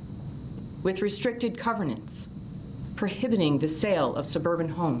suburbs with restricted covenants prohibiting the sale of suburban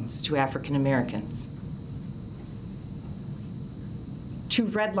homes to African Americans, to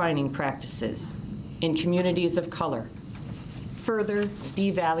redlining practices in communities of color, further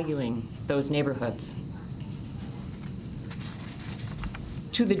devaluing those neighborhoods,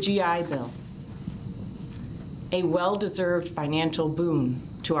 to the GI Bill, a well-deserved financial boon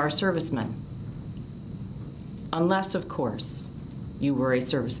to our servicemen, unless, of course, you were a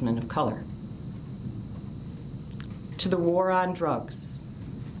serviceman of color, to the war on drugs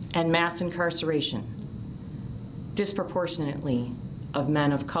and mass incarceration, disproportionately of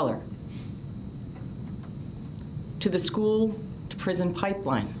men of color, to the school-to-prison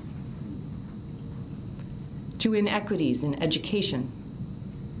pipeline, to inequities in education,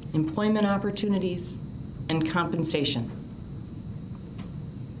 employment opportunities, and compensation,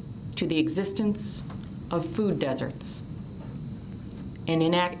 to the existence of food deserts and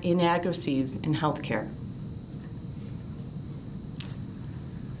inadequacies in healthcare.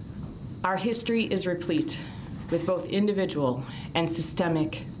 Our history is replete with both individual and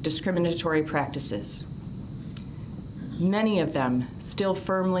systemic discriminatory practices, many of them still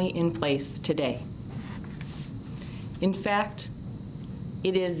firmly in place today. In fact,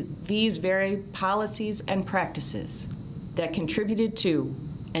 it is these very policies and practices that contributed to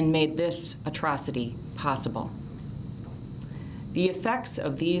and made this atrocity possible. The effects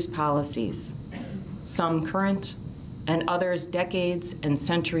of these policies, some current and others decades and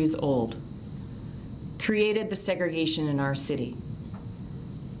centuries old, created the segregation in our city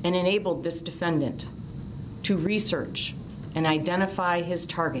and enabled this defendant to research and identify his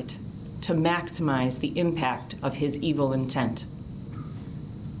target to maximize the impact of his evil intent.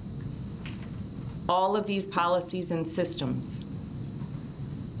 All of these policies and systems,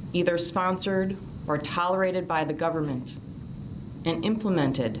 either sponsored or tolerated by the government and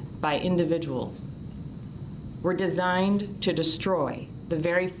implemented by individuals, were designed to destroy the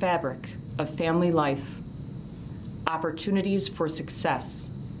very fabric of family life, opportunities for success,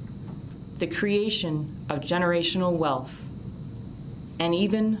 the creation of generational wealth, and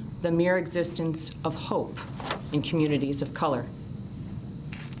even the mere existence of hope in communities of color.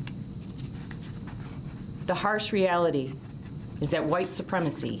 The harsh reality is that white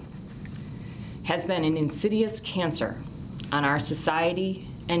supremacy has been an insidious cancer on our society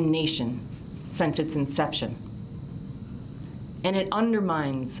and nation since its inception. And it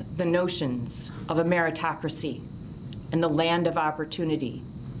undermines the notions of a meritocracy and the land of opportunity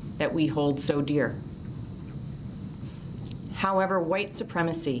that we hold so dear. However, white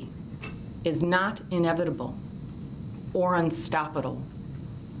supremacy is not inevitable or unstoppable.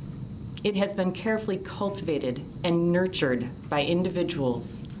 It has been carefully cultivated and nurtured by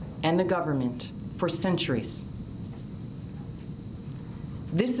individuals and the government for centuries.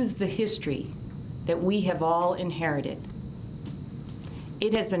 This is the history that we have all inherited.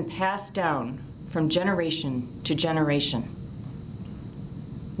 It has been passed down from generation to generation.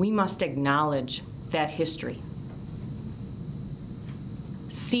 We must acknowledge that history.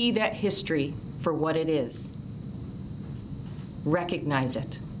 See that history for what it is. Recognize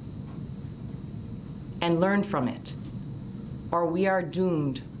it. And learn from it, or we are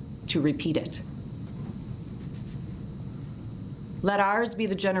doomed to repeat it. Let ours be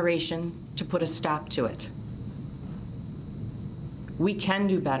the generation to put a stop to it. We can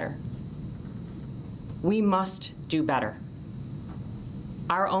do better. We must do better.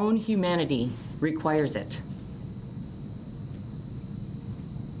 Our own humanity requires it.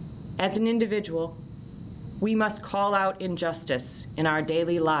 As an individual, we must call out injustice in our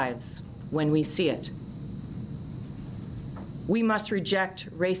daily lives when we see it. We must reject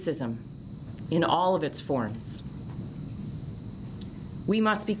racism in all of its forms. We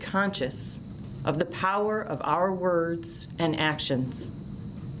must be conscious of the power of our words and actions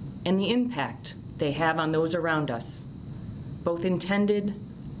and the impact they have on those around us, both intended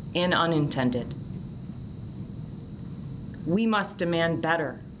and unintended. We must demand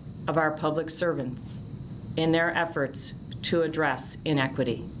better of our public servants in their efforts to address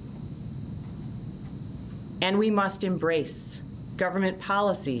inequity. And we must embrace government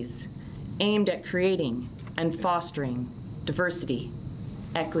policies aimed at creating and fostering diversity,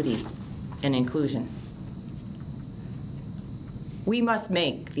 equity, and inclusion. We must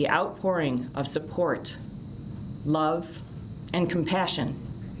make the outpouring of support, love, and compassion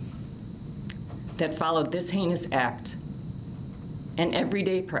that followed this heinous act an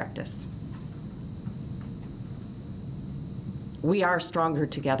everyday practice. We are stronger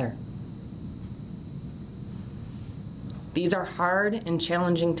together. These are hard and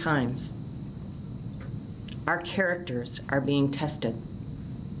challenging times. Our characters are being tested.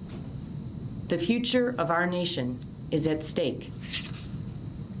 The future of our nation is at stake.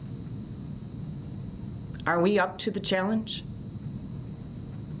 Are we up to the challenge?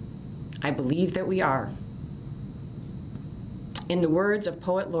 I believe that we are. In the words of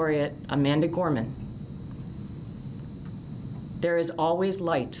Poet Laureate Amanda Gorman, there is always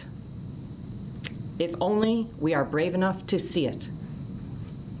light, if only we are brave enough to see it.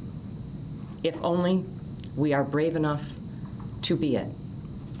 If only we are brave enough to be it.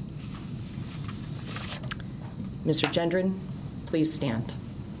 Mr. Gendron, please stand.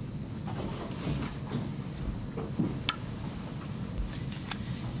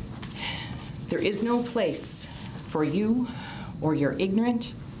 There is no place for you or your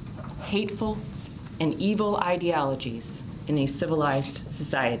ignorant, hateful, and evil ideologies in a civilized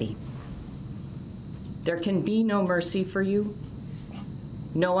society. There can be no mercy for you,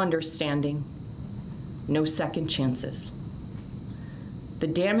 no understanding, no second chances. The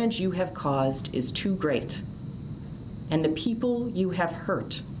damage you have caused is too great, and the people you have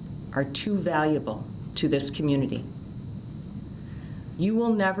hurt are too valuable to this community. You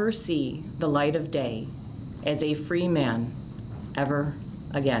will never see the light of day as a free man ever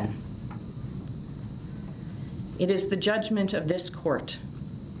again. It is the judgment of this court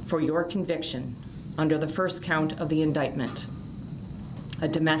for your conviction under the first count of the indictment, a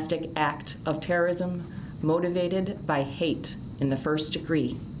domestic act of terrorism motivated by hate in the first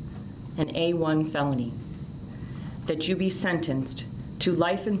degree, an A1 felony, that you be sentenced to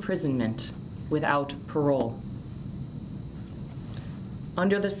life imprisonment without parole.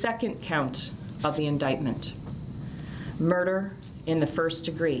 Under the second count of the indictment, murder in the first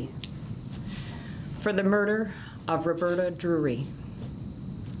degree, for the murder of Roberta Drury,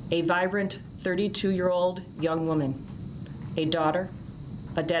 a vibrant 32-year-old young woman, a daughter,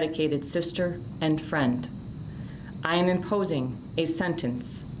 a dedicated sister and friend, I am imposing a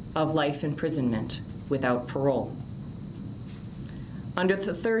sentence of life imprisonment without parole. Under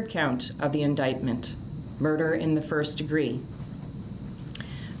the third count of the indictment, murder in the first degree,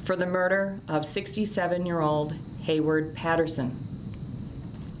 for the murder of 67-year-old Hayward Patterson,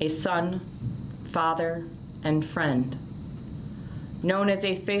 a son, father, and friend, known as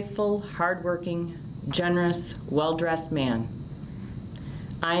a faithful, hardworking, generous, well-dressed man,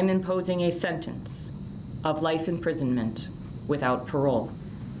 I am imposing a sentence of life imprisonment without parole.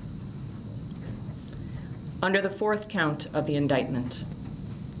 Under the fourth count of the indictment,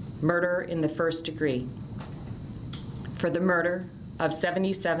 murder in the first degree, for the murder of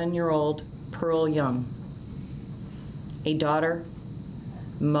 77-year-old Pearl Young, a daughter,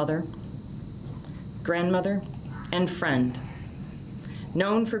 mother, grandmother, and friend,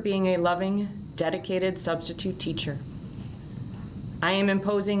 known for being a loving, dedicated substitute teacher, I am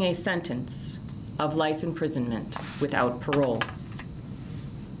imposing a sentence of life imprisonment without parole.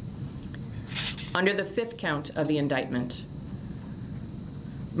 Under the fifth count of the indictment,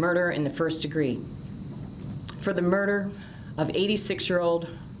 murder in the first degree, for the murder of 86-year-old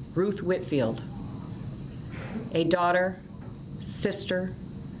Ruth Whitfield, a daughter, sister,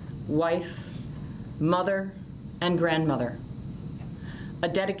 wife, mother, and grandmother, a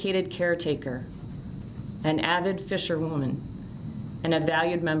dedicated caretaker, an avid fisherwoman, and a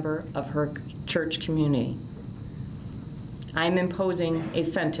valued member of her church community. I am imposing a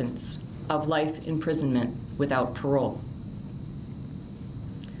sentence of life imprisonment without parole.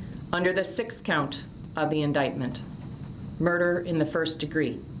 Under the sixth count of the indictment, murder in the first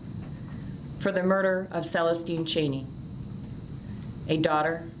degree, for the murder of Celestine Cheney, a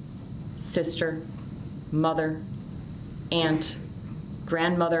daughter, sister, mother, aunt,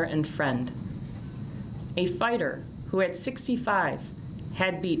 grandmother, and friend, a fighter who at 65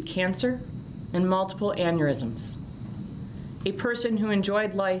 had beat cancer and multiple aneurysms, a person who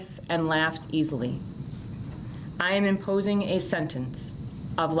enjoyed life and laughed easily. I am imposing a sentence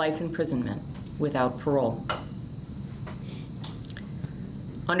of life imprisonment without parole.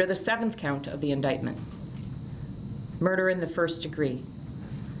 Under the 7th count of the indictment, murder in the 1st degree,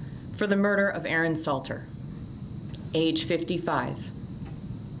 for the murder of Aaron Salter, age 55,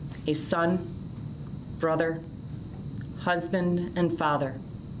 a son, brother, husband, and father,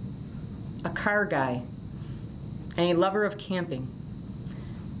 a car guy, and a lover of camping,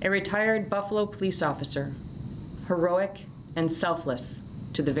 a retired Buffalo police officer, heroic and selfless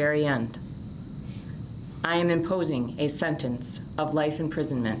to the very end. I am imposing a sentence of life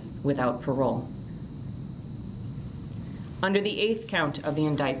imprisonment without parole. Under the 8th count of the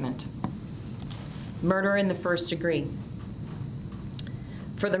indictment, murder in the 1st degree,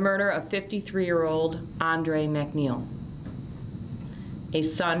 for the murder of 53-year-old Andre McNeil, a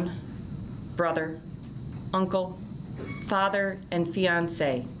son, brother, uncle, father, and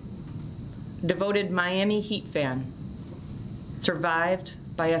fiancé, devoted Miami Heat fan, survived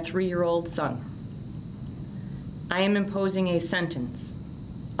by a 3-year-old son. I am imposing a sentence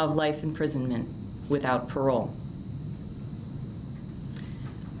of life imprisonment without parole.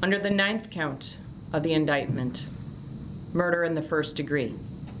 Under the 9th count of the indictment, murder in the 1st degree,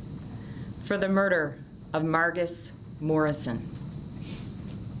 for the murder of Margus Morrison,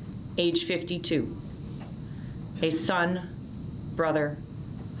 age 52, a son, brother,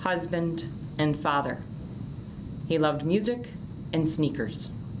 husband, and father. He loved music and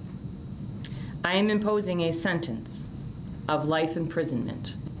sneakers. I am imposing a sentence of life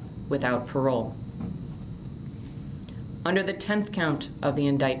imprisonment without parole. Under the 10th count of the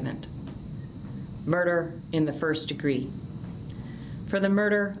indictment, murder in the 1st degree, for the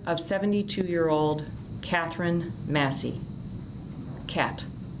murder of 72-year-old Catherine Massey, Cat,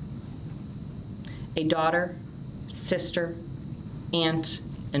 a daughter, sister, aunt,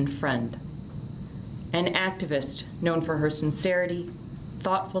 and friend, an activist known for her sincerity,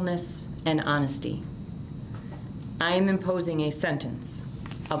 thoughtfulness, and honesty. I am imposing a sentence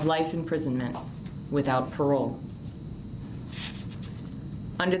of life imprisonment without parole.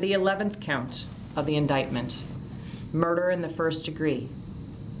 Under the 11th count of the indictment, murder in the 1st degree,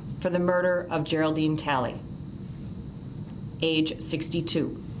 for the murder of Geraldine Talley, age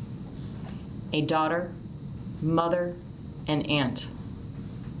 62, a daughter, mother, and aunt,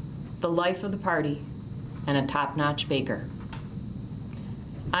 the life of the party, and a top-notch baker.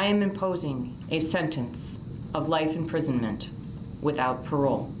 I am imposing a sentence of life imprisonment without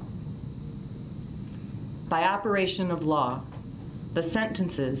parole. By operation of law, the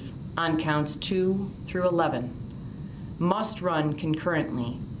sentences on counts 2 through 11 must run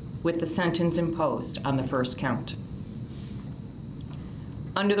concurrently with the sentence imposed on the 1st count.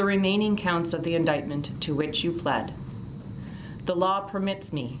 Under the remaining counts of the indictment to which you pled, the law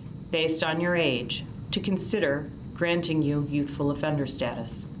permits me, based on your age, to consider granting you youthful offender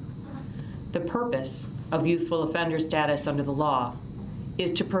status. The purpose of youthful offender status under the law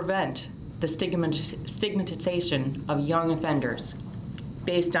is to prevent the stigmatization of young offenders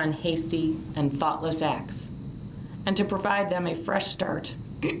based on hasty and thoughtless acts, and to provide them a fresh start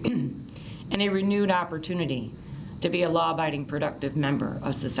and a renewed opportunity to be a law-abiding, productive member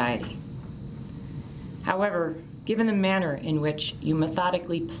of society. However, given the manner in which you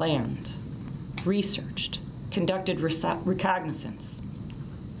methodically planned, researched, conducted recognizance,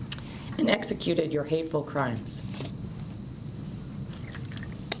 and executed your hateful crimes,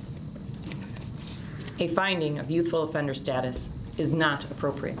 a finding of youthful offender status is not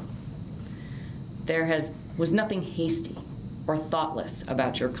appropriate. There was nothing hasty or thoughtless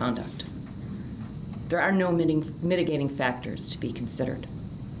about your conduct. There are no mitigating factors to be considered.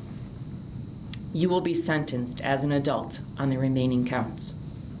 You will be sentenced as an adult on the remaining counts.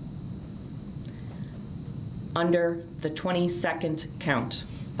 Under the 22nd count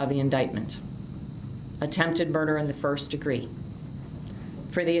of the indictment, attempted murder in the 1st degree,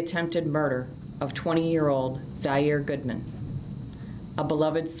 for the attempted murder of 20-year-old Zaire Goodman, a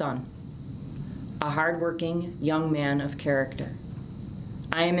beloved son, a hardworking young man of character,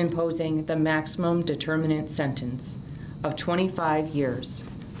 I am imposing the maximum determinate sentence of 25 years,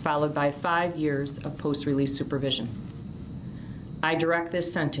 followed by 5 years of post-release supervision. I direct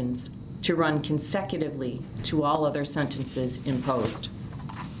this sentence to run consecutively to all other sentences imposed.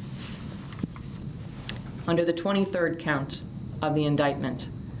 Under the 23rd count of the indictment,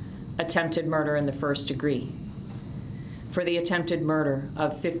 attempted murder in the 1st degree, for the attempted murder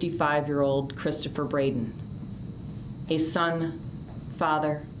of 55-year-old Christopher Braden, a son,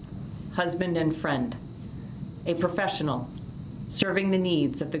 father, husband, and friend, a professional serving the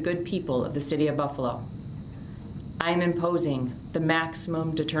needs of the good people of the city of Buffalo. I am imposing the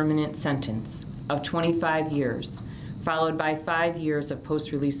maximum determinant sentence of 25 years, followed by 5 years of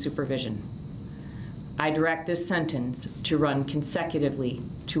post-release supervision. I direct this sentence to run consecutively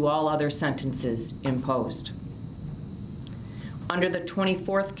to all other sentences imposed. Under the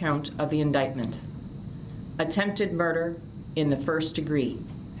 24th count of the indictment, attempted murder in the first degree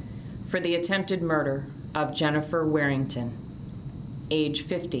for the attempted murder of Jennifer Warrington, age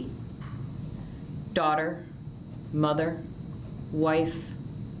 50, daughter, mother, wife,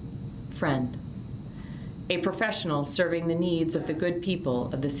 friend, a professional serving the needs of the good people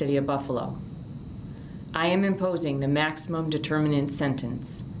of the city of Buffalo. I am imposing the maximum determinant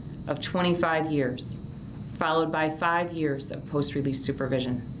sentence of 25 years, followed by 5 years of post-release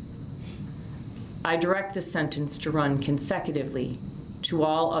supervision. I direct this sentence to run consecutively to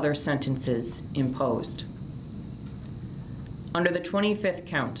all other sentences imposed. Under the 25th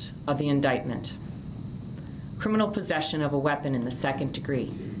count of the indictment, criminal possession of a weapon in the second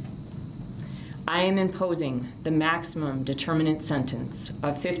degree, I am imposing the maximum determinant sentence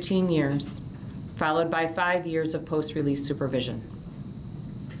of 15 years, followed by 5 years of post-release supervision.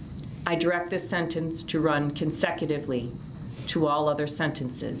 I direct this sentence to run consecutively to all other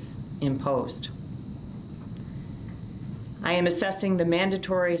sentences imposed. I am assessing the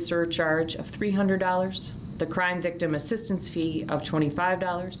mandatory surcharge of $300, the crime victim assistance fee of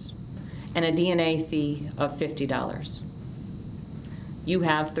 $25, and a DNA fee of $50. You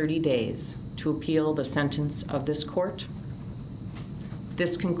have 30 days to appeal the sentence of this court.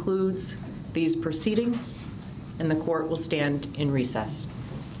 This concludes these proceedings, and the court will stand in recess.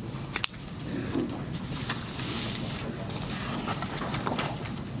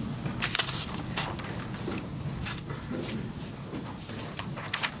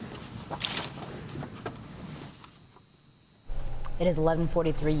 It is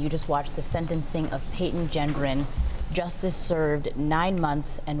 11:43. You just watched the sentencing of Payton Gendron. Justice served 9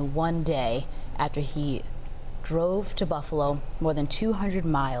 months and 1 day after he drove to Buffalo more than 200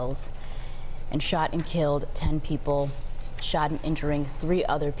 miles and shot and killed 10 people, shot and injuring 3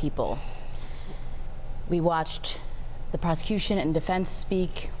 other people. We watched the prosecution and defense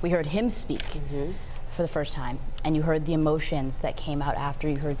speak. We heard him speak for the first time, and you heard the emotions that came out after.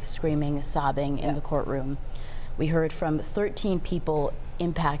 You heard screaming, sobbing in the courtroom. We heard from 13 people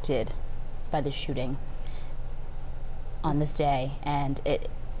impacted by the shooting on this day, and it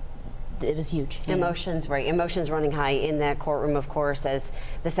was huge. Emotions, right. Emotions running high in that courtroom, of course, as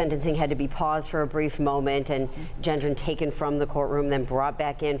the sentencing had to be paused for a brief moment and Gendron taken from the courtroom, then brought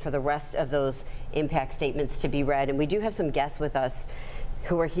back in for the rest of those impact statements to be read. And we do have some guests with us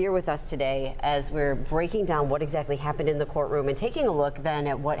who are here with us today as we're breaking down what exactly happened in the courtroom and taking a look then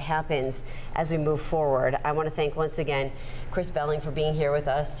at what happens as we move forward. I want to thank once again Chris Belling for being here with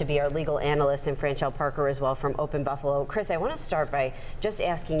us, to be our legal analyst, and Franchelle Parker as well from Open Buffalo. Chris, I want to start by just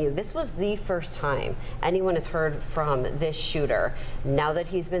asking you, this was the first time anyone has heard from this shooter now that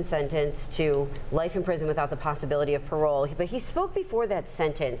he's been sentenced to life in prison without the possibility of parole, but he spoke before that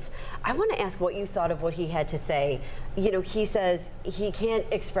sentence. I want to ask what you thought of what he had to say. You know, he says he can't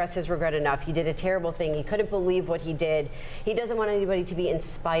express his regret enough. He did a terrible thing. He couldn't believe what he did. He doesn't want anybody to be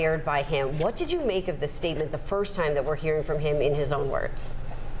inspired by him. What did you make of this statement the first time that we're hearing from him in his own words?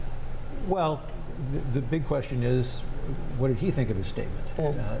 Well, the big question is, what did he think of his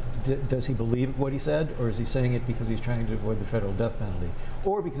statement? Does he believe what he said, or is he saying it because he's trying to avoid the federal death penalty,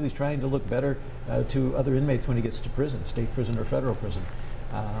 or because he's trying to look better to other inmates when he gets to prison, state prison or federal prison?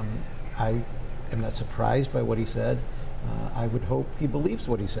 I am not surprised by what he said. I would hope he believes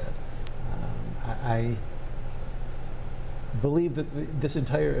what he said. I believe that this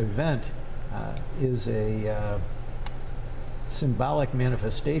entire event is a symbolic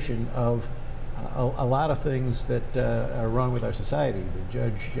manifestation of a lot of things that are wrong with our society. The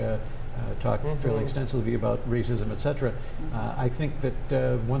judge talked fairly extensively about racism, etc. I think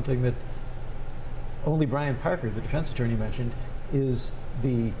that one thing that only Brian Parker, the defense attorney, mentioned is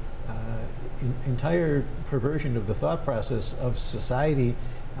the entire perversion of the thought process of society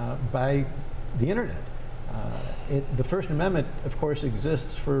by the internet. The First Amendment, of course,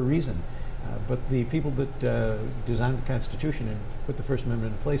 exists for a reason, but the people that designed the Constitution and put the First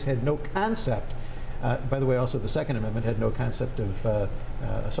Amendment in place had no concept. By the way, also the Second Amendment had no concept of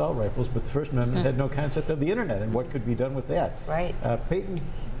assault rifles, but the First Amendment had no concept of the internet and what could be done with that. Right. Payton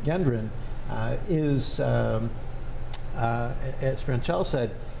Gendron is, as Franchelle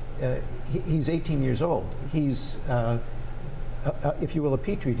said, he's 18 years old. He's, if you will, a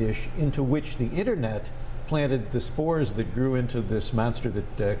petri dish into which the internet planted the spores that grew into this monster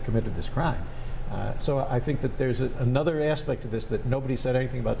that committed this crime. So I think that there's another aspect of this that nobody said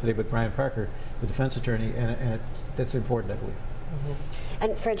anything about today but Brian Parker, the defense attorney, and that's important, I believe.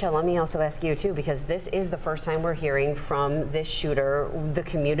 And Franchelle, let me also ask you too, because this is the first time we're hearing from this shooter. The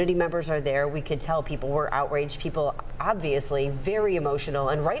community members are there. We could tell people were outraged, people obviously very emotional,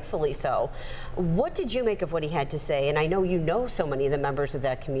 and rightfully so. What did you make of what he had to say? And I know you know so many of the members of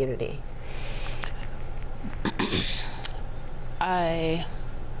that community. I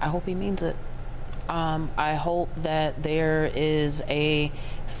hope he means it. I hope that there is a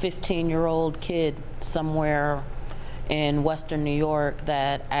 15-year-old kid somewhere in Western New York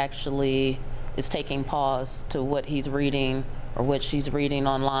that actually is taking pause to what he's reading or what she's reading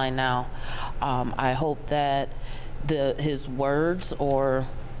online now. I hope that his words or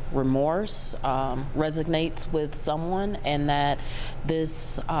remorse resonates with someone, and that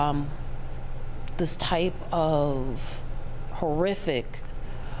this this type of horrific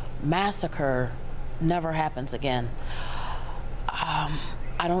massacre never happens again.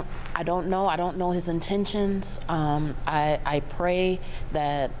 I don't know his intentions. I pray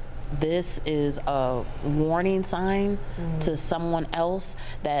that this is a warning sign to someone else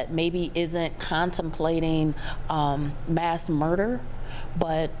that maybe isn't contemplating mass murder,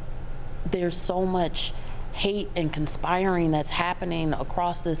 but there's so much hate and conspiring that's happening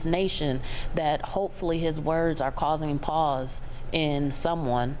across this nation that hopefully his words are causing pause in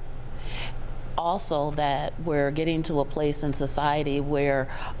someone. Also, that we're getting to a place in society where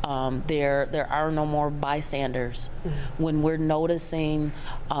there are no more bystanders. When we're noticing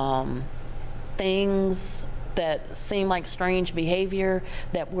things that seem like strange behavior,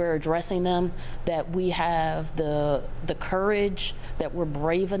 that we're addressing them, that we have the courage, that we're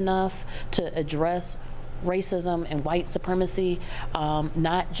brave enough to address racism and white supremacy,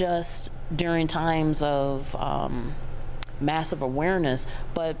 not just during times of massive awareness,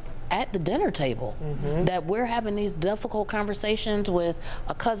 but at the dinner table, that we're having these difficult conversations with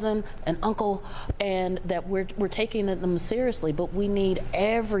a cousin, an uncle, and that we're taking them seriously, but we need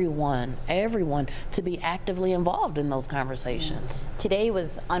everyone to be actively involved in those conversations. Today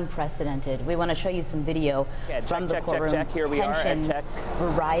was unprecedented. We want to show you some video from the courtroom. Here we are. Tensions were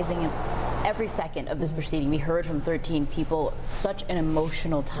rising every second of this proceeding. We heard from 13 people. Such an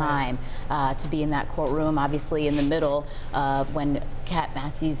emotional time to be in that courtroom. Obviously, in the middle, when Kat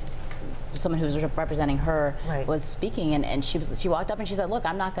Massey's, someone who was representing her, was speaking, and she walked up and she said, "Look,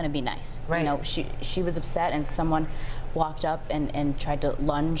 I'm not going to be nice." You know, she was upset, and someone walked up and tried to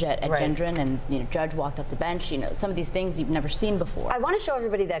lunge at Gendron, and judge walked off the bench. Some of these things you've never seen before. I want to show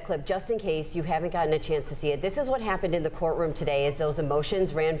everybody that clip just in case you haven't gotten a chance to see it. This is what happened in the courtroom today as those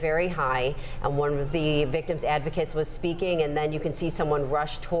emotions ran very high, and one of the victim's advocates was speaking, and then you can see someone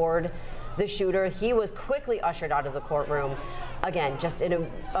rush toward the shooter. He was quickly ushered out of the courtroom. Again, just in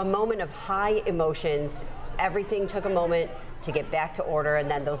a moment of high emotions. Everything took a moment to get back to order, and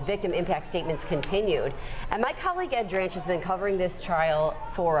then those victim impact statements continued. And my colleague Ed Dranch has been covering this trial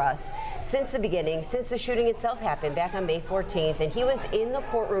for us since the beginning, since the shooting itself happened back on May 14th, and he was in the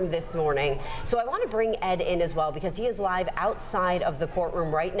courtroom this morning. So I want to bring Ed in as well, because he is live outside of the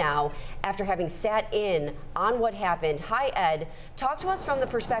courtroom right now after having sat in on what happened. Hi, Ed. Talk to us from the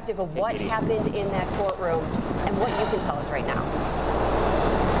perspective of what happened in that courtroom and what you can tell us right now.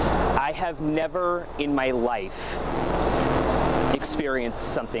 I have never in my life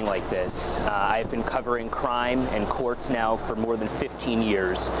experienced something like this. I've been covering crime and courts now for more than 15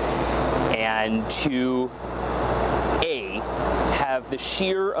 years, and to have the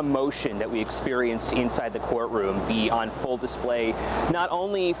sheer emotion that we experienced inside the courtroom be on full display, not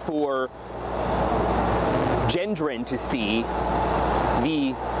only for Gendron to see,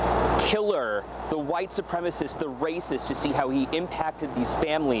 the killer, the white supremacist, the racist, to see how he impacted these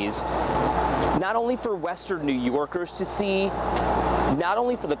families, not only for Western New Yorkers to see, not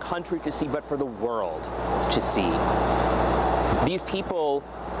only for the country to see, but for the world to see. These people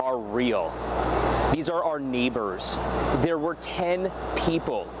are real. These are our neighbors. There were 10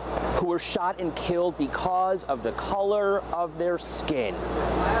 people who were shot and killed because of the color of their skin.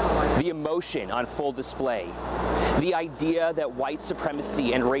 The emotion on full display. The idea that white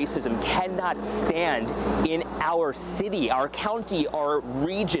supremacy and racism cannot stand in our city, our county, our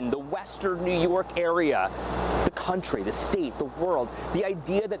region, the Western New York area, the country, the state, the world. The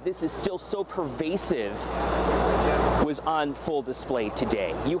idea that this is still so pervasive was on full display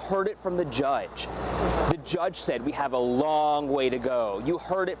today. You heard it from the judge. The judge said we have a long way to go. You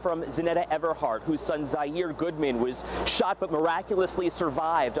heard it from Zanetta Everhart, whose son Zaire Goodman was shot but miraculously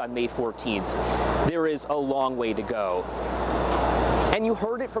survived on May 14th. There is a long way to go. And you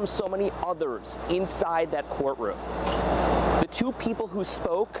heard it from so many others inside that courtroom. The two people who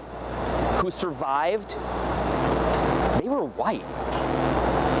spoke, who survived, they were white.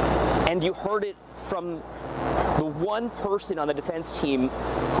 And you heard it from the one person on the defense team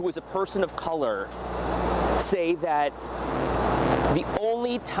who was a person of color say that the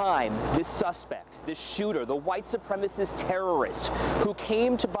only time this suspect, this shooter, the white supremacist terrorist who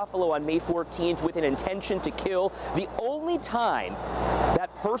came to Buffalo on May 14th with an intention to kill, the only time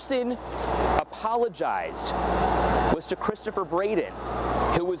that person apologized was to Christopher Braden,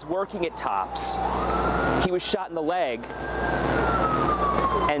 who was working at Tops. He was shot in the leg,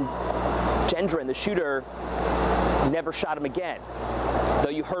 and Gendron, the shooter, never shot him again. Though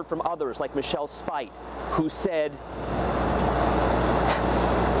you heard from others like Michelle Spite, who said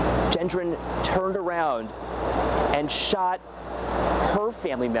Gendron turned around and shot her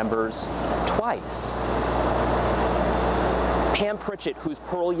family members twice. Pam Pritchett, who's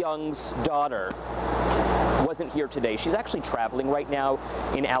Pearl Young's daughter, wasn't here today. She's actually traveling right now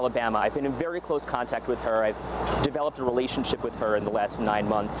in Alabama. I've been in very close contact with her. I've developed a relationship with her in the last 9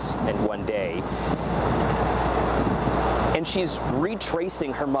 months and 1 day. And she's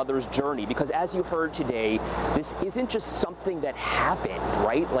retracing her mother's journey, because as you heard today, this isn't just something that happened,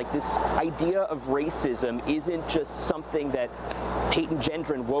 right? Like, this idea of racism isn't just something that Payton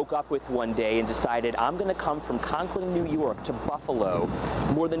Gendron woke up with one day and decided, I'm going to come from Conklin, New York to Buffalo,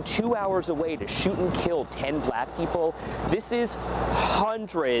 more than 2 hours away, to shoot and kill 10 black people. This is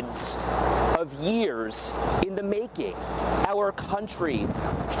hundreds of years in the making. Our country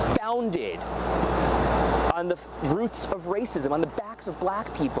founded on the roots of racism, on the backs of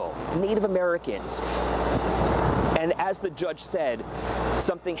black people, Native Americans. And as the judge said,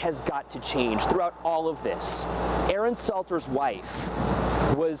 something has got to change throughout all of this. Aaron Salter's wife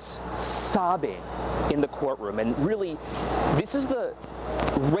was sobbing in the courtroom, and really, this is the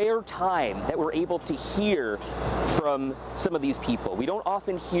rare time that we're able to hear from some of these people. We don't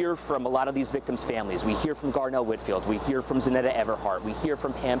often hear from a lot of these victims' families. We hear from Garnell Whitfield, we hear from Zanetta Everhart, we hear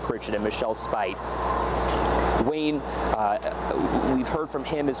from Pam Pritchett and Michelle Spite. Wayne, we've heard from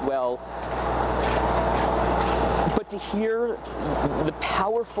him as well. But to hear the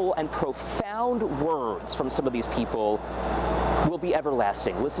powerful and profound words from some of these people will be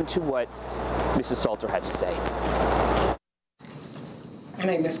everlasting. Listen to what Mrs. Salter had to say. My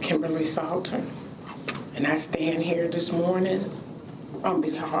name is Kimberly Salter, and I stand here this morning on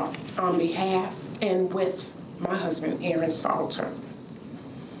behalf and with my husband, Aaron Salter.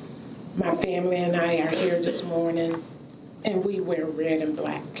 My family and I are here this morning, and we wear red and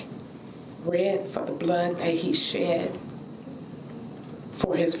black. Red for the blood that he shed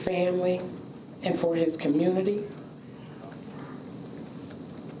for his family and for his community,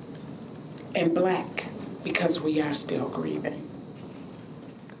 and black because we are still grieving.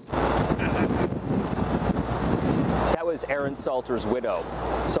 That was Aaron Salter's widow.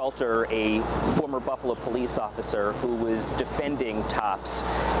 Salter, a former Buffalo police officer who was defending Tops,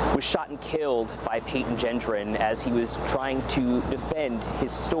 was shot and killed by Payton Gendron as he was trying to defend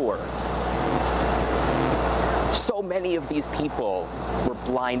his store. So many of these people were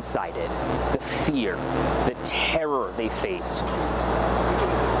blindsided. The fear, the terror they faced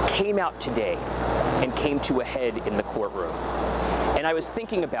came out today and came to a head in the courtroom. And I was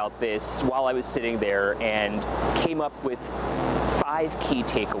thinking about this while I was sitting there and came up with 5 key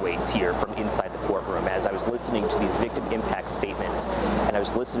takeaways here from inside the courtroom as I was listening to these victim impact statements, and I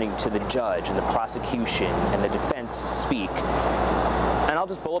was listening to the judge and the prosecution and the defense speak. And I'll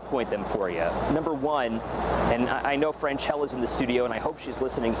just bullet point them for you. Number 1, and I know Franchella's in the studio, and I hope she's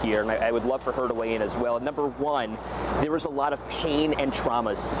listening here, and I would love for her to weigh in as well. Number 1, there was a lot of pain and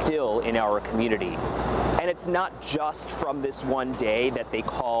trauma still in our community. And it's not just from this one day that they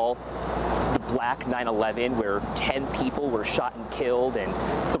call the Black 9/11, where 10 people were shot and killed and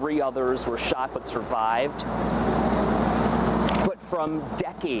 3 others were shot but survived, but from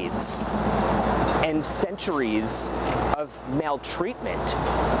decades and centuries of maltreatment,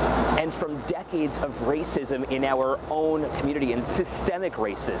 and from decades of racism in our own community, and systemic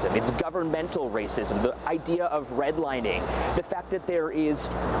racism. It's governmental racism, the idea of redlining, the fact that there is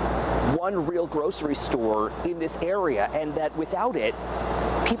one real grocery store in this area, and that without it,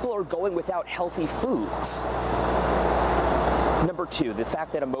 people are going without healthy foods. Number 2, the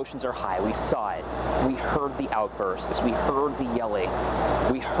fact that emotions are high. We saw it. We heard the outbursts. We heard the yelling.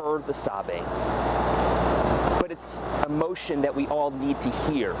 We heard the sobbing. But it's emotion that we all need to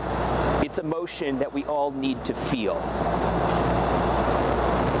hear. It's emotion that we all need to feel.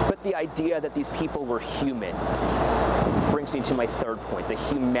 But the idea that these people were human brings me to my 3rd point, the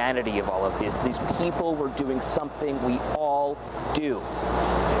humanity of all of this. These people were doing something we all do.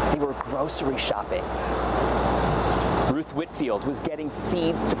 They were grocery shopping. Ruth Whitfield was getting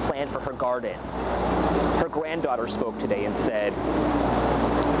seeds to plant for her garden. Her granddaughter spoke today and said,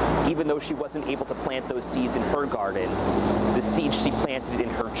 even though she wasn't able to plant those seeds in her garden, the seeds she planted in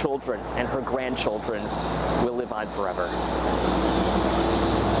her children and her grandchildren will live on forever.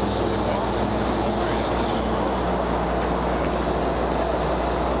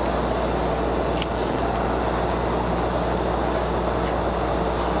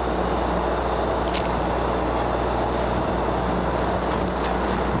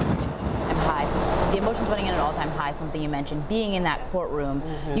 Running in at an all-time high, something you mentioned, being in that courtroom,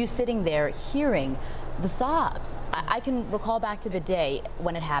 you sitting there hearing the sobs. I can recall back to the day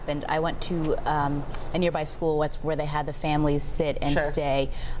when it happened. I went to a nearby school where they had the families sit and stay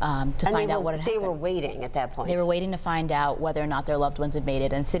to find out what had happened. They were waiting at that point. They were waiting to find out whether or not their loved ones had made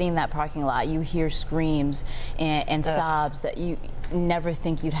it. And sitting in that parking lot, you hear screams and sobs that you never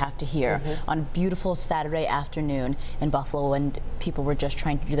think you'd have to hear on a beautiful Saturday afternoon in Buffalo when people were just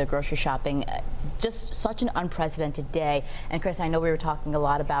trying to do their grocery shopping. Just such an unprecedented day. And Chris, I know we were talking a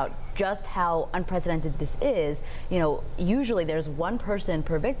lot about just how unprecedented this is. You know, usually there's one person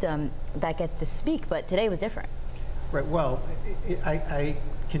per victim that gets to speak, but today was different. Right, well, I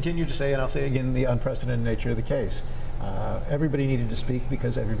continue to say, and I'll say again, the unprecedented nature of the case. Everybody needed to speak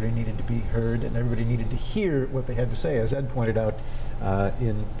because everybody needed to be heard and everybody needed to hear what they had to say, as Ed pointed out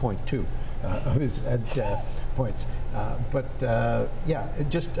in point 2 of his Ed points. Yeah,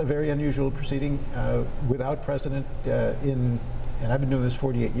 just a very unusual proceeding without precedent and I've been doing this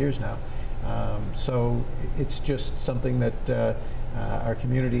 48 years now. So it's just something that our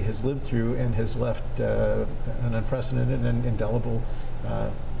community has lived through and has left an unprecedented and indelible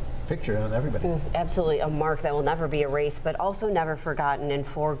picture on everybody. Absolutely, a mark that will never be erased, but also never forgotten, and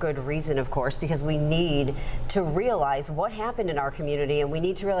for good reason, of course, because we need to realize what happened in our community, and we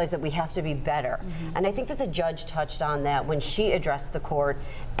need to realize that we have to be better. And I think that the judge touched on that when she addressed the court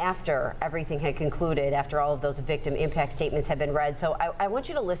after everything had concluded, after all of those victim impact statements had been read. So I want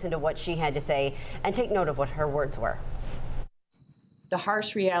you to listen to what she had to say and take note of what her words were. The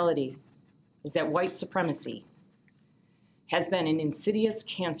harsh reality is that white supremacy has been an insidious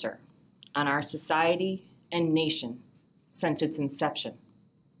cancer on our society and nation since its inception.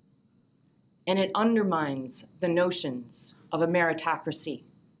 And it undermines the notions of a meritocracy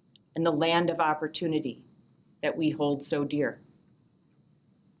and the land of opportunity that we hold so dear.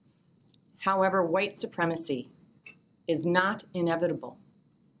 However, white supremacy is not inevitable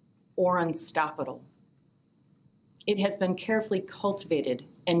or unstoppable. It has been carefully cultivated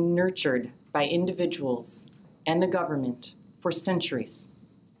and nurtured by individuals and the government for centuries.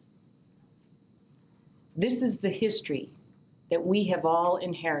 This is the history that we have all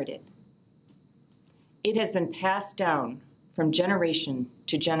inherited. It has been passed down from generation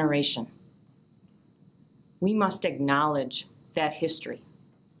to generation. We must acknowledge that history.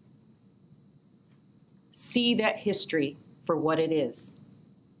 See that history for what it is.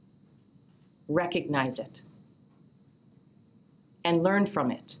 Recognize it. And learn from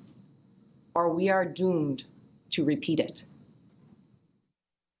it, or we are doomed to repeat it.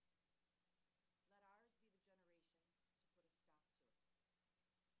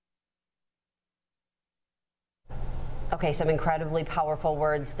 Okay, some incredibly powerful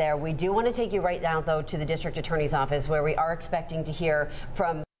words there. We do want to take you right now, though, to the district attorney's office, where we are expecting to hear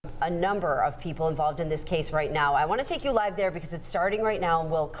from a number of people involved in this case right now. I want to take you live there because it's starting right now,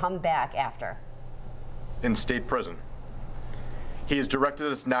 and we'll come back after. In state prison, he has directed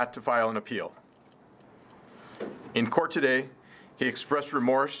us not to file an appeal. In court today, he expressed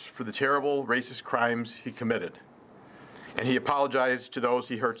remorse for the terrible racist crimes he committed, and he apologized to those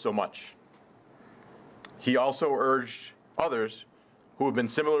he hurt so much. He also urged others who have been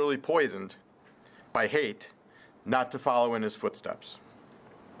similarly poisoned by hate not to follow in his footsteps.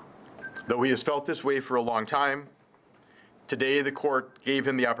 Though he has felt this way for a long time, today the court gave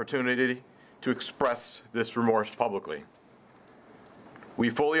him the opportunity to express this remorse publicly. We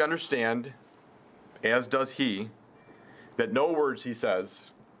fully understand, as does he, that no words he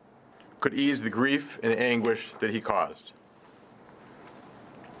says could ease the grief and anguish that he caused.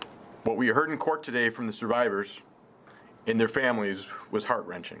 What we heard in court today from the survivors and their families was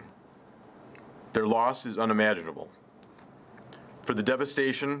heart-wrenching. Their loss is unimaginable. For the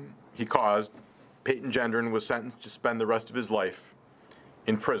devastation he caused, Payton Gendron was sentenced to spend the rest of his life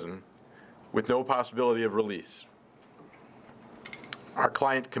in prison with no possibility of release. Our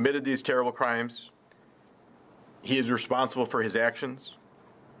client committed these terrible crimes. He is responsible for his actions.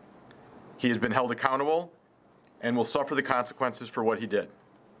 He has been held accountable and will suffer the consequences for what he did.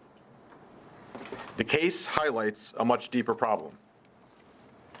 The case highlights a much deeper problem.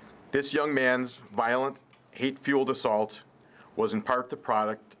 This young man's violent hate-fueled assault was in part the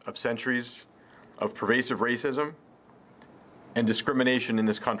product of centuries of pervasive racism and discrimination in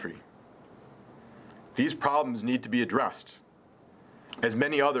this country. These problems need to be addressed, as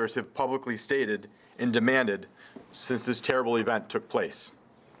many others have publicly stated and demanded since this terrible event took place.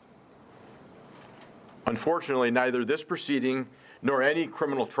 Unfortunately, neither this proceeding nor any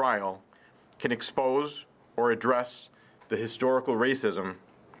criminal trial can expose or address the historical racism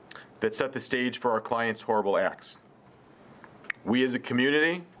that set the stage for our clients' horrible acts. We as a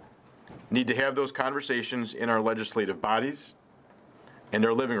community need to have those conversations in our legislative bodies and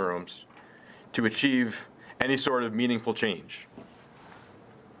our living rooms to achieve any sort of meaningful change.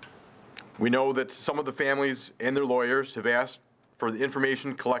 We know that some of the families and their lawyers have asked for the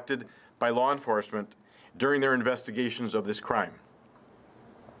information collected by law enforcement during their investigations of this crime.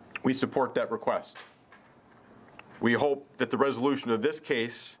 We support that request. We hope that the resolution of this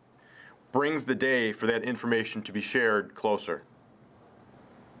case brings the day for that information to be shared closer.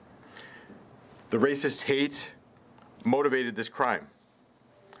 The racist hate motivated this crime.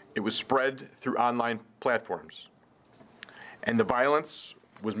 It was spread through online platforms. And the violence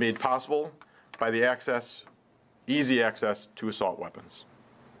was made possible by the easy access to assault weapons.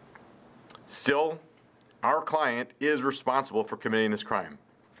 Still, our client is responsible for committing this crime.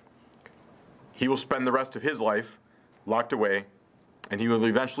 He will spend the rest of his life locked away, and he will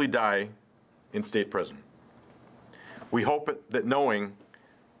eventually die in state prison. We hope that knowing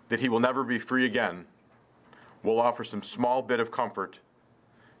that he will never be free again will offer some small bit of comfort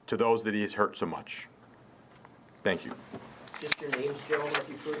to those that he has hurt so much. Thank you. Just your names, gentlemen, if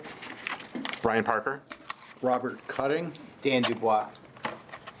you could. Brian Parker. Robert Cutting. Dan Dubois.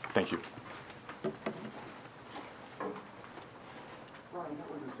 Thank you. Brian,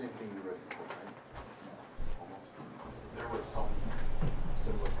 that was the same thing you read before, right? Almost. There were some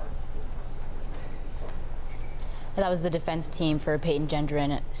similar parts. That was the defense team for Payton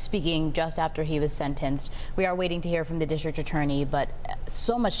Gendron speaking just after he was sentenced. We are waiting to hear from the district attorney, but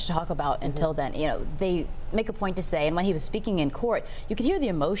so much to talk about until then. You know, they make a point to say, and when he was speaking in court, you could hear the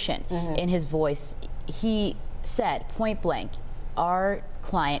emotion in his voice. He said, point blank, our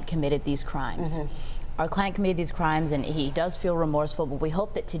client committed these crimes. Our client committed these crimes, and he does feel remorseful, but we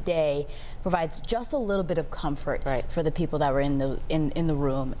hope that today provides just a little bit of comfort for the people that were in the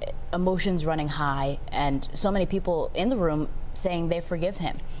room. Emotions running high, and so many people in the room saying they forgive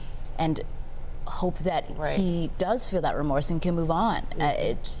him, and hope that he does feel that remorse and can move on.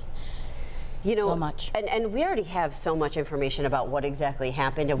 It's so much. And we already have so much information about what exactly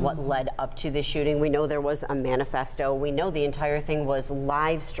happened and what led up to the shooting. We know there was a manifesto. We know the entire thing was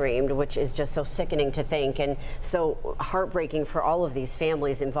live streamed, which is just so sickening to think and so heartbreaking for all of these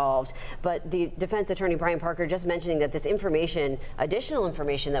families involved. But the defense attorney, Brian Parker, just mentioning that this information, additional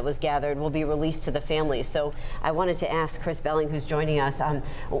information that was gathered, will be released to the families. So I wanted to ask Chris Belling, who's joining us,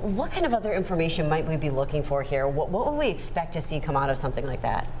 what kind of other information might we be looking for here? What would we expect to see come out of something like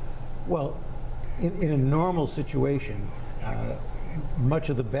that? Well, in a normal situation, much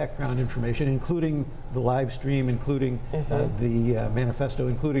of the background information, including the live stream, including the manifesto,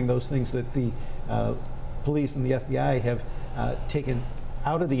 including those things that the police and the FBI have taken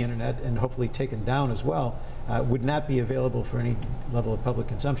out of the internet and hopefully taken down as well, would not be available for any level of public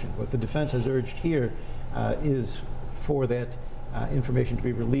consumption. What the defense has urged here is for that information to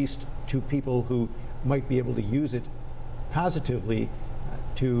be released to people who might be able to use it positively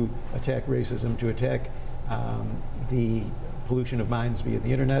to attack racism, to attack the pollution of minds via the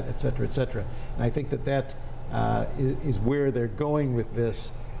internet, et cetera, et cetera. And I think that that is where they're going with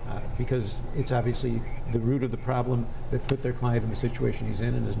this, because it's obviously the root of the problem that put their client in the situation he's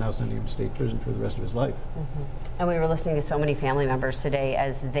in and is now sending him to state prison for the rest of his life. And we were listening to so many family members today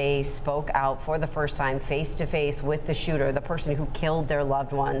as they spoke out for the first time face to face with the shooter, the person who killed their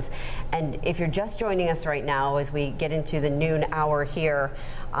loved ones. And if you're just joining us right now as we get into the noon hour here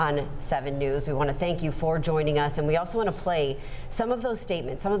on 7 News, we want to thank you for joining us, and we also want to play some of those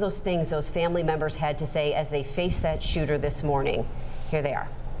statements, some of those things those family members had to say as they faced that shooter this morning. Here they are.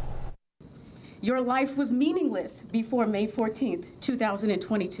 Your life was meaningless before May 14th,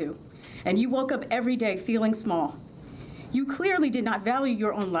 2022, and you woke up every day feeling small. You clearly did not value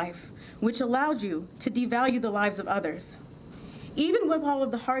your own life, which allowed you to devalue the lives of others. Even with all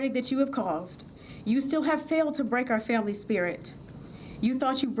of the heartache that you have caused, you still have failed to break our family spirit. You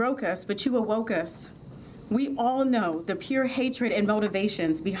thought you broke us, but you awoke us. We all know the pure hatred and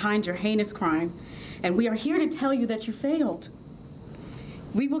motivations behind your heinous crime, and we are here to tell you that you failed.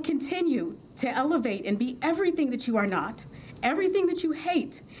 We will continue to elevate and be everything that you are not, everything that you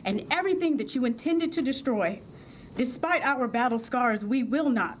hate, and everything that you intended to destroy. Despite our battle scars, we will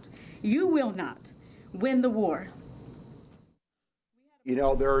not, you will not, win the war. You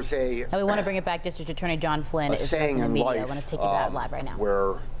know, there's a... And we want to bring it back. District Attorney John Flynn is saying in the in media. life, I want to take you that live right now.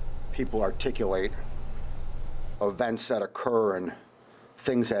 where people articulate events that occur and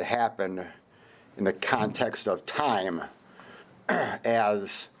things that happen in the context of time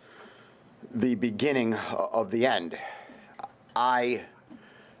as the beginning of the end. I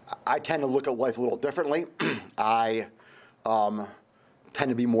tend to look at life a little differently. I tend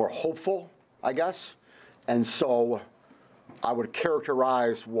to be more hopeful, I guess. And so I would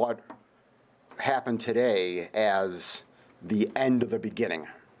characterize what happened today as the end of the beginning.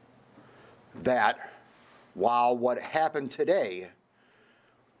 That while what happened today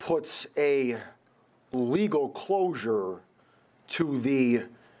puts a legal closure to the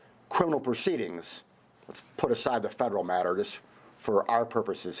criminal proceedings, let's put aside the federal matter just for our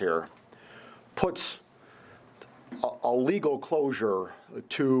purposes here, puts a legal closure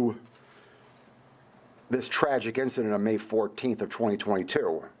to this tragic incident on May 14th of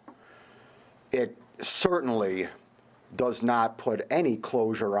 2022. It certainly does not put any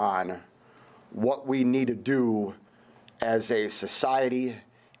closure on what we need to do as a society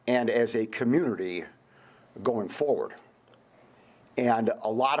and as a community going forward. And a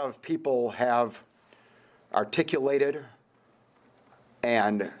lot of people have articulated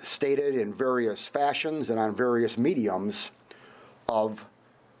and stated in various fashions and on various mediums of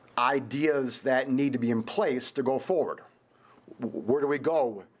ideas that need to be in place to go forward. Where do we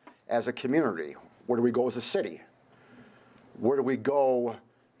go as a community? Where do we go as a city? Where do we go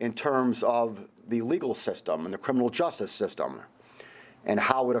in terms of the legal system and the criminal justice system and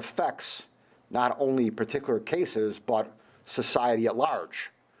how it affects not only particular cases but society at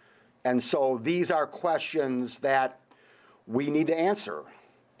large? And so these are questions that we need to answer,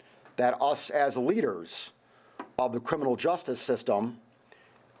 that us as leaders of the criminal justice system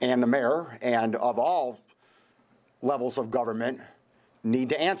and the mayor and of all levels of government need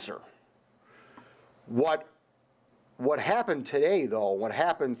to answer. What happened today, though, what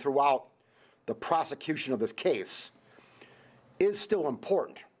happened throughout the prosecution of this case is still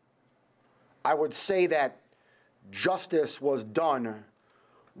important. I would say that justice was done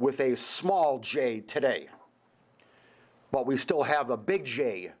with a small j today, but we still have the big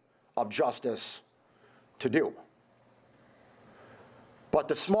J of justice to do. But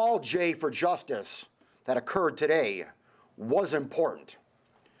the small j for justice that occurred today was important.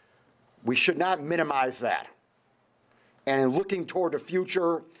 We should not minimize that. And in looking toward the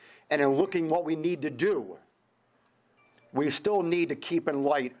future and in looking what we need to do, we still need to keep in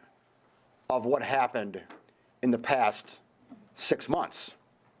light of what happened in the past 6 months.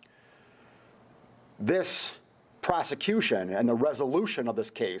 This prosecution and the resolution of this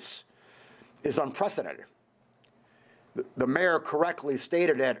case is unprecedented. The mayor correctly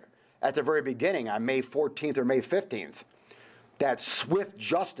stated it at the very beginning on May 14th or May 15th that swift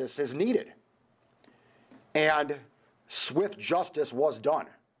justice is needed. And swift justice was done.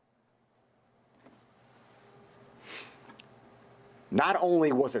 Not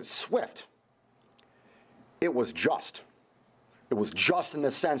only was it swift, it was just. It was just in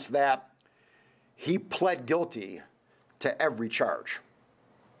the sense that he pled guilty to every charge.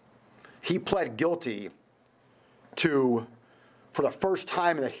 He pled guilty to, for the first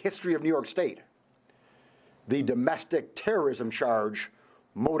time in the history of New York State, the domestic terrorism charge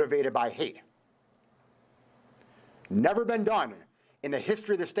motivated by hate. Never been done in the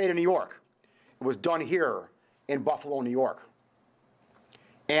history of the state of New York. It was done here in Buffalo, New York.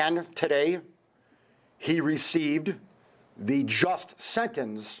 And today, he received the just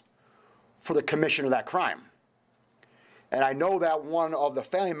sentence for the commission of that crime. And I know that one of the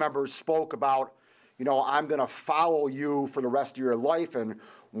family members spoke about, you know, I'm going to follow you for the rest of your life and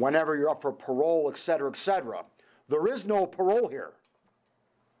whenever you're up for parole, et cetera, et cetera. There is no parole here.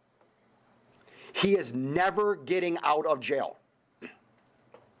 He is never getting out of jail.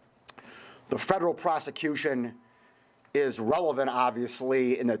 The federal prosecution is relevant,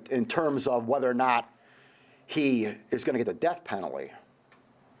 obviously, in terms of whether or not he is going to get the death penalty.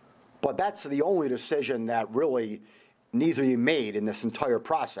 But that's the only decision that really needs to be made in this entire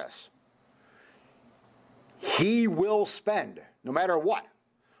process. He will spend, no matter what,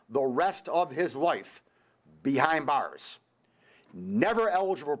 the rest of his life behind bars. Never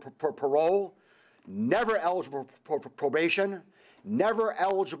eligible for parole, never eligible for probation, never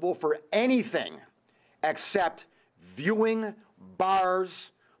eligible for anything except viewing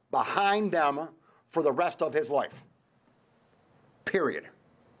bars behind them for the rest of his life. Period.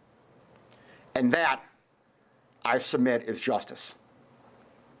 And that, I submit, is justice.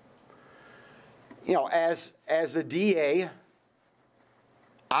 You know, as a DA,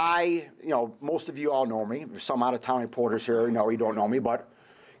 most of you all know me. There's some out-of-town reporters here, you don't know me, but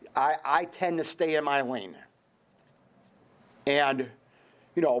I tend to stay in my lane. And,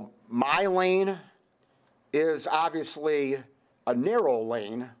 my lane is obviously a narrow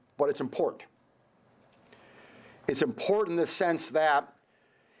lane, but it's important. It's important in the sense that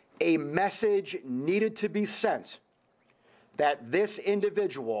a message needed to be sent that this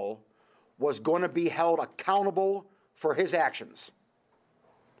individual was going to be held accountable for his actions.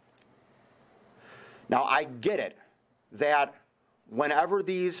 Now, I get it that whenever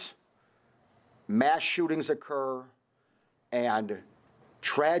these mass shootings occur and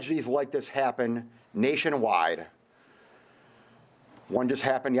tragedies like this happen nationwide, one just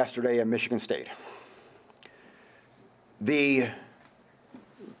happened yesterday in Michigan State, the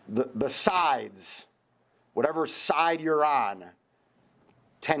sides, whatever side you're on,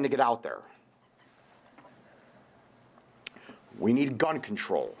 tend to get out there. We need gun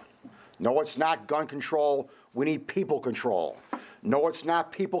control. No, it's not gun control. We need people control. No, it's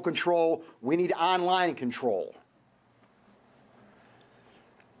not people control. We need online control.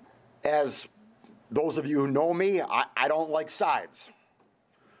 As those of you who know me, I don't like sides.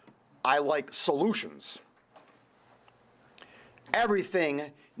 I like solutions.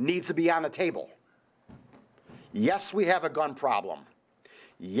 Everything needs to be on the table. Yes, we have a gun problem.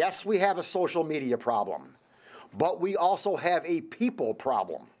 Yes, we have a social media problem. But we also have a people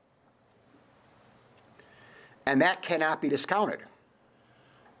problem. And that cannot be discounted.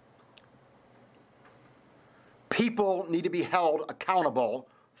 People need to be held accountable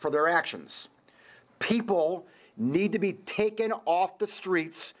for their actions. People need to be taken off the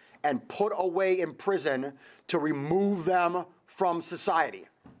streets and put away in prison to remove them from society.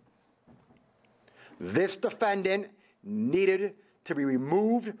 This defendant needed to be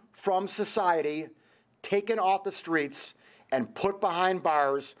removed from society, taken off the streets, and put behind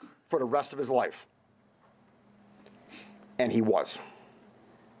bars for the rest of his life. And he was.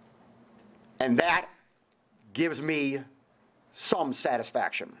 And that gives me some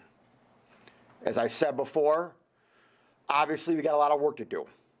satisfaction. As I said before, obviously we got a lot of work to do.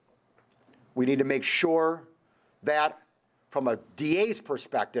 We need to make sure that, from a DA's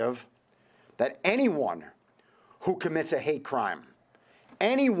perspective, that anyone who commits a hate crime,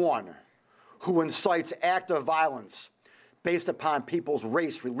 anyone who incites active violence based upon people's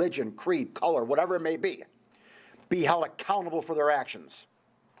race, religion, creed, color, whatever it may be held accountable for their actions.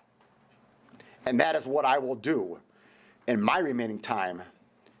 And that is what I will do in my remaining time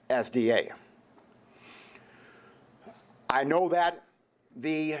as DA. I know that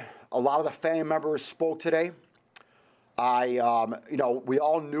a lot of the family members spoke today. We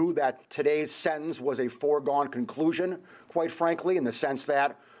all knew that today's sentence was a foregone conclusion, quite frankly, in the sense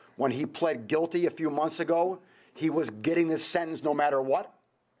that when he pled guilty a few months ago, he was getting this sentence no matter what.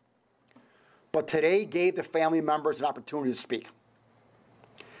 But today gave the family members an opportunity to speak,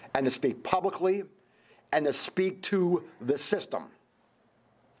 and to speak publicly, and to speak to the system.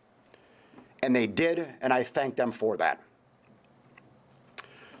 And they did, and I thank them for that.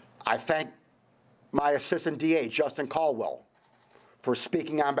 I thank my assistant DA, Justin Caldwell, for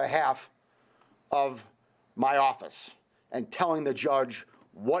speaking on behalf of my office and telling the judge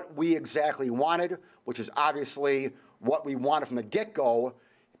what we exactly wanted, which is obviously what we wanted from the get-go.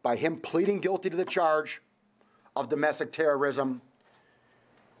 By him pleading guilty to the charge of domestic terrorism,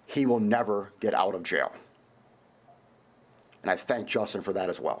 he will never get out of jail. And I thank Justin for that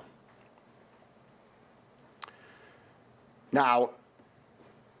as well. Now,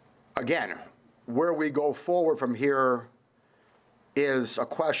 again, where we go forward from here is a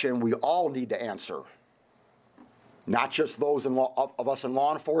question we all need to answer. Not just those of us in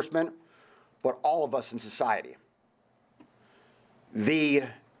law enforcement, but all of us in society. The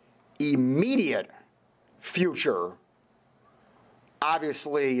immediate future,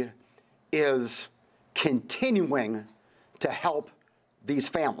 obviously, is continuing to help these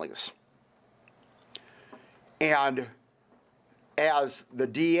families. And as the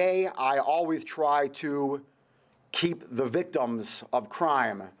DA, I always try to keep the victims of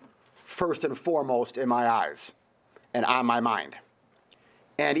crime first and foremost in my eyes and on my mind.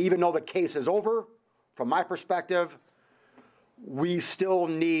 And even though the case is over, from my perspective, we still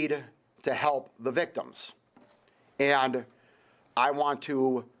need to help the victims. And I want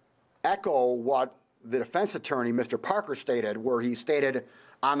to echo what the defense attorney, Mr. Parker, stated, where he stated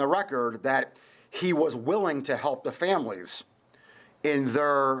on the record that he was willing to help the families in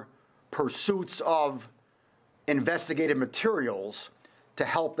their pursuits of investigative materials to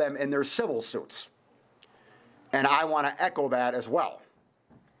help them in their civil suits. And I want to echo that as well.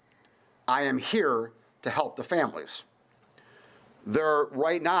 I am here to help the families. there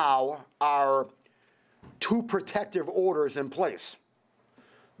right now are 2 protective orders in place.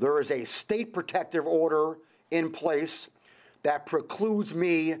 There is a state protective order in place that precludes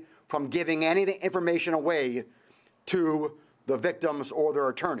me from giving any information away to the victims or their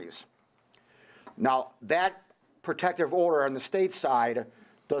attorneys. Now, that protective order on the state side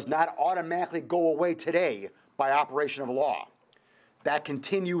does not automatically go away today by operation of law. That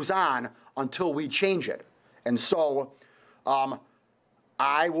continues on until we change it. And so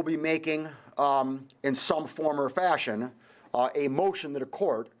I will be making, in some form or fashion, a motion to the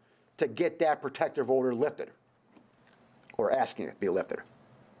court to get that protective order lifted, or asking it to be lifted.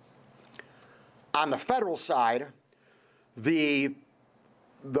 On the federal side, the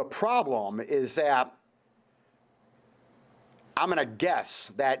problem is that I'm going to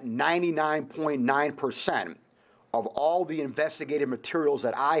guess that 99.9% of all the investigative materials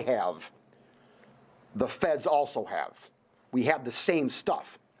that I have, the feds also have. We have the same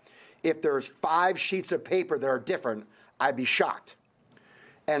stuff. If there's 5 sheets of paper that are different, I'd be shocked.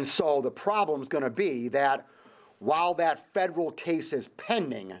 And so the problem is going to be that while that federal case is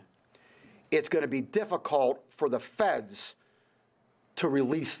pending, it's going to be difficult for the feds to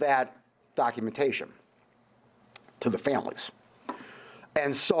release that documentation to the families.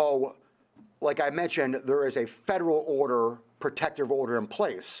 And so, like I mentioned, there is a federal order, protective order in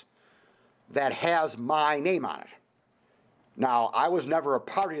place that has my name on it. Now, I was never a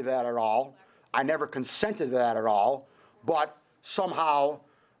party to that at all. I never consented to that at all, but somehow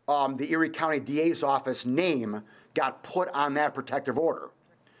the Erie County DA's office name got put on that protective order.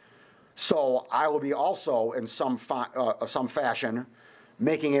 So I will be also, in some fashion,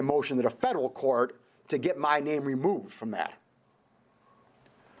 making a motion to the federal court to get my name removed from that.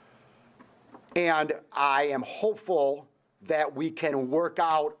 And I am hopeful that we can work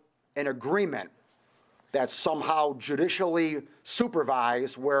out an agreement that's somehow judicially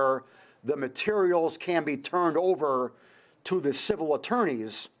supervised, where the materials can be turned over to the civil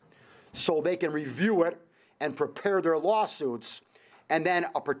attorneys so they can review it and prepare their lawsuits, and then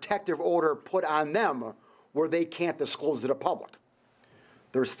a protective order put on them where they can't disclose to the public.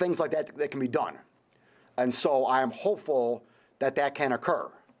 There's things like that that can be done. And so I am hopeful that that can occur.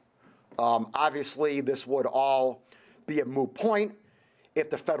 Obviously, this would all be a moot point if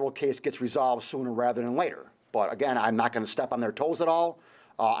the federal case gets resolved sooner rather than later. But again, I'm not going to step on their toes at all.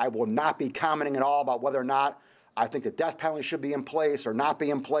 I will not be commenting at all about whether or not I think the death penalty should be in place or not be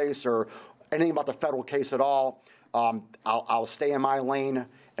in place or anything about the federal case at all. I'll stay in my lane,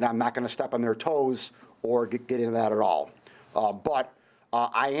 and I'm not going to step on their toes or get into that at all. But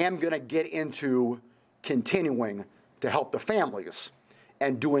I am going to get into continuing to help the families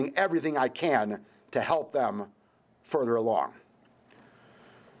and doing everything I can to help them further along.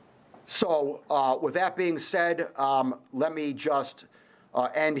 So with that being said, let me just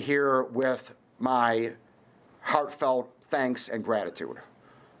end here with my heartfelt thanks and gratitude.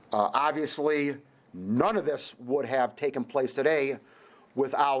 Obviously, none of this would have taken place today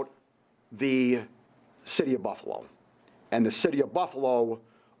without the City of Buffalo. And the City of Buffalo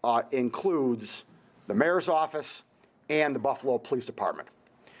includes the mayor's office and the Buffalo Police Department.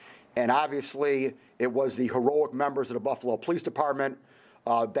 And obviously, it was the heroic members of the Buffalo Police Department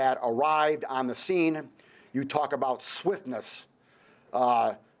that arrived on the scene. You talk about swiftness.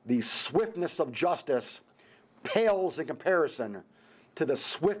 The swiftness of justice pales in comparison to the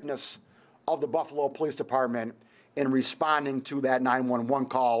swiftness of the Buffalo Police Department in responding to that 911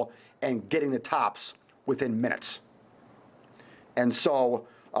 call and getting the tops within minutes. And so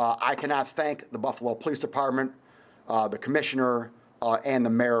I cannot thank the Buffalo Police Department, the commissioner, and the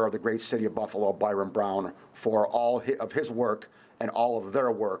mayor of the great city of Buffalo, Byron Brown, for all of his work and all of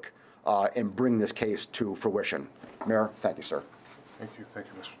their work in bringing this case to fruition. Mayor, thank you, sir. Thank you,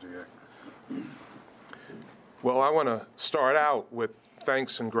 Mr. Diak. Well, I want to start out with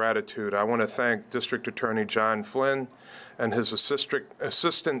thanks and gratitude. I want to thank District Attorney John Flynn and his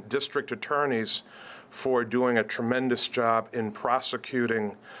assistant district attorneys for doing a tremendous job in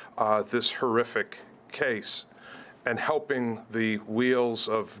prosecuting this horrific case and helping the wheels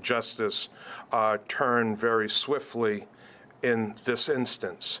of justice turn very swiftly in this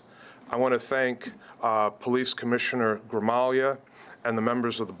instance. I want to thank Police Commissioner Gramaglia and the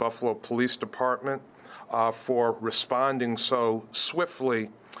members of the Buffalo Police Department for responding so swiftly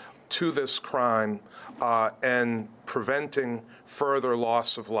to this crime and preventing further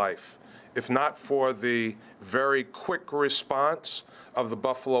loss of life. If not for the very quick response of the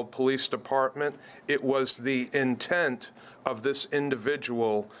Buffalo Police Department, it was the intent of this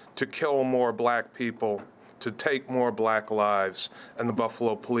individual to kill more black people, to take more black lives, and the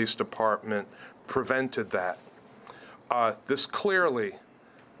Buffalo Police Department prevented that. This clearly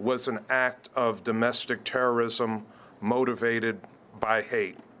was an act of domestic terrorism motivated by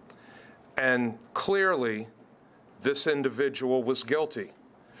hate. And clearly, this individual was guilty.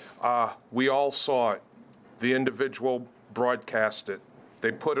 We all saw it. The individual broadcast it.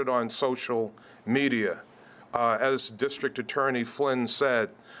 They put it on social media. As District Attorney Flynn said,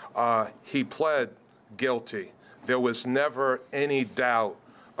 he pled guilty. There was never any doubt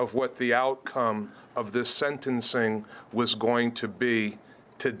of what the outcome of this sentencing was going to be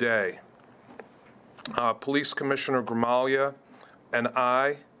today. Police Commissioner Gramaglia and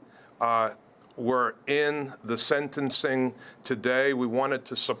I were in the sentencing today. We wanted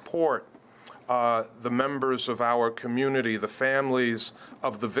to support the members of our community, the families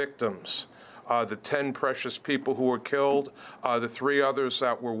of the victims, the 10 precious people who were killed, the 3 others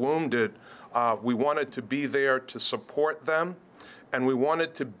that were wounded. We wanted to be there to support them, and we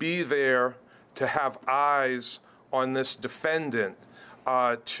wanted to be there to have eyes on this defendant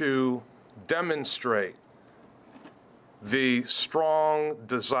to demonstrate the strong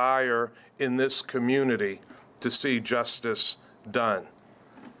desire in this community to see justice done.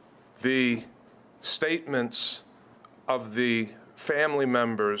 The statements of the family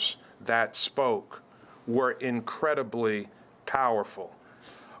members that spoke were incredibly powerful.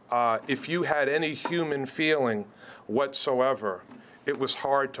 If you had any human feeling whatsoever, it was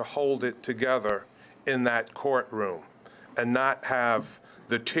hard to hold it together in that courtroom and not have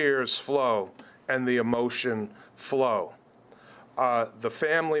the tears flow and the emotion flow. The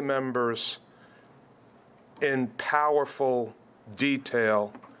family members, in powerful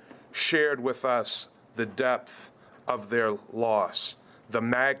detail, shared with us the depth of their loss, the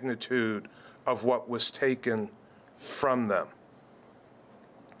magnitude of what was taken from them.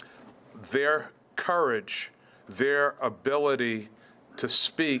 Their courage, their ability to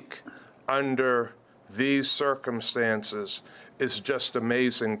speak under these circumstances is just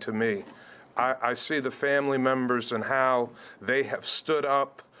amazing to me. I see the family members and how they have stood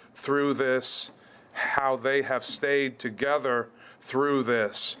up through this, how they have stayed together through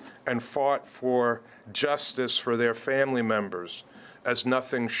this and fought for justice for their family members as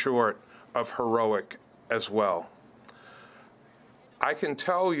nothing short of heroic as well. I can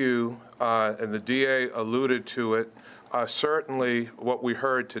tell you, and the DA alluded to it, certainly what we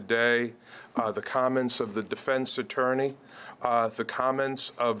heard today, the comments of the defense attorney, the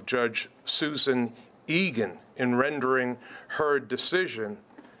comments of Judge Susan Egan in rendering her decision.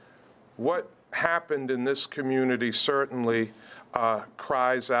 What happened in this community certainly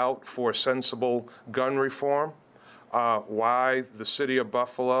cries out for sensible gun reform. Why the city of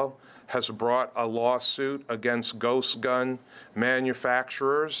Buffalo has brought a lawsuit against ghost gun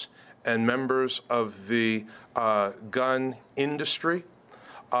manufacturers and members of the gun industry.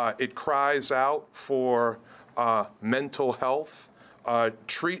 It cries out for mental health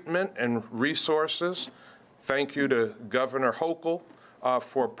treatment and resources. Thank you to Governor Hochul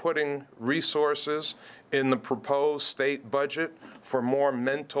for putting resources in the proposed state budget for more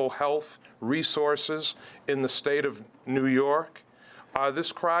mental health resources in the state of New York.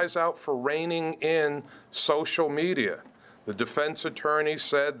 This cries out for reining in social media. The defense attorney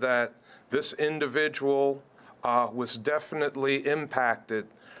said that this individual was definitely impacted,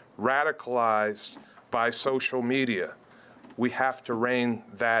 radicalized by social media. We have to rein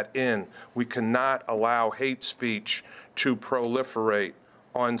that in. We cannot allow hate speech to proliferate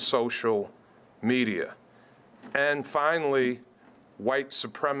on social media. And finally, white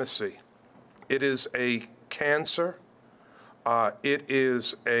supremacy. It is a cancer, it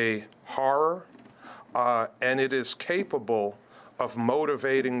is a horror, and it is capable of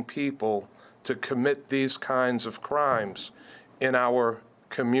motivating people to commit these kinds of crimes in our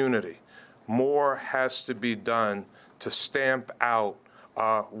community. More has to be done to stamp out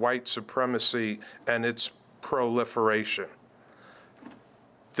white supremacy and its proliferation.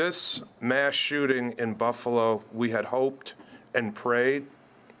 This mass shooting in Buffalo, we had hoped and prayed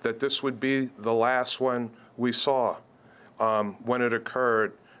that this would be the last one we saw when it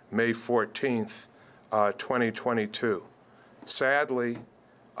occurred May 14th, 2022. Sadly,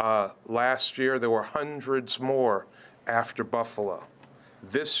 last year there were hundreds more after Buffalo.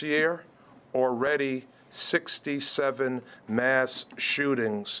 This year, already 67 mass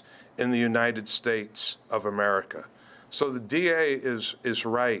shootings in the United States of America. So the DA is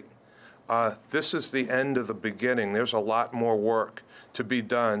right. This is the end of the beginning. There's a lot more work to be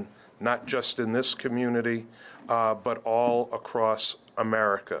done, not just in this community, but all across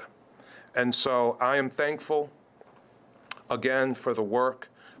America. And so I am thankful, again, for the work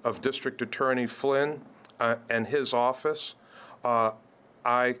of District Attorney Flynn and his office.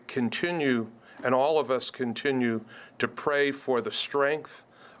 I continue and all of us continue to pray for the strength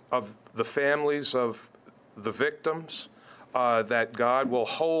of the families of the victims, that God will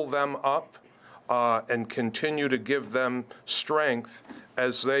hold them up and continue to give them strength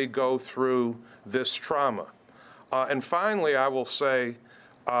as they go through this trauma. And finally, I will say,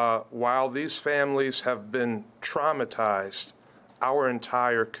 while these families have been traumatized, our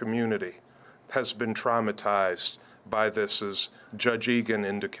entire community has been traumatized by this, as Judge Egan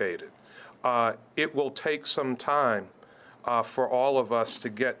indicated. It will take some time for all of us to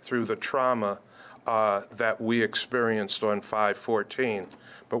get through the trauma that we experienced on 5/14.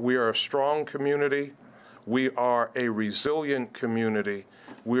 But we are a strong community. We are a resilient community.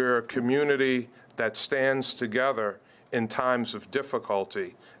 We're a community that stands together in times of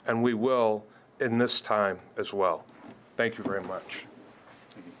difficulty, and we will in this time as well. Thank you very much.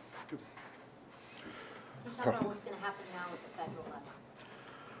 Can you talk about what's going to happen now at the federal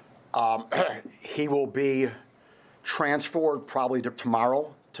level? He will be transferred probably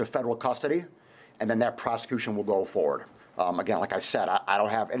tomorrow to federal custody, and then that prosecution will go forward. Again, like I said, I don't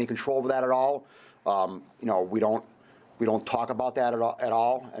have any control over that at all. You know, we don't talk about that at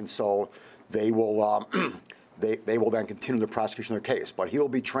all, and so they will they will then continue the prosecution of their case. But he will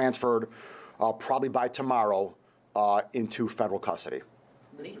be transferred probably by tomorrow into federal custody.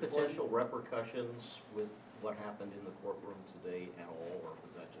 Any potential repercussions with what happened in the courtroom today at all, or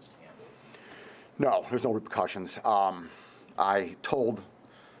was that just handled? No, there's no repercussions. I told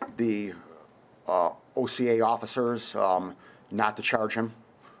the OCA officers not to charge him,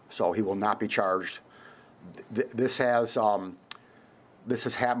 so he will not be charged. This has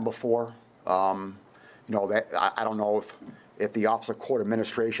happened before. You know, that I don't know if the Office of Court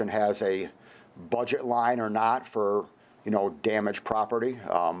Administration has a budget line or not for, you know, damaged property,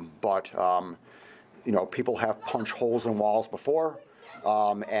 but you know, people have punched holes in walls before,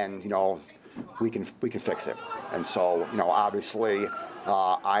 and you know, we can fix it. And so, you know, obviously,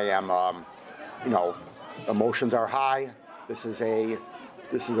 I am, you know, emotions are high. This is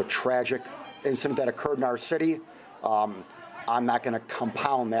a tragic incident that occurred in our city. I'm not going to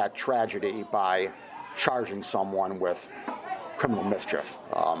compound that tragedy by charging someone with criminal mischief.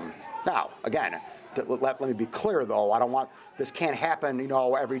 Now, again, let me be clear, though. I don't want this can't happen, you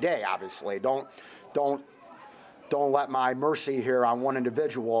know, every day. Obviously, don't let my mercy here on one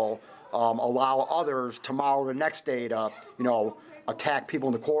individual allow others tomorrow or the next day to, you know, attack people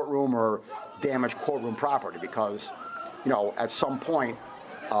in the courtroom or damage courtroom property, because, you know, at some point,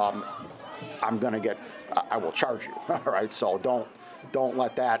 I will charge you. All right, so don't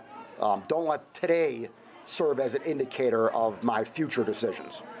let that, don't let today serve as an indicator of my future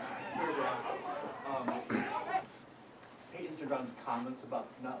decisions. Payton Gendron's comments about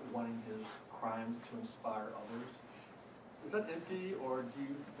not wanting his crimes to inspire others, is that empty, or do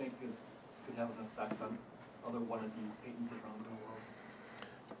you think it could have an effect on other wannabe Payton Gendrons in the world?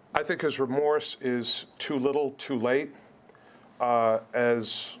 I think his remorse is too little, too late.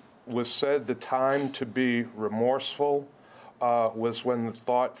 As was said, the time to be remorseful was when the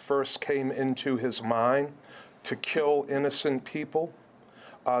thought first came into his mind to kill innocent people.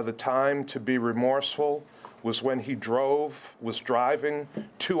 The time to be remorseful was when he was driving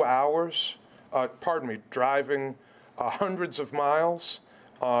 2 hours, driving hundreds of miles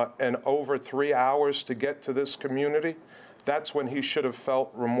and over 3 hours to get to this community. That's when he should have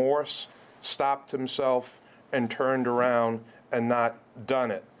felt remorse, stopped himself, and turned around and not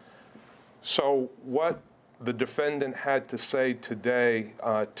done it. So what the defendant had to say today,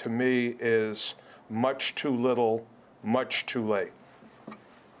 to me, is much too little, much too late.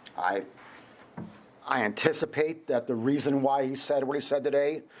 I anticipate that the reason why he said what he said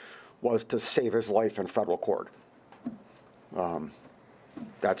today was to save his life in federal court.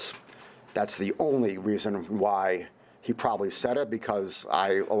 That's the only reason why he probably said it, because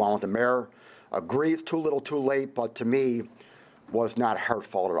I, along with the mayor, agree it's too little, too late, but to me, was not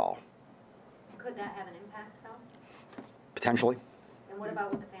hurtful at all. Could that have an impact, though? Potentially. And what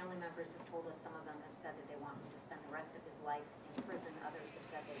about what the family members have told us? Some of them have said that they want him to spend the rest of his life in prison. Others have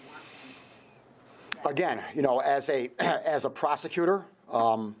said they want him. Again, you know, as a prosecutor,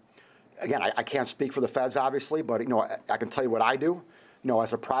 again, I can't speak for the feds, obviously, but, you know, I can tell you what I do. You know,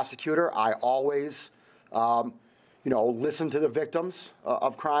 as a prosecutor, I always, you know, listen to the victims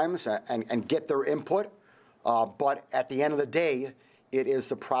of crimes and get their input. But at the end of the day, it is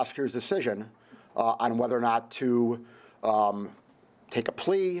the prosecutor's decision on whether or not to take a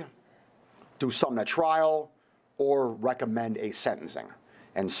plea, do something at trial, or recommend a sentencing.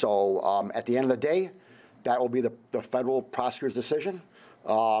 And so at the end of the day, that will be the federal prosecutor's decision.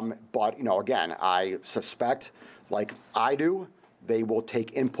 But, you know, again, I suspect, like I do, they will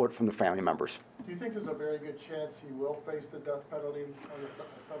take input from the family members. Do you think there's a very good chance he will face the death penalty on the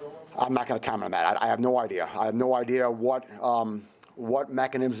federal level? I'm not going to comment on that. I have no idea. I have no idea what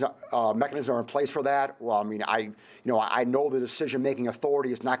mechanisms are in place for that. Well, I mean, I know the decision-making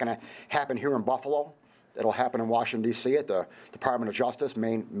authority is not going to happen here in Buffalo. It'll happen in Washington, D.C. at the Department of Justice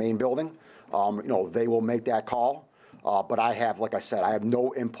main building. They will make that call. But I have, like I said, I have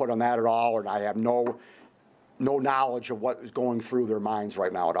no input on that at all, and I have no knowledge of what is going through their minds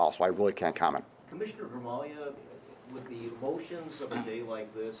right now at all. So I really can't comment. Commissioner Gramaglia, with the emotions of a day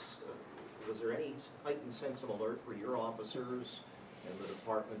like this, was there any heightened sense of alert for your officers and the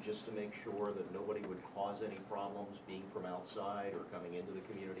department just to make sure that nobody would cause any problems being from outside or coming into the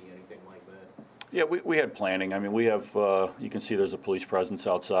community, anything like that? Yeah, we had planning. I mean, we have, you can see there's a police presence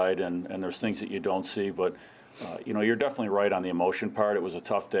outside, and there's things that you don't see, but, you're definitely right on the emotion part. It was a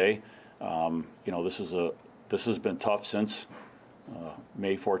tough day. This has been tough since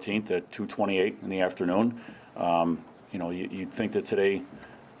May 14th at 2:28 in the afternoon. You'd think that today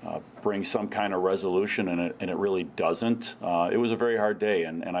brings some kind of resolution, and it really doesn't. It was a very hard day,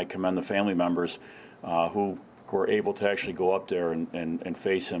 and I commend the family members who were able to actually go up there and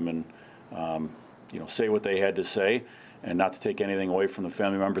face him and say what they had to say, and not to take anything away from the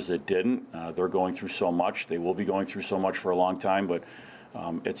family members that didn't. They're going through so much. They will be going through so much for a long time, but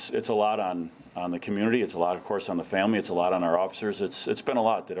it's a lot on the community. It's a lot, of course, on the family. It's a lot on our officers. It's been a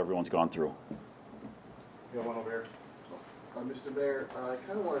lot that everyone's gone through. You have one over here. Mr. Mayor, I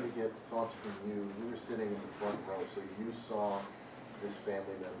kind of wanted to get thoughts from you. You were sitting in the front row, so you saw this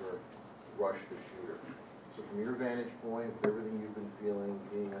family member rush the shooter. So from your vantage point, with everything you've been feeling,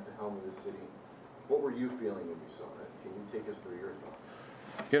 being at the helm of the city, what were you feeling when you saw that? Can you take us through your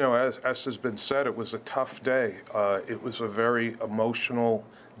thoughts? As has been said, it was a tough day. It was a very emotional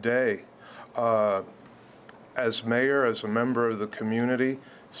day. As mayor, as a member of the community,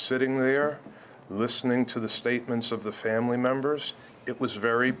 sitting there, listening to the statements of the family members, it was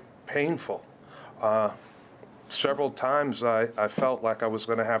very painful. Several times I felt like I was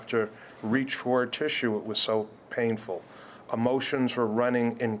going to have to reach for a tissue. It was so painful. Emotions were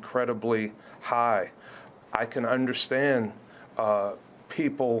running incredibly high. I can understand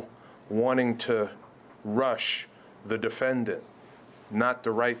people wanting to rush the defendant. Not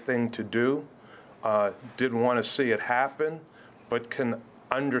the right thing to do. Didn't want to see it happen, but can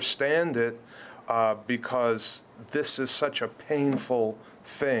understand it because this is such a painful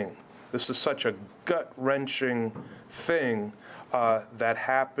thing. This is such a gut-wrenching thing that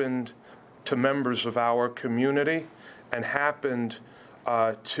happened to members of our community and happened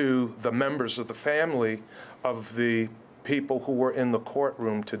to the members of the family of the people who were in the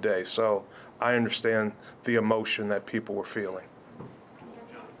courtroom today. So I understand the emotion that people were feeling.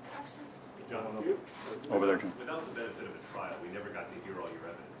 John, over there, John. Without the benefit of a trial, we never got to hear all your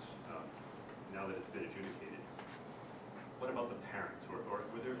evidence. Now that it's been adjudicated, what about the parents? Or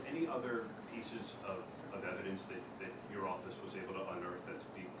were there any other pieces of evidence that your office was able to unearth that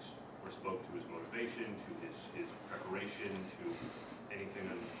speaks or spoke to his motivation, to his preparation, to anything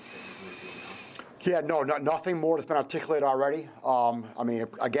that you really feel now? Yeah, no, nothing more that's been articulated already. I mean,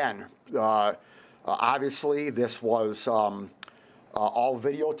 again, obviously this was all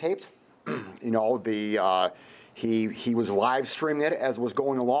videotaped. He was live streaming it as it was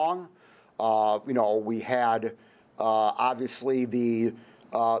going along. We had obviously the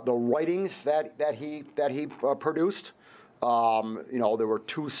writings that he produced. There were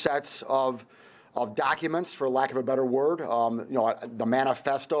two sets of documents, for lack of a better word. The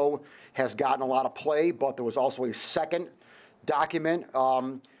manifesto has gotten a lot of play, but there was also a second document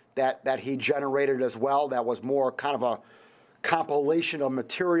that he generated as well that was more kind of a compilation of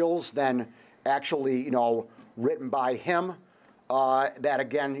materials than actually, written by him, that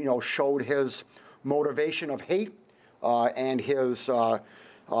again, showed his motivation of hate and his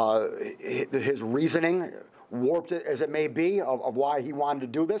reasoning, warped as it may be, of why he wanted to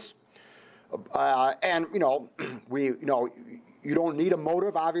do this. You don't need a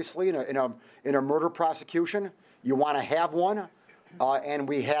motive, obviously, in a murder prosecution. You want to have one, and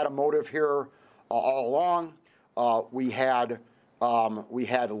we had a motive here all along. We had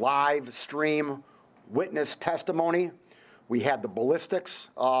live stream witness testimony. We had the ballistics.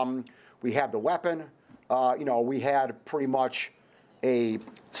 We had the weapon. We had pretty much a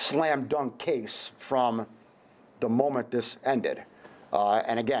slam dunk case from the moment this ended.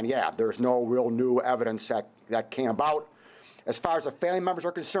 And again, yeah, there's no real new evidence that came about. As far as the family members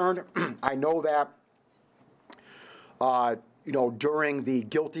are concerned, I know that during the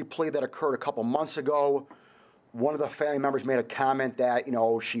guilty plea that occurred a couple months ago, one of the family members made a comment that,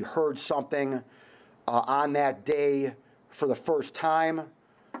 she heard something on that day for the first time.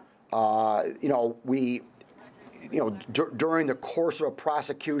 You know, during the course of a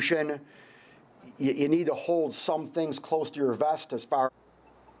prosecution, you need to hold some things close to your vest as far as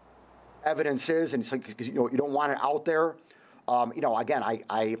evidence is, and because you don't want it out there. You know, again,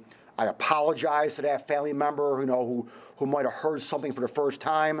 I apologize to that family member, who might have heard something for the first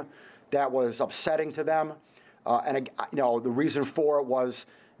time that was upsetting to them. And the reason for it was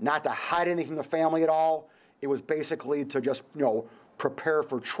not to hide anything from the family at all. It was basically to just prepare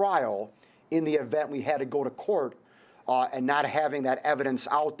for trial in the event we had to go to court, and not having that evidence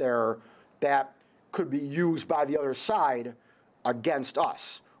out there that could be used by the other side against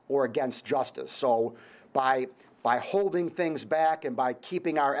us or against justice. So by holding things back and by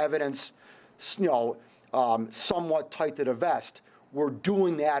keeping our evidence, somewhat tight to the vest, we're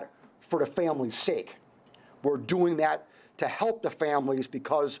doing that for the family's sake. We're doing that to help the families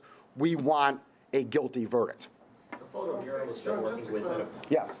because we want a guilty verdict. The photojournalist you're working with.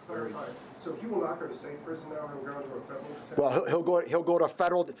 Yeah. So he will not go to state prison now and go to a federal detention? Well, he'll go to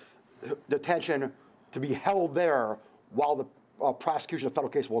federal detention to be held there while the prosecution of the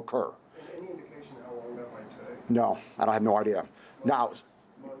federal case will occur. And any indication how long that might take? No, I have no idea. Now,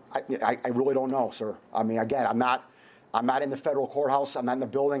 I really don't know, sir. I mean, again, I'm not in the federal courthouse. I'm not in the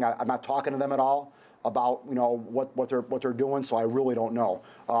building. I'm not talking to them at all about what they're doing. So I really don't know.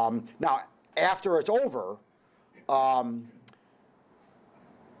 Now, after it's over,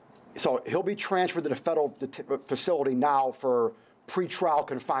 so he'll be transferred to the federal facility now for pretrial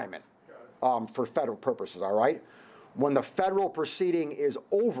confinement for federal purposes. All right. When the federal proceeding is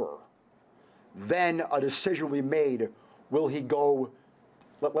over, then a decision will be made. Will he go?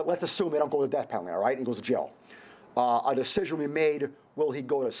 Let's assume they don't go to the death penalty. All right, he goes to jail. A decision will be made. Will he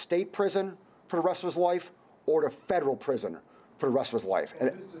go to state prison for the rest of his life or to federal prison for the rest of his life? And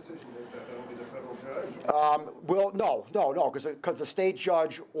whose decision is that? That will be the federal judge? Well, no, because the state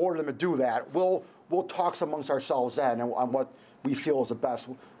judge ordered them to do that. We'll talk amongst ourselves then on what we feel is the best,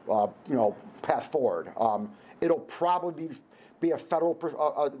 path forward. It'll probably be a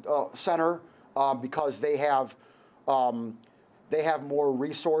federal center because they have more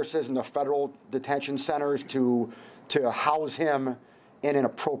resources in the federal detention centers to house him in an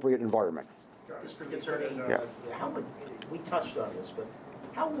appropriate environment. District Attorney, Yeah. we touched on this, but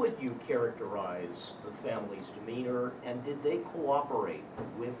how would you characterize the family's demeanor, and did they cooperate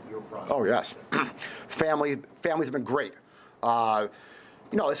with your process? Oh, yes. Families have been great.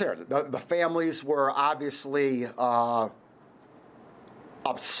 Listen, the families were obviously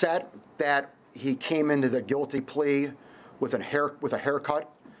upset that he came into the guilty plea with a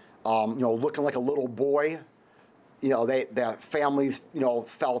haircut, looking like a little boy. The families,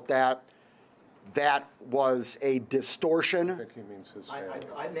 felt that was a distortion. I think he means his family.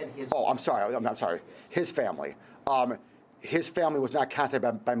 I meant his. Oh, I'm sorry. His family. His family was not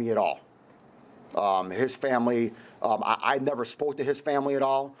contacted by me at all. His family, I never spoke to his family at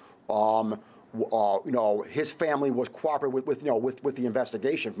all. His family was cooperative with the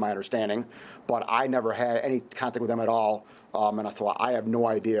investigation, from my understanding, but I never had any contact with them at all. And I thought, I have no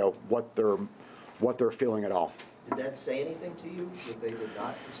idea what they're feeling at all. Did that say anything to you that they did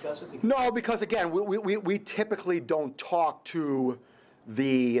not discuss it? No, because again, we typically don't talk to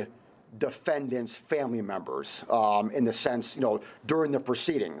the defendant's family members in the sense, during the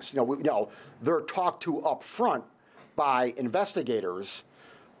proceedings. They're talked to up front by investigators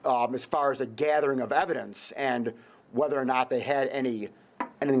as far as the gathering of evidence and whether or not they had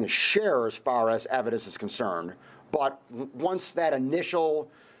anything to share as far as evidence is concerned. But once that initial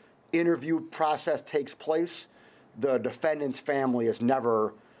interview process takes place, the defendant's family is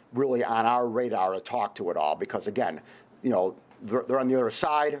never really on our radar to talk to at all because, again, they're on the other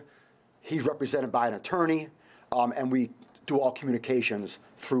side. He's represented by an attorney, and we do all communications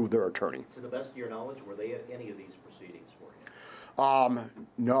through their attorney. To the best of your knowledge, were they at any of these proceedings for you?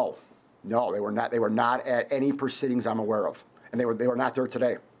 No, they were not. They were not at any proceedings I'm aware of, and they were not there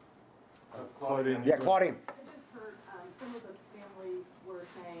today. Claudine. Yeah, Claudine. I just heard some of the families were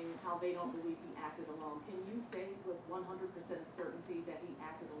saying how they don't believe he acted alone. Can you say with 100% certainty that he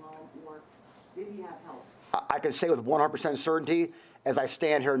acted alone, or did he have help? I can say with 100% certainty, as I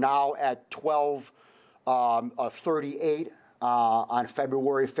stand here now at 12:38 on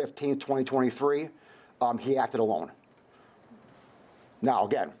February 15th, 2023, he acted alone. Now,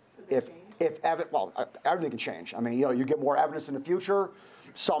 again, everything can change. I mean, you get more evidence in the future.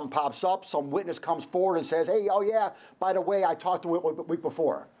 Something pops up. Some witness comes forward and says, "Hey, oh yeah, by the way, I talked to him a week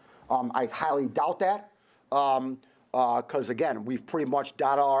before." I highly doubt that because, again, we've pretty much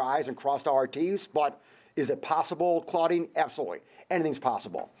dotted our I's and crossed our T's. But is it possible, Claudine? Absolutely. Anything's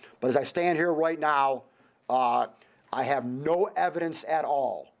possible. But as I stand here right now, I have no evidence at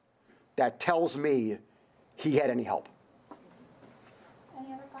all that tells me he had any help.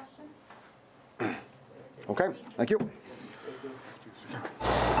 Any other questions? Okay, thank you.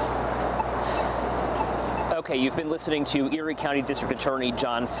 Okay, you've been listening to Erie County District Attorney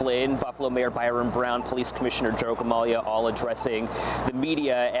John Flynn, Buffalo Mayor Byron Brown, Police Commissioner Joe Gamalia, all addressing the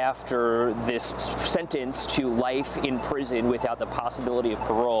media after this sentence to life in prison without the possibility of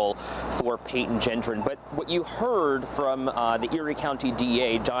parole for Payton Gendron. But what you heard from the Erie County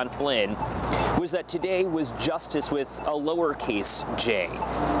DA, John Flynn, was that today was justice with a lowercase j,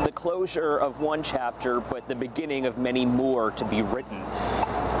 the closure of one chapter, but the beginning of many more to be written.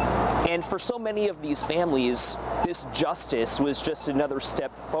 And for so many of these families, this justice was just another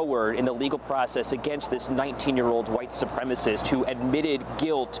step forward in the legal process against this 19-year-old white supremacist who admitted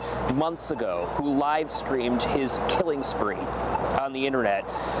guilt months ago, who live-streamed his killing spree on the internet.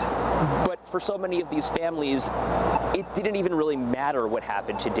 But for so many of these families, it didn't even really matter what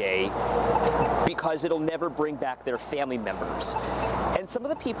happened today because it'll never bring back their family members. And some of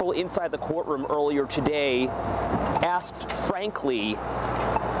the people inside the courtroom earlier today asked frankly,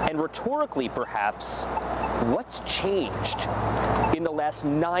 and rhetorically perhaps, what's changed in the last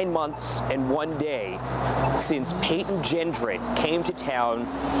 9 months and 1 day since Payton Gendron came to town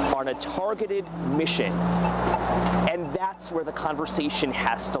on a targeted mission? And that's where the conversation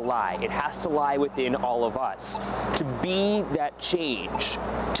has to lie. It has to lie within all of us. To be that change,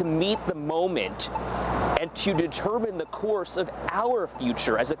 to meet the moment, and to determine the course of our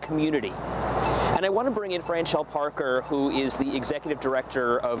future as a community. And I want to bring in Franchelle Parker, who is the executive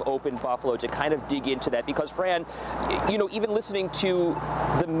director of Open Buffalo, to kind of dig into that. Because, Fran, you know, even listening to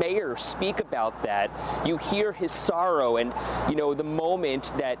the mayor speak about that, you hear his sorrow and, you know, the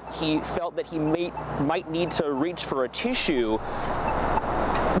moment that he felt that he might need to reach for a tissue.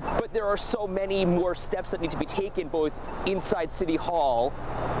 But there are so many more steps that need to be taken, both inside City Hall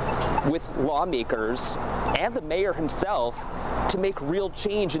with lawmakers and the mayor himself, to make real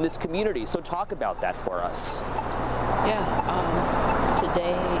change in this community. So talk about that for us. Yeah,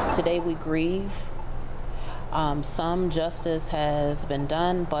 today we grieve. Some justice has been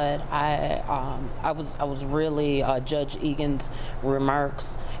done, but I was really Judge Egan's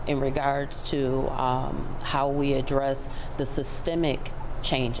remarks in regards to how we address the systemic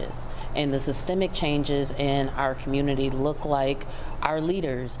changes. And the systemic changes in our community look like our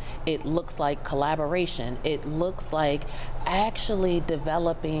leaders. It looks like collaboration. It looks like actually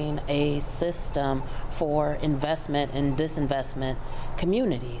developing a system for investment and disinvestment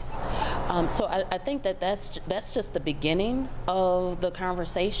communities. So I think that that's just the beginning of the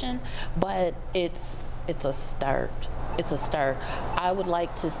conversation, but it's a start. It's a start. I would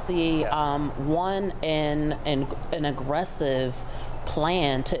like to see an aggressive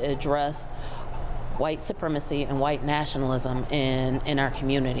plan to address white supremacy and white nationalism in our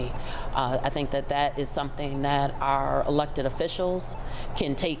community. I think that that is something that our elected officials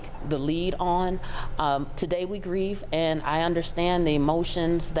can take the lead on. Today we grieve, and I understand the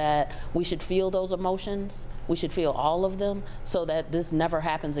emotions that we should feel those emotions. We should feel all of them so that this never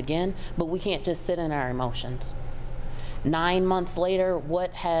happens again, but we can't just sit in our emotions. 9 months later,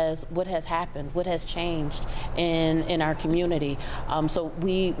 what has happened? What has changed in our community? So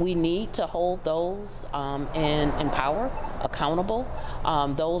we need to hold those in power accountable.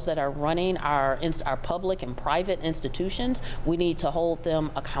 Those that are running our public and private institutions, we need to hold them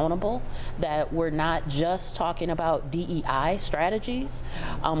accountable. That we're not just talking about DEI strategies.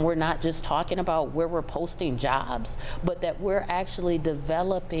 We're not just talking about where we're posting jobs, but that we're actually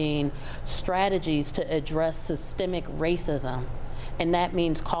developing strategies to address systemic racism. And that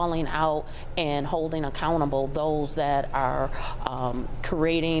means calling out and holding accountable those that are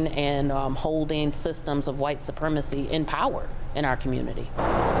creating and holding systems of white supremacy in power in our community.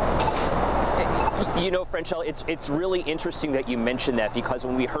 You know, Franchelle, it's really interesting that you mentioned that, because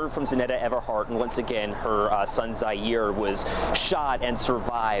when we heard from Zanetta Everhart, and once again her son Zaire was shot and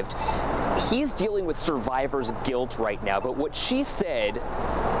survived, he's dealing with survivor's guilt right now. But what she said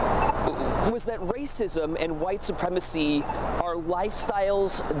was that racism and white supremacy are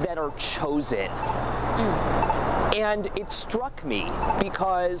lifestyles that are chosen. And it struck me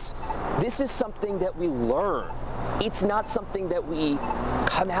because this is something that we learn. It's not something that we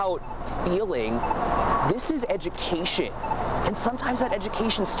come out feeling. This is education. And sometimes that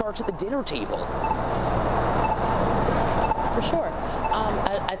education starts at the dinner table. For sure.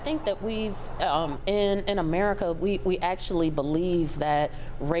 I think that we've, in America, we actually believe that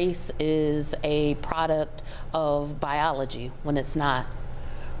race is a product of biology when it's not.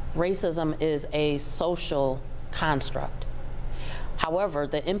 Racism is a social construct. However,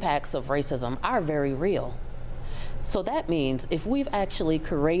 the impacts of racism are very real. So that means if we've actually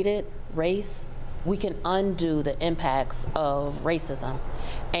created race, we can undo the impacts of racism.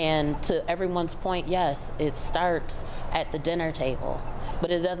 And to everyone's point, yes, it starts at the dinner table,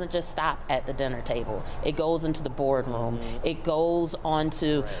 but it doesn't just stop at the dinner table. It goes into the boardroom. It goes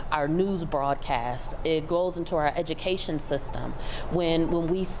onto our news broadcast. It goes into our education system. When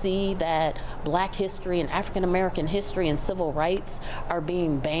we see that Black history and African American history and civil rights are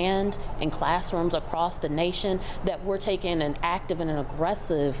being banned in classrooms across the nation, that we're taking an active and an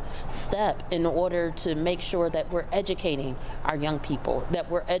aggressive step in order to make sure that we're educating our young people, that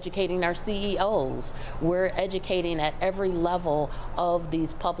we're educating our CEOs, we're educating at every level of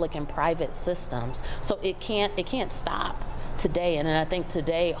these public and private systems. So it can't stop today. And I think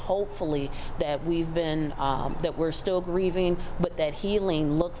today, hopefully, that we've been, that we're still grieving, but that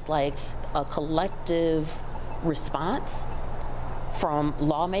healing looks like a collective response from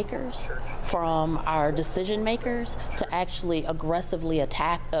lawmakers, from our decision makers, to actually aggressively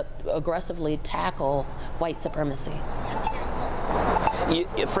tackle white supremacy.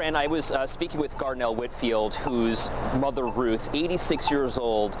 Fran, I was speaking with Garnell Whitfield, whose mother Ruth, 86 years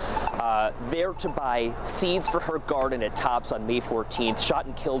old, there to buy seeds for her garden at Tops on May 14th, shot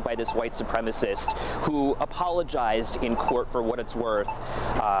and killed by this white supremacist who apologized in court for what it's worth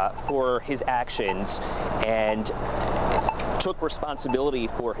for his actions and took responsibility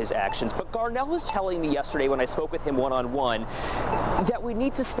for his actions. But Garnell was telling me yesterday when I spoke with him one-on-one that we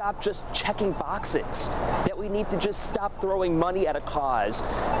need to stop just checking boxes, that we need to just stop throwing money at a cause,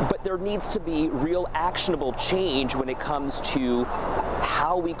 but there needs to be real actionable change when it comes to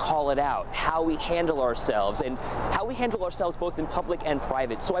how we call it out, how we handle ourselves, and how we handle ourselves both in public and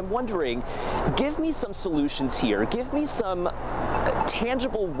private. So I'm wondering, give me some solutions here. Give me some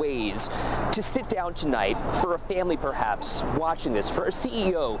tangible ways to sit down tonight for a family perhaps watching this, for a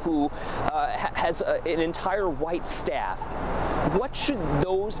CEO who has an entire white staff. What should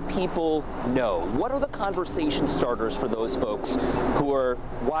those people know? What are the conversation starters for those folks who are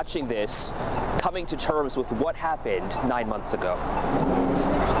watching this, coming to terms with what happened 9 months ago?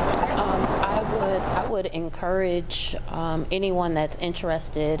 I would encourage anyone that's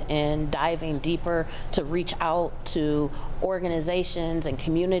interested in diving deeper to reach out to organizations and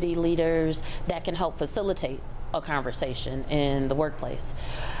community leaders that can help facilitate a conversation in the workplace.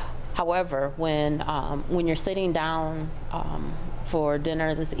 However, when you're sitting down for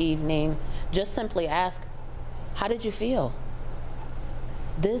dinner this evening, just simply ask, how did you feel?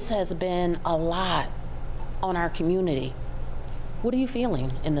 This has been a lot on our community. What are you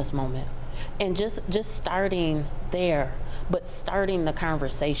feeling in this moment? And just starting there, but starting the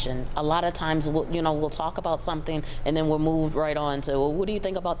conversation. A lot of times, we'll talk about something and then we'll move right on to, well, what do you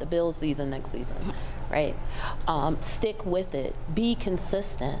think about the Bills season next season, right? Stick with it, be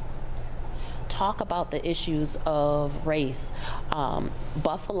consistent. Talk about the issues of race.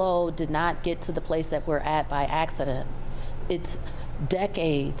 Buffalo did not get to the place that we're at by accident. It's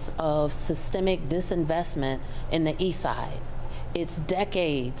decades of systemic disinvestment in the East Side. It's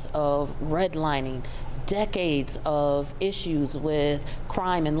decades of redlining, decades of issues with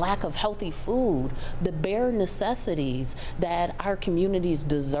crime and lack of healthy food, the bare necessities that our communities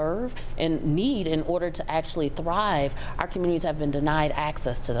deserve and need in order to actually thrive. Our communities have been denied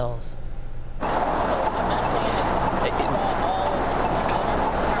access to those. So I'm not saying that all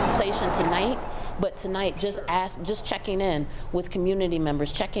conversation tonight, but tonight, just checking in with community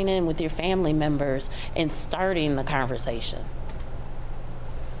members, checking in with your family members, and starting the conversation.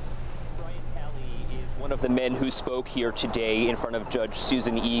 One of the men who spoke here today in front of Judge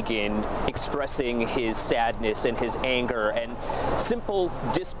Susan Egan, expressing his sadness and his anger and simple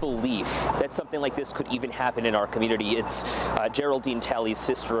disbelief that something like this could even happen in our community. It's Geraldine Talley's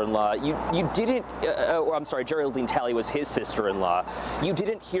sister-in-law. You didn't, I'm sorry, Geraldine Talley was his sister-in-law. You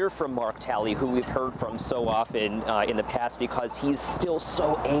didn't hear from Mark Talley, who we've heard from so often in the past, because he's still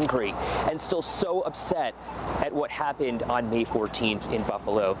so angry and still so upset at what happened on May 14th in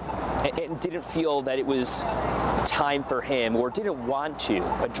Buffalo, and didn't feel that it was time for him, or didn't want to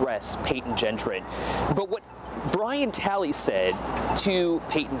address Payton Gendron. But what Brian Talley said to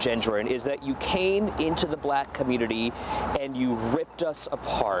Payton Gendron is that you came into the Black community and you ripped us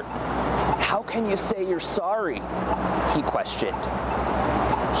apart. How can you say you're sorry? He questioned.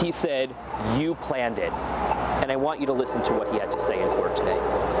 He said, you planned it. And I want you to listen to what he had to say in court today.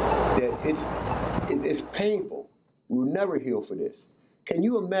 It's painful. We'll never heal for this. Can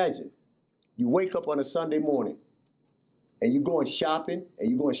you imagine? You wake up on a Sunday morning and you're going shopping, and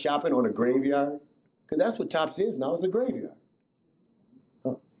you're going shopping on a graveyard, because that's what Tops is now, it's a graveyard.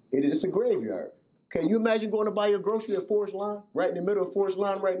 It's a graveyard. Can you imagine going to buy your grocery at Forest Lawn, right in the middle of Forest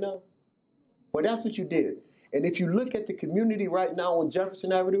Lawn right now? Well, that's what you did. And if you look at the community right now on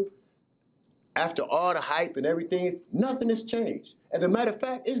Jefferson Avenue, After all the hype and everything, nothing has changed. As a matter of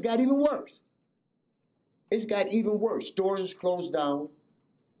fact, it's got even worse. It's got even worse. Stores is closed down.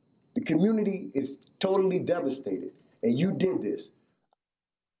 The community is totally devastated. And you did this.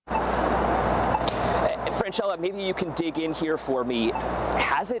 Franchella, maybe you can dig in here for me.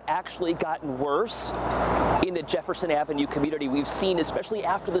 Has it actually gotten worse in the Jefferson Avenue community? We've seen, especially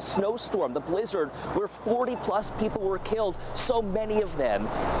after the snowstorm, the blizzard, where 40+ people were killed, so many of them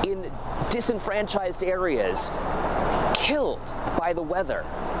in disenfranchised areas, killed by the weather.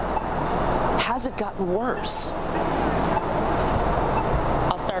 Has it gotten worse?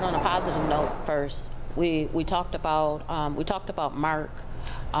 I'll start on a positive note first. We talked about Mark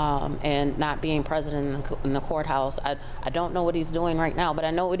and not being president in the courthouse. I don't know what he's doing right now, but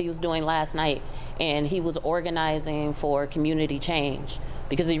I know what he was doing last night, and he was organizing for community change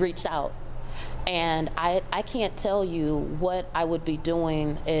because he reached out. And I can't tell you what I would be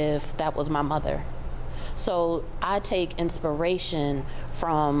doing if that was my mother. So I take inspiration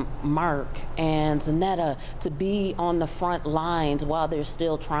from Mark and Zanetta to be on the front lines while they're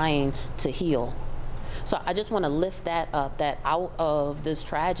still trying to heal. So I just want to lift that up, that out of this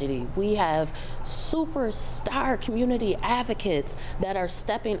tragedy, we have superstar community advocates that are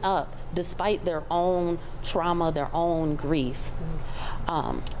stepping up despite their own trauma, their own grief.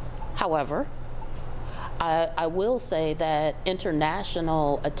 However, I will say that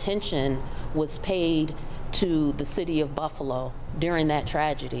international attention was paid to the city of Buffalo during that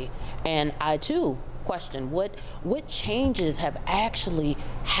tragedy. And I too question what changes have actually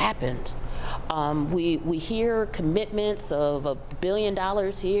happened. We hear commitments of $1 billion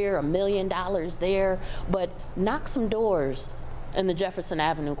here, $1 million there, but knock some doors in the Jefferson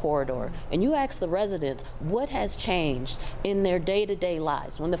Avenue corridor, and you ask the residents what has changed in their day-to-day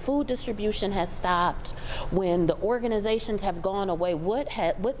lives. When the food distribution has stopped, when the organizations have gone away, what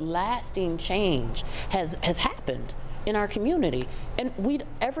lasting change has happened in our community? And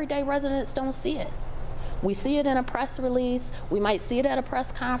everyday residents don't see it. We see it in a press release, we might see it at a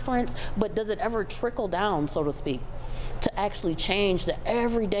press conference, but does it ever trickle down, so to speak, to actually change the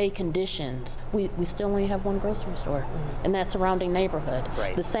everyday conditions? We still only have one grocery store in that surrounding neighborhood.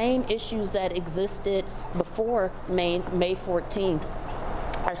 Right. The same issues that existed before May 14th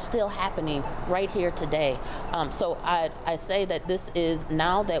are still happening right here today. So I say that this is,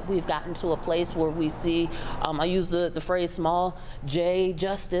 now that we've gotten to a place where we see, I use the phrase small J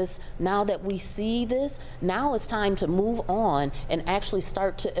justice, now that we see this, now it's time to move on and actually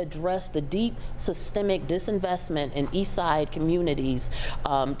start to address the deep systemic disinvestment in East Side communities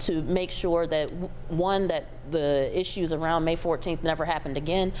to make sure that, one, that the issues around May 14th never happened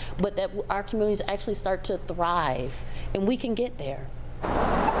again, but that our communities actually start to thrive, and we can get there.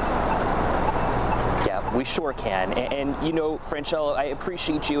 Yeah, we sure can. And you know, Franchella, I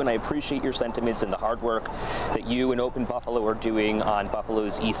appreciate you and I appreciate your sentiments and the hard work that you and Open Buffalo are doing on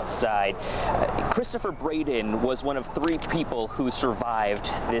Buffalo's East Side. Christopher Braden was one of 3 people who survived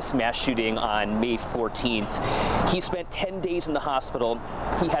this mass shooting on May 14th. He spent 10 days in the hospital.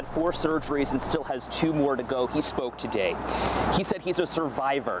 He had 4 surgeries and still has 2 more to go. He spoke today. He said he's a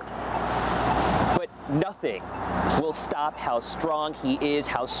survivor. But nothing will stop how strong he is,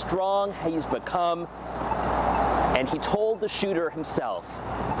 how strong he's become. And he told the shooter himself,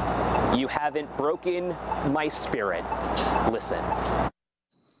 "You haven't broken my spirit. Listen."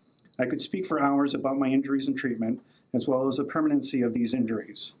 I could speak for hours about my injuries and treatment, as well as the permanency of these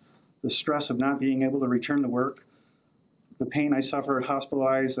injuries, the stress of not being able to return to work, the pain I suffered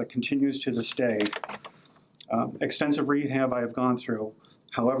hospitalized that continues to this day, extensive rehab I have gone through.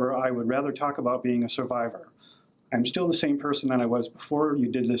 However, I would rather talk about being a survivor. I'm still the same person that I was before you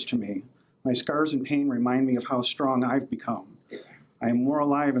did this to me. My scars and pain remind me of how strong I've become. I am more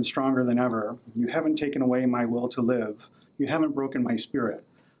alive and stronger than ever. You haven't taken away my will to live. You haven't broken my spirit.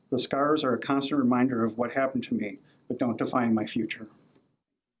 The scars are a constant reminder of what happened to me, but don't define my future.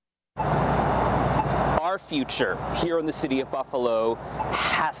 Our future here in the city of Buffalo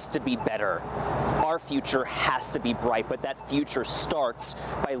has to be better. Our future has to be bright, but that future starts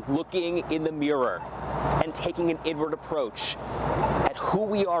by looking in the mirror and taking an inward approach at who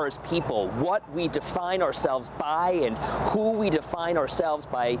we are as people, what we define ourselves by, and who we define ourselves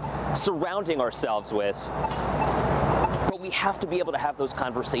by surrounding ourselves with. But we have to be able to have those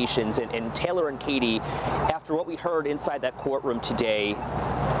conversations, and Taylor and Katie, after what we heard inside that courtroom today,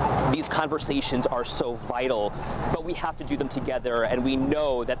 these conversations are so vital, but we have to do them together, and we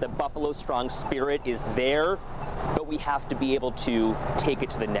know that the Buffalo Strong spirit is there, but we have to be able to take it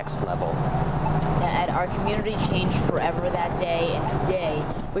to the next level. And our community changed forever that day, and today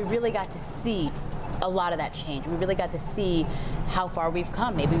we really got to see a lot of that change. We really got to see how far we've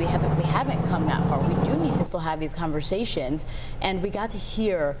come. Maybe we haven't come that far. We do need to still have these conversations, and we got to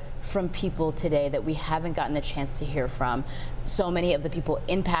hear from people today that we haven't gotten the chance to hear from. So many of the people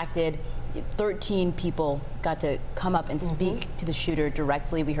impacted. 13 people got to come up and speak to the shooter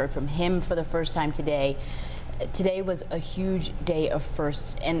directly. We heard from him for the first time today. Today was a huge day of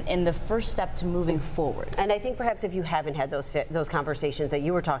firsts and the first step to moving forward. And I think perhaps if you haven't had those conversations that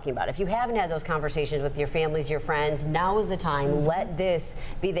you were talking about, if you haven't had those conversations with your families, your friends, now is the time. Let this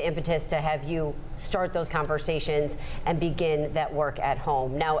be the impetus to have you start those conversations and begin that work at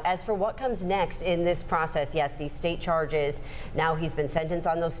home. Now, as for what comes next in this process, yes, these state charges, now he's been sentenced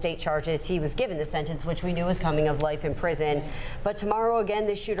on those state charges. He was given the sentence, which we knew was coming, of life in prison. But tomorrow, again,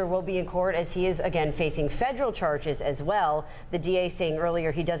 this shooter will be in court as he is, again, facing federal charges as well. The DA saying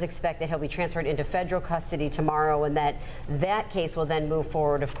earlier he does expect that he'll be transferred into federal custody tomorrow, and that case will then move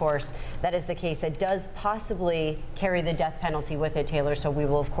forward. Of course, that is the case that does possibly carry the death penalty with it, Taylor, so we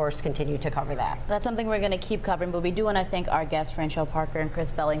will, of course, continue to cover that. That's something we're going to keep covering, but we do want to thank our guests, Franchelle Parker and Chris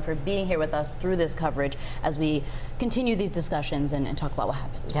Belling, for being here with us through this coverage as we continue these discussions and talk about what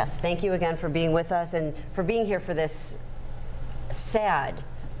happened. Yes, thank you again for being with us and for being here for this sad,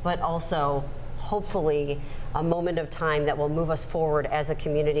 but also hopefully a moment of time that will move us forward as a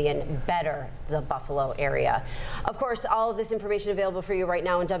community and better the Buffalo area. Of course, all of this information available for you right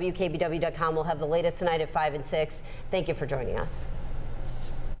now on WKBW.com. We'll have the latest tonight at 5 and 6. Thank you for joining us.